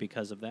anybody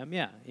because of them.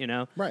 Yeah, you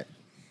know? Right.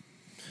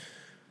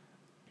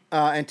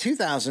 In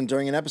 2000,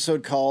 during an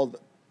episode called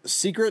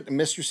Secret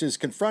Mistresses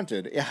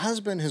Confronted, a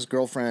husband, his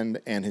girlfriend,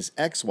 and his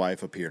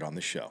ex-wife appeared on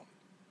the show.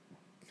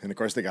 And, of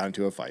course, they got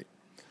into a fight.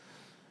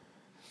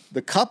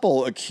 The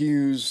couple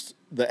accused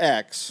the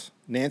ex,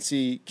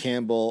 Nancy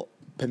Campbell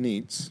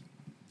Panitz,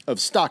 of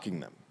stalking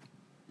them.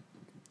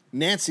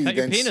 Nancy Cut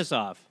your penis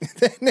off.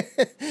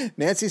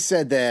 Nancy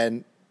said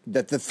then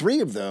that the three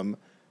of them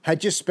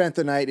had just spent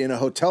the night in a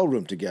hotel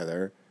room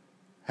together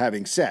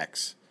having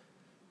sex.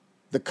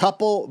 The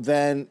couple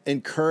then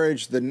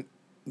encouraged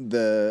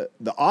the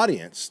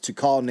audience to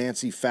call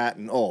Nancy fat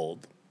and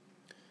old.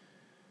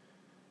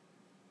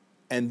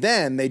 And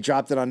then they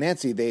dropped it on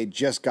Nancy. They had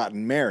just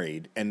gotten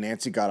married, and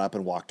Nancy got up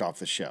and walked off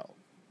the show.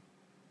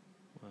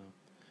 Wow.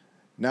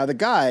 Now, the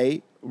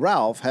guy,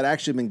 Ralph, had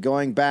actually been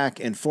going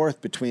back and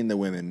forth between the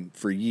women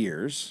for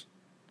years.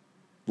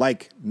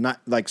 Like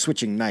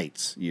switching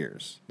nights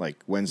years.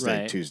 Like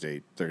Wednesday, Right.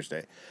 Tuesday,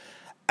 Thursday.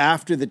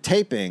 After the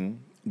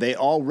taping, they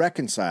all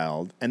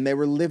reconciled, and they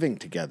were living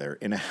together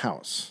in a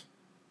house.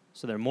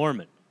 So they're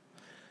Mormon.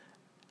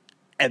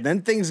 And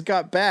then things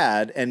got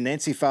bad, and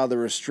Nancy filed a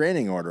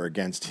restraining order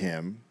against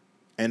him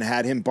and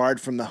had him barred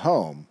from the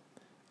home.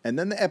 And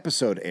then the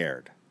episode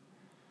aired.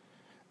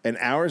 And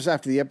hours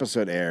after the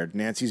episode aired,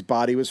 Nancy's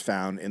body was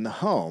found in the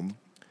home.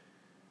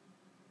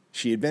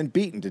 She had been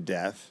beaten to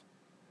death.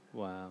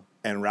 Wow.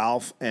 And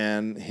Ralph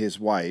and his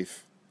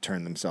wife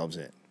turned themselves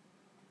in.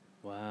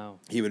 Wow.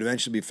 He would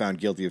eventually be found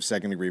guilty of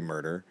second-degree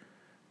murder.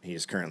 He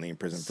is currently in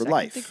prison for Second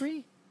life.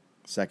 degree?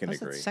 Second How's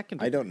that degree.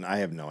 second I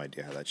have no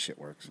idea how that shit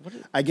works. What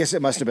is- I guess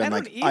it must have been I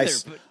like don't either,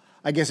 but-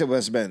 I guess it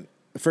must have been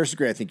first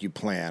degree. I think you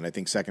plan. I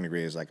think second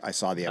degree is like I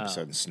saw the Oh.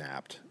 episode and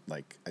snapped.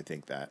 Like I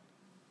think that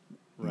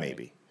Right.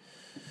 maybe.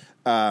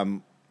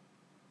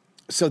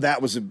 So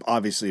that was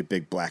obviously a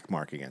big black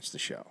mark against the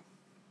show.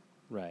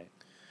 Right.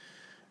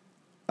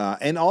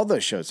 And all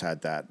those shows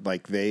had that.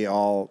 Like they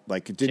all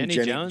like didn't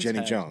Jenny Jones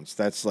had-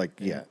 That's like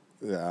yeah.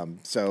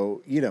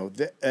 So you know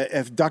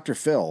if Dr.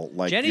 Phil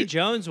like Jenny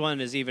Jones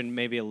one is even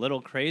maybe a little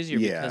crazier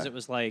because it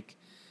was like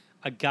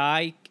a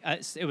guy.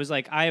 It was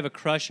like, I have a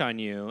crush on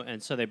you,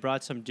 and so they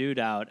brought some dude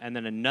out, and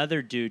then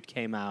another dude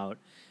came out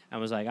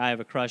and was like, I have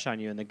a crush on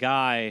you, and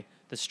the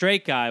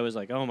straight guy was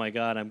like, oh my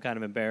god, I'm kind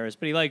of embarrassed,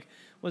 but he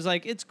was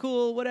like, it's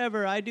cool,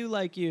 whatever, I do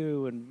like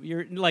you, and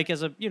you're like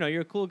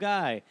you're a cool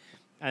guy,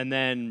 and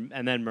then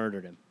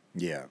murdered him.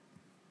 Yeah.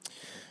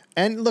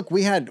 And look,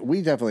 we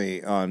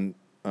definitely on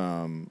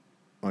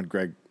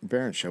Greg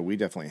Barron's show, we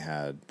definitely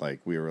had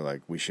we were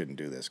like, we shouldn't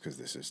do this because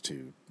this is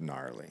too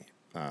gnarly.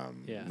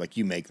 Like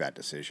you make that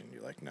decision,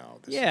 you're like, no,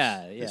 this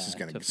is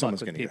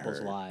someone's gonna get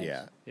hurt.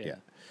 Lives. Yeah.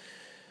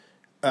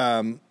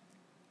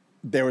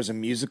 There was a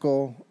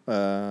musical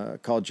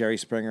called Jerry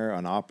Springer,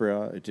 an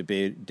opera. It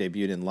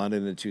debuted in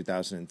London in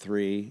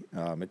 2003.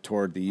 It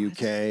toured the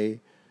UK.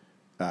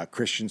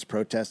 Christians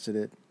protested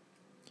it.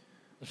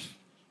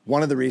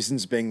 One of the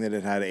reasons being that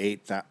it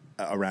had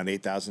around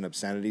 8,000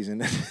 obscenities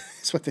in it.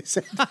 That's what they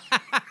said.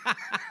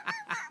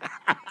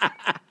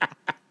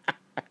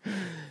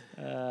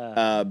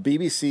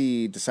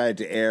 BBC decided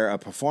to air a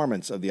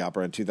performance of the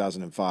opera in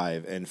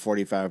 2005, and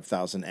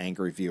 45,000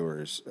 angry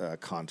viewers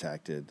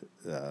contacted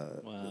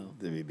the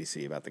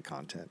BBC about the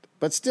content.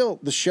 But still,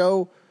 the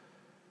show,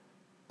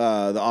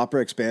 the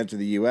opera expanded to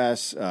the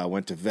U.S.,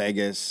 went to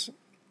Vegas.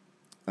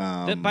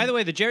 By the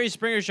way, the Jerry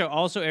Springer Show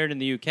also aired in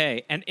the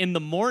UK, and in the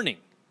morning.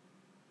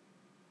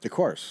 Of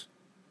course.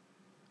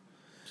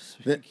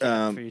 For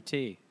your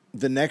tea.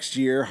 The next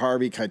year,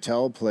 Harvey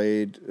Keitel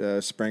played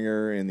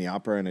Springer in the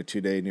opera in a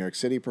 2-day New York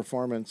City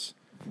performance.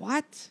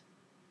 What?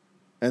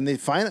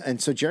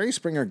 And so Jerry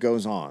Springer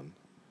goes on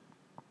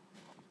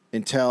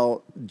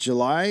until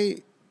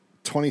July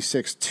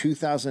 26,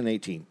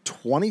 2018.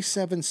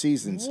 27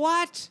 seasons.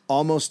 What?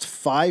 Almost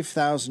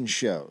 5,000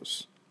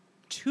 shows.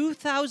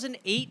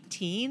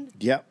 2018?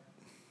 Yep.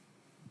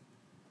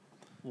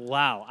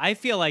 Wow. I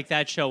feel like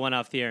that show went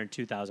off the air in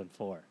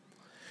 2004.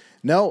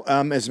 No,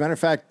 as a matter of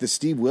fact, the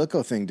Steve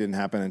Wilco thing didn't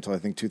happen until I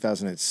think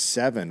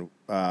 2007.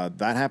 That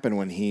happened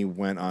when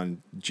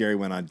Jerry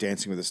went on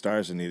Dancing with the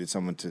Stars and needed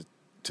someone to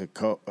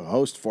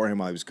host for him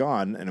while he was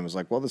gone, and it was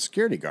like, well, the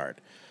security guard.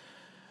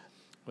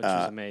 Which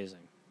was amazing.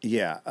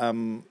 Yeah.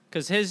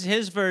 Because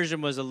his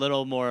version was a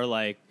little more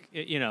like,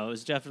 it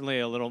was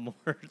definitely a little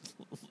more,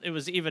 it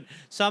was even,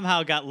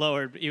 somehow got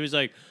lowered. He was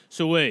like,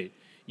 so wait,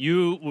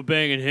 you were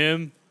banging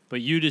him? But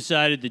you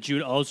decided that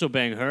you'd also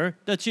bang her?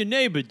 That's your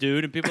neighbor,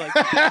 dude. And people are like,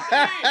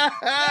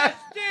 that's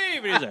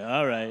Steve. And he's like,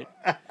 all right.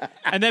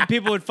 And then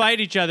people would fight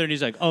each other, and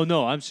he's like, oh,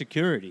 no, I'm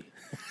security.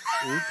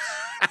 Oops.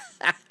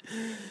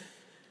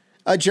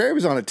 Jerry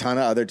was on a ton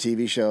of other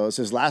TV shows.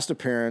 His last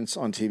appearance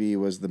on TV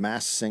was The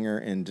Masked Singer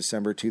in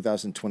December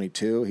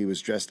 2022. He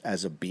was dressed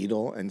as a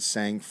Beatle and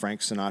sang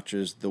Frank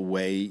Sinatra's The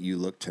Way You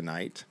Look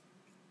Tonight.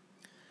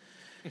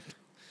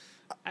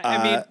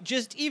 I mean,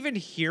 just even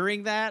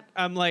hearing that,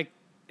 I'm like,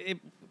 it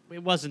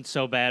wasn't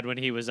so bad when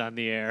he was on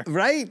the air.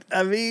 Right?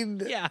 I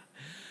mean... Yeah.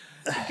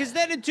 Because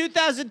then in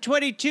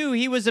 2022,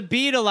 he was a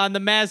Beatle on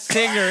The Masked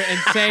Singer and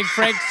sang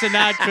Frank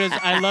Sinatra's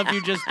I Love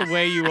You Just the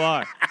Way You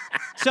Are.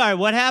 Sorry,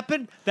 what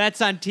happened?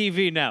 That's on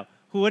TV now.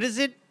 What is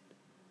it?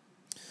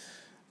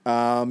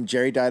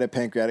 Jerry died of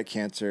pancreatic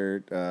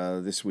cancer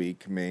this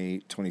week,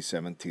 May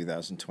 27th,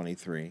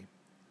 2023.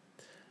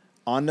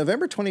 On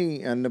November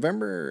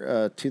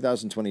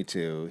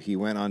 2022, he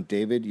went on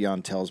David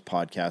Yontel's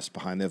podcast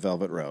Behind the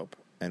Velvet Rope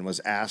and was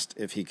asked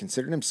if he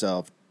considered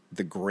himself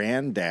the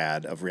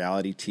granddad of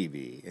reality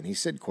TV. And he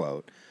said,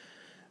 quote,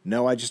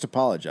 "No, I just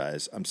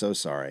apologize. I'm so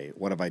sorry.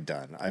 What have I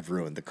done? I've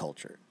ruined the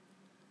culture."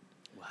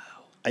 Wow.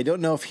 I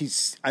don't know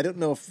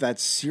if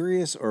that's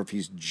serious or if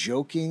he's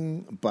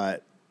joking,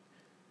 but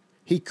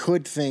he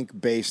could think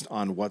based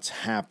on what's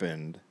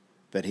happened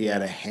that he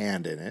had a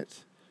hand in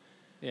it.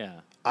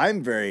 Yeah.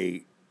 I'm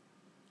very,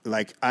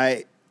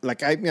 I've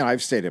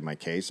stated my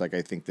case. Like,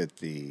 I think that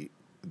the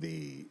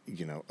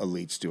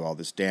elites do all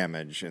this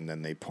damage, and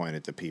then they point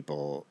at the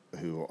people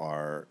who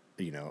are,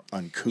 uncouth and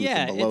below them.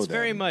 Yeah, it's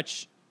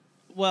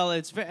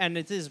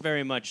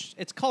very much,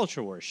 it's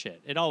culture war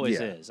shit. It always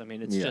is. I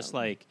mean, it's just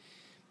like,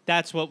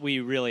 that's what we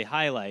really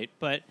highlight.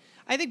 But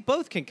I think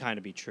both can kind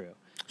of be true.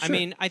 Sure. I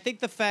mean, I think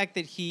the fact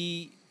that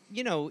he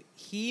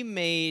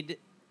made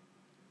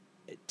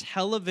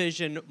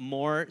television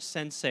more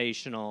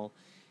sensational,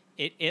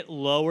 it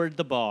lowered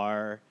the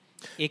bar.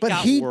 It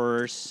got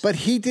worse. But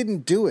he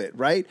didn't do it,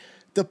 right?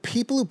 The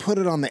people who put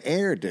it on the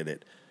air did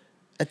it.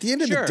 At the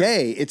end of the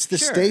day, it's the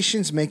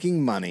stations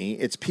making money.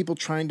 It's people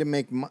trying to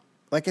make money.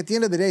 Like, at the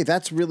end of the day,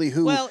 that's really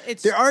who... Well,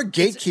 there are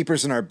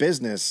gatekeepers in our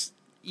business.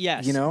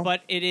 Yes,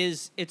 but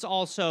it's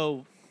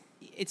also...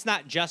 It's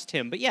not just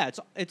him, but yeah,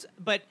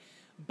 but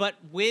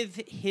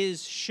with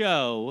his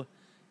show,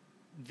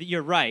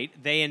 you're right,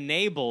 they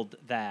enabled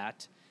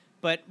that.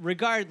 But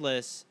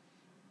regardless...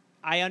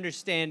 I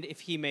understand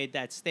if he made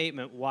that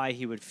statement, why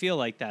he would feel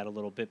like that a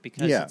little bit,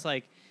 because it's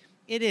like,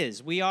 it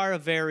is. We are a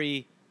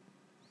very,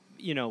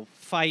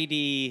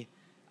 fighty,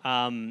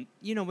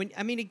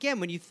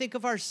 when you think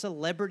of our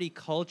celebrity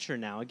culture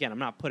now, again, I'm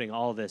not putting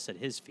all this at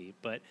his feet,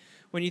 but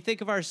when you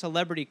think of our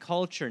celebrity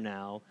culture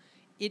now,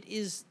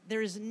 there's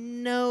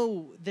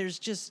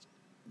just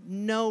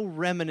no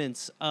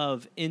remnants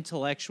of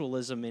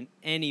intellectually in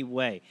any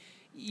way.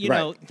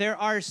 There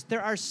are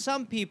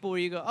some people where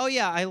you go, oh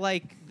yeah, I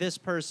like this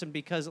person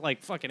because,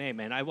 like, fucking hey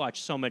man, I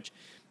watch so many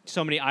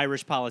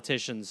Irish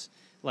politicians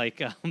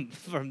like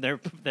from their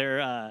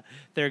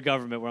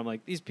government, where I'm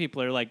like, these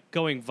people are like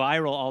going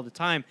viral all the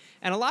time,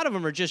 and a lot of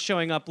them are just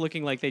showing up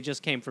looking like they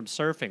just came from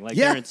surfing, like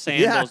they're in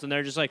sandals, and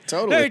they're just like,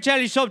 totally. Let me tell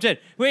you something,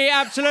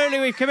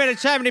 we've committed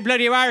so many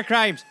bloody war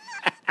crimes,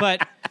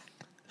 but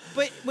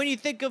when you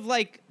think of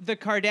like the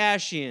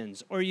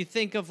Kardashians, or you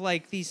think of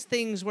like these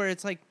things where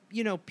it's like,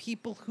 you know,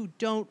 people who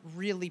don't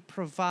really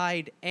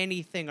provide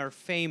anything are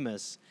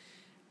famous.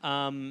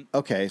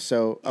 Okay,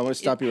 so I want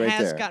to stop you right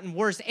there. It has gotten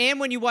worse. And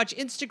when you watch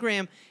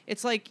Instagram,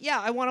 it's like,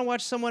 yeah, I want to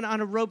watch someone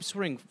on a rope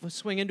swing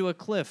into a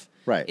cliff.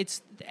 Right.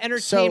 It's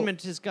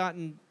entertainment has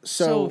gotten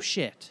so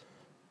shit.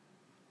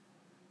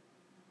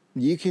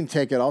 You can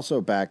take it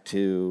also back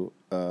to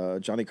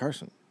Johnny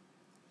Carson.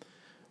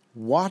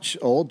 Watch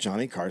old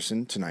Johnny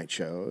Carson Tonight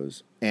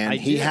shows, and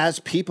he has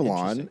people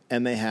on,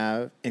 and they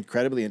have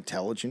incredibly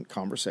intelligent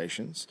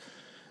conversations.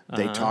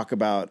 They talk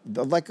about,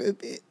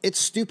 it's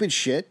stupid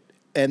shit.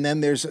 And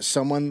then there's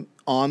someone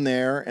on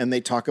there, and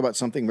they talk about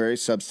something very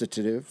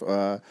substantive.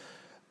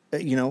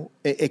 You know,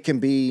 it can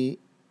be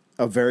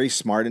a very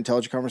smart,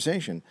 intelligent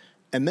conversation.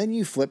 And then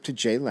you flip to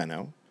Jay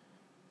Leno,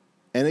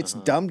 and it's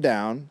dumbed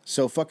down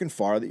so fucking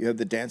far that you have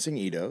the dancing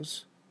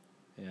Edos.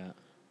 Yeah.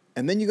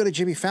 And then you go to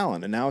Jimmy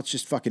Fallon, and now it's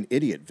just fucking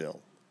Idiotville.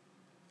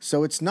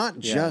 So it's not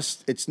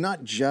just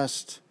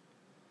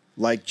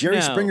like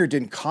Jerry Springer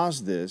didn't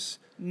cause this.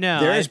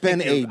 No, there has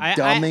been a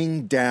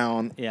dumbing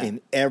down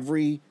in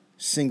every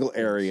single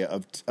area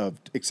of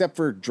except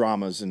for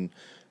dramas, and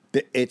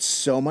it's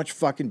so much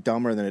fucking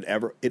dumber than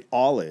it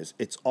all is.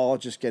 It's all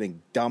just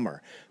getting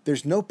dumber.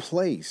 There's no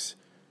place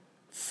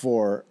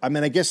for, I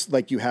mean, I guess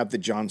like you have the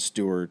Jon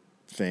Stewart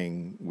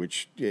thing,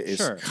 which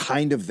is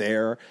kind of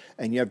there,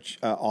 and you have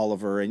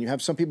Oliver, and you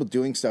have some people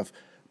doing stuff,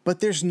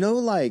 but there's no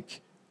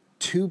like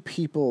two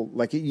people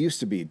like it used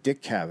to be.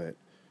 Dick Cavett,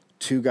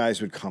 two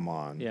guys would come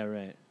on. Yeah,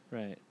 right.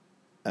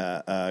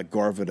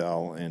 Gore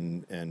Vidal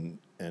and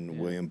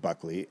William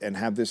Buckley, and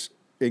have this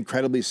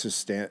incredibly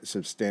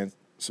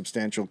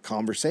substantial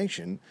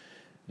conversation.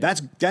 Yeah.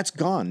 That's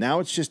gone. Now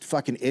it's just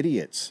fucking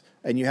idiots.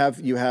 And you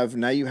have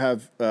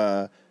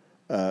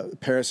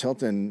Paris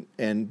Hilton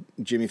and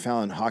Jimmy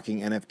Fallon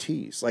hawking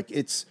NFTs. Like,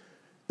 it's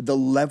the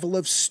level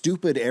of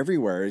stupid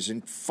everywhere is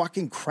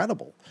fucking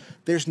incredible.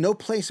 There's no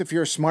place if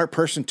you're a smart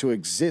person to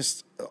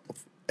exist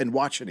and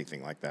watch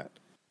anything like that.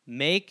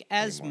 Make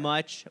as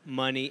much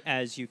money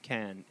as you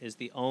can is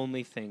the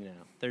only thing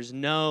now. There's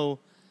no.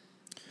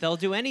 They'll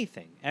do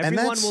anything.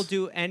 Everyone will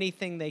do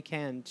anything they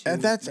can to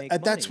make money.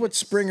 That's what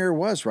Springer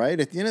was, right?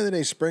 At the end of the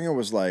day, Springer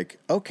was like,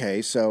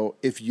 okay, so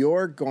if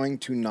you're going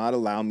to not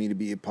allow me to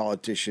be a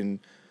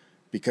politician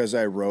because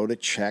I wrote a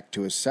check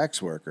to a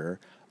sex worker,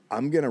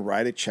 I'm going to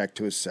write a check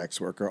to a sex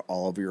worker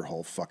all over your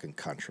whole fucking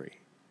country.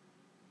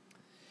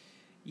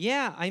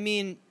 Yeah, I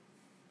mean,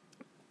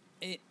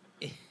 it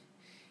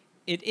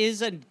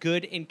is a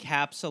good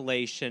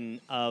encapsulation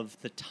of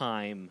the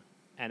time.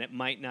 And it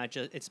might not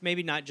just, it's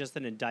maybe not just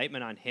an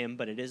indictment on him,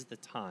 but it is the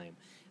time.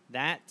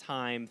 That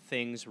time,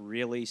 things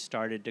really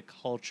started to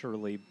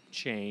culturally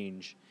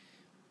change,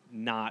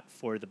 not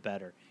for the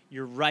better.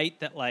 You're right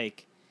that,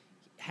 like,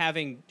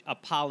 having a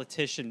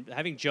politician,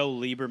 having Joe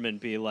Lieberman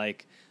be,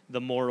 like,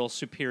 the moral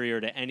superior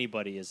to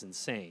anybody is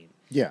insane.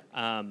 Yeah.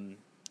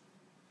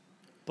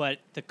 But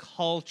the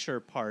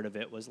culture part of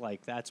it was,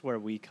 like, that's where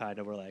we kind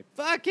of were like,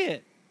 fuck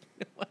it.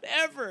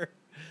 Whatever.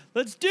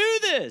 Let's do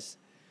this.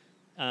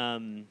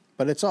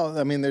 But it's all,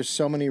 I mean, there's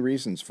so many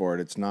reasons for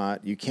it. It's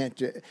not, you can't,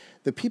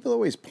 the people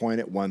always point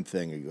at one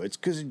thing and go, it's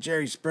because of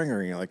Jerry Springer.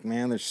 And you're like,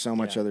 man, there's so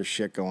much other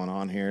shit going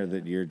on here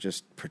that you're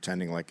just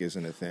pretending like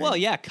isn't a thing. Well,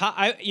 yeah,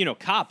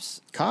 Cops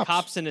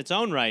in its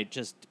own right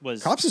just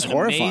was Cops is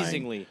horrifying.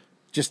 Amazingly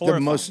just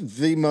horrifying.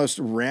 the most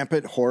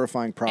rampant,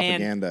 horrifying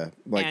propaganda,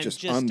 and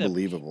just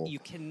unbelievable. You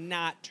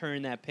cannot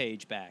turn that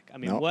page back. I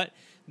mean, Nope. what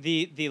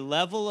the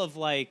level of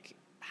like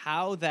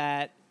how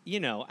that, you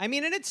know, I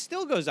mean, and it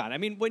still goes on. I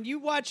mean, when you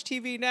watch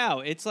TV now,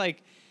 it's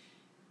like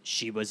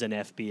she was an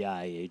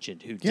FBI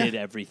agent who did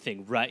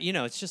everything right. You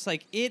know, it's just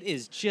like, it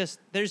is just,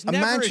 there's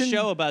never a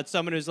show about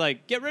someone who's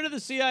like, get rid of the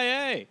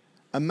CIA.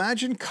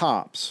 Imagine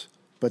Cops,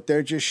 but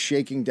they're just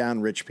shaking down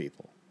rich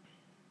people.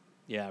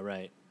 Yeah,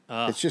 right.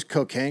 It's just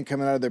cocaine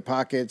coming out of their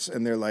pockets,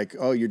 and they're like,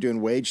 "Oh, you're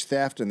doing wage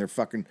theft," and they're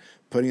fucking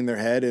putting their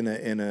head in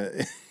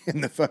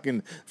the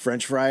fucking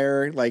French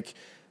fryer, like.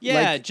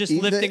 Yeah, like, just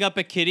lifting up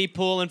a kiddie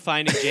pool and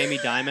finding Jamie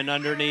Dimon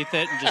underneath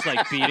it and just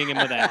like beating him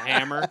with a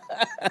hammer.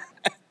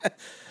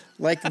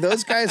 Like,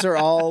 those guys are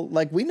all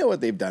like, we know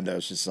what they've done to our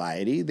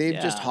society.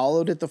 They've just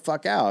hollowed it the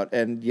fuck out,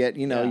 and yet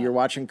you're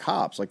watching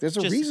Cops. Like, there's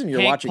a reason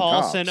you're watching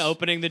Paulson Cops.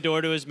 opening the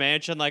door to his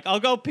mansion, like, I'll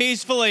go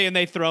peacefully, and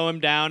they throw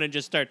him down and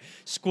just start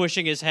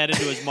squishing his head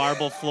into his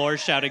marble floor,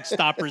 shouting,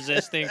 "Stop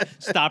resisting!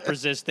 Stop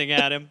resisting!"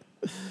 at him.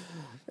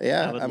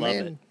 Yeah, I would love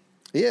it.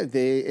 Yeah,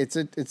 it's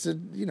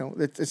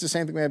the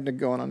same thing we have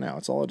going on now.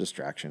 It's all a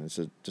distraction. It's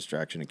a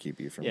distraction to keep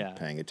you from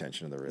paying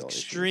attention to the real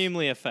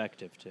extremely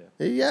effective too.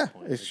 Yeah,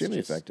 extremely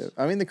effective.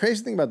 I mean, the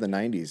crazy thing about the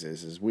 90s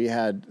is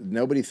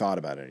nobody thought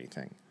about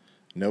anything.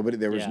 Nobody.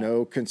 There was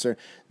no concern.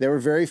 There were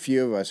very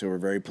few of us who were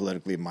very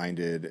politically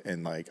minded,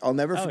 and like I'll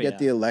never forget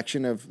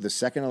the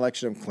second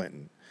election of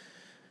Clinton.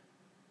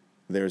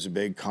 There was a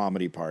big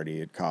comedy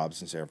party at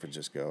Cobb's in San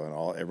Francisco, and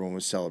everyone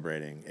was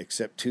celebrating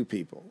except two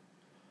people,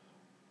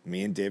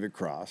 me and David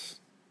Cross.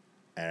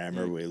 And I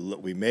remember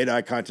we made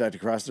eye contact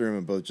across the room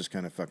and both just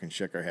kind of fucking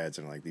shook our heads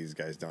and like, these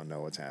guys don't know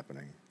what's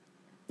happening.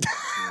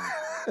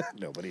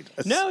 Nobody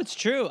does. No, it's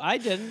true. I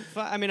didn't.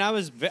 I mean, I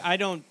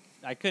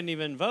couldn't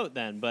even vote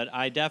then, but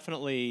I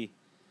definitely,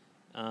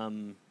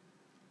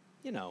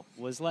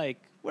 was like,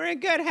 we're in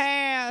good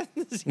hands.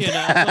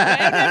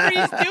 Whatever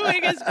he's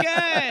doing is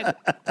good.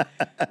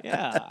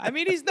 Yeah. I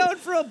mean, he's known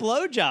for a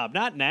blowjob,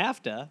 not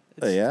NAFTA.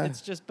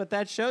 It's just, but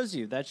that shows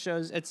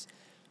it's,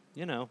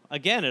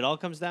 again, it all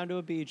comes down to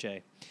a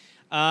BJ.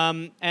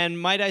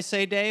 And might I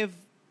say, Dave,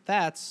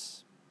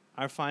 that's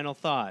our final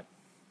thought.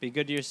 Be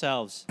good to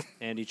yourselves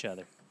and each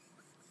other.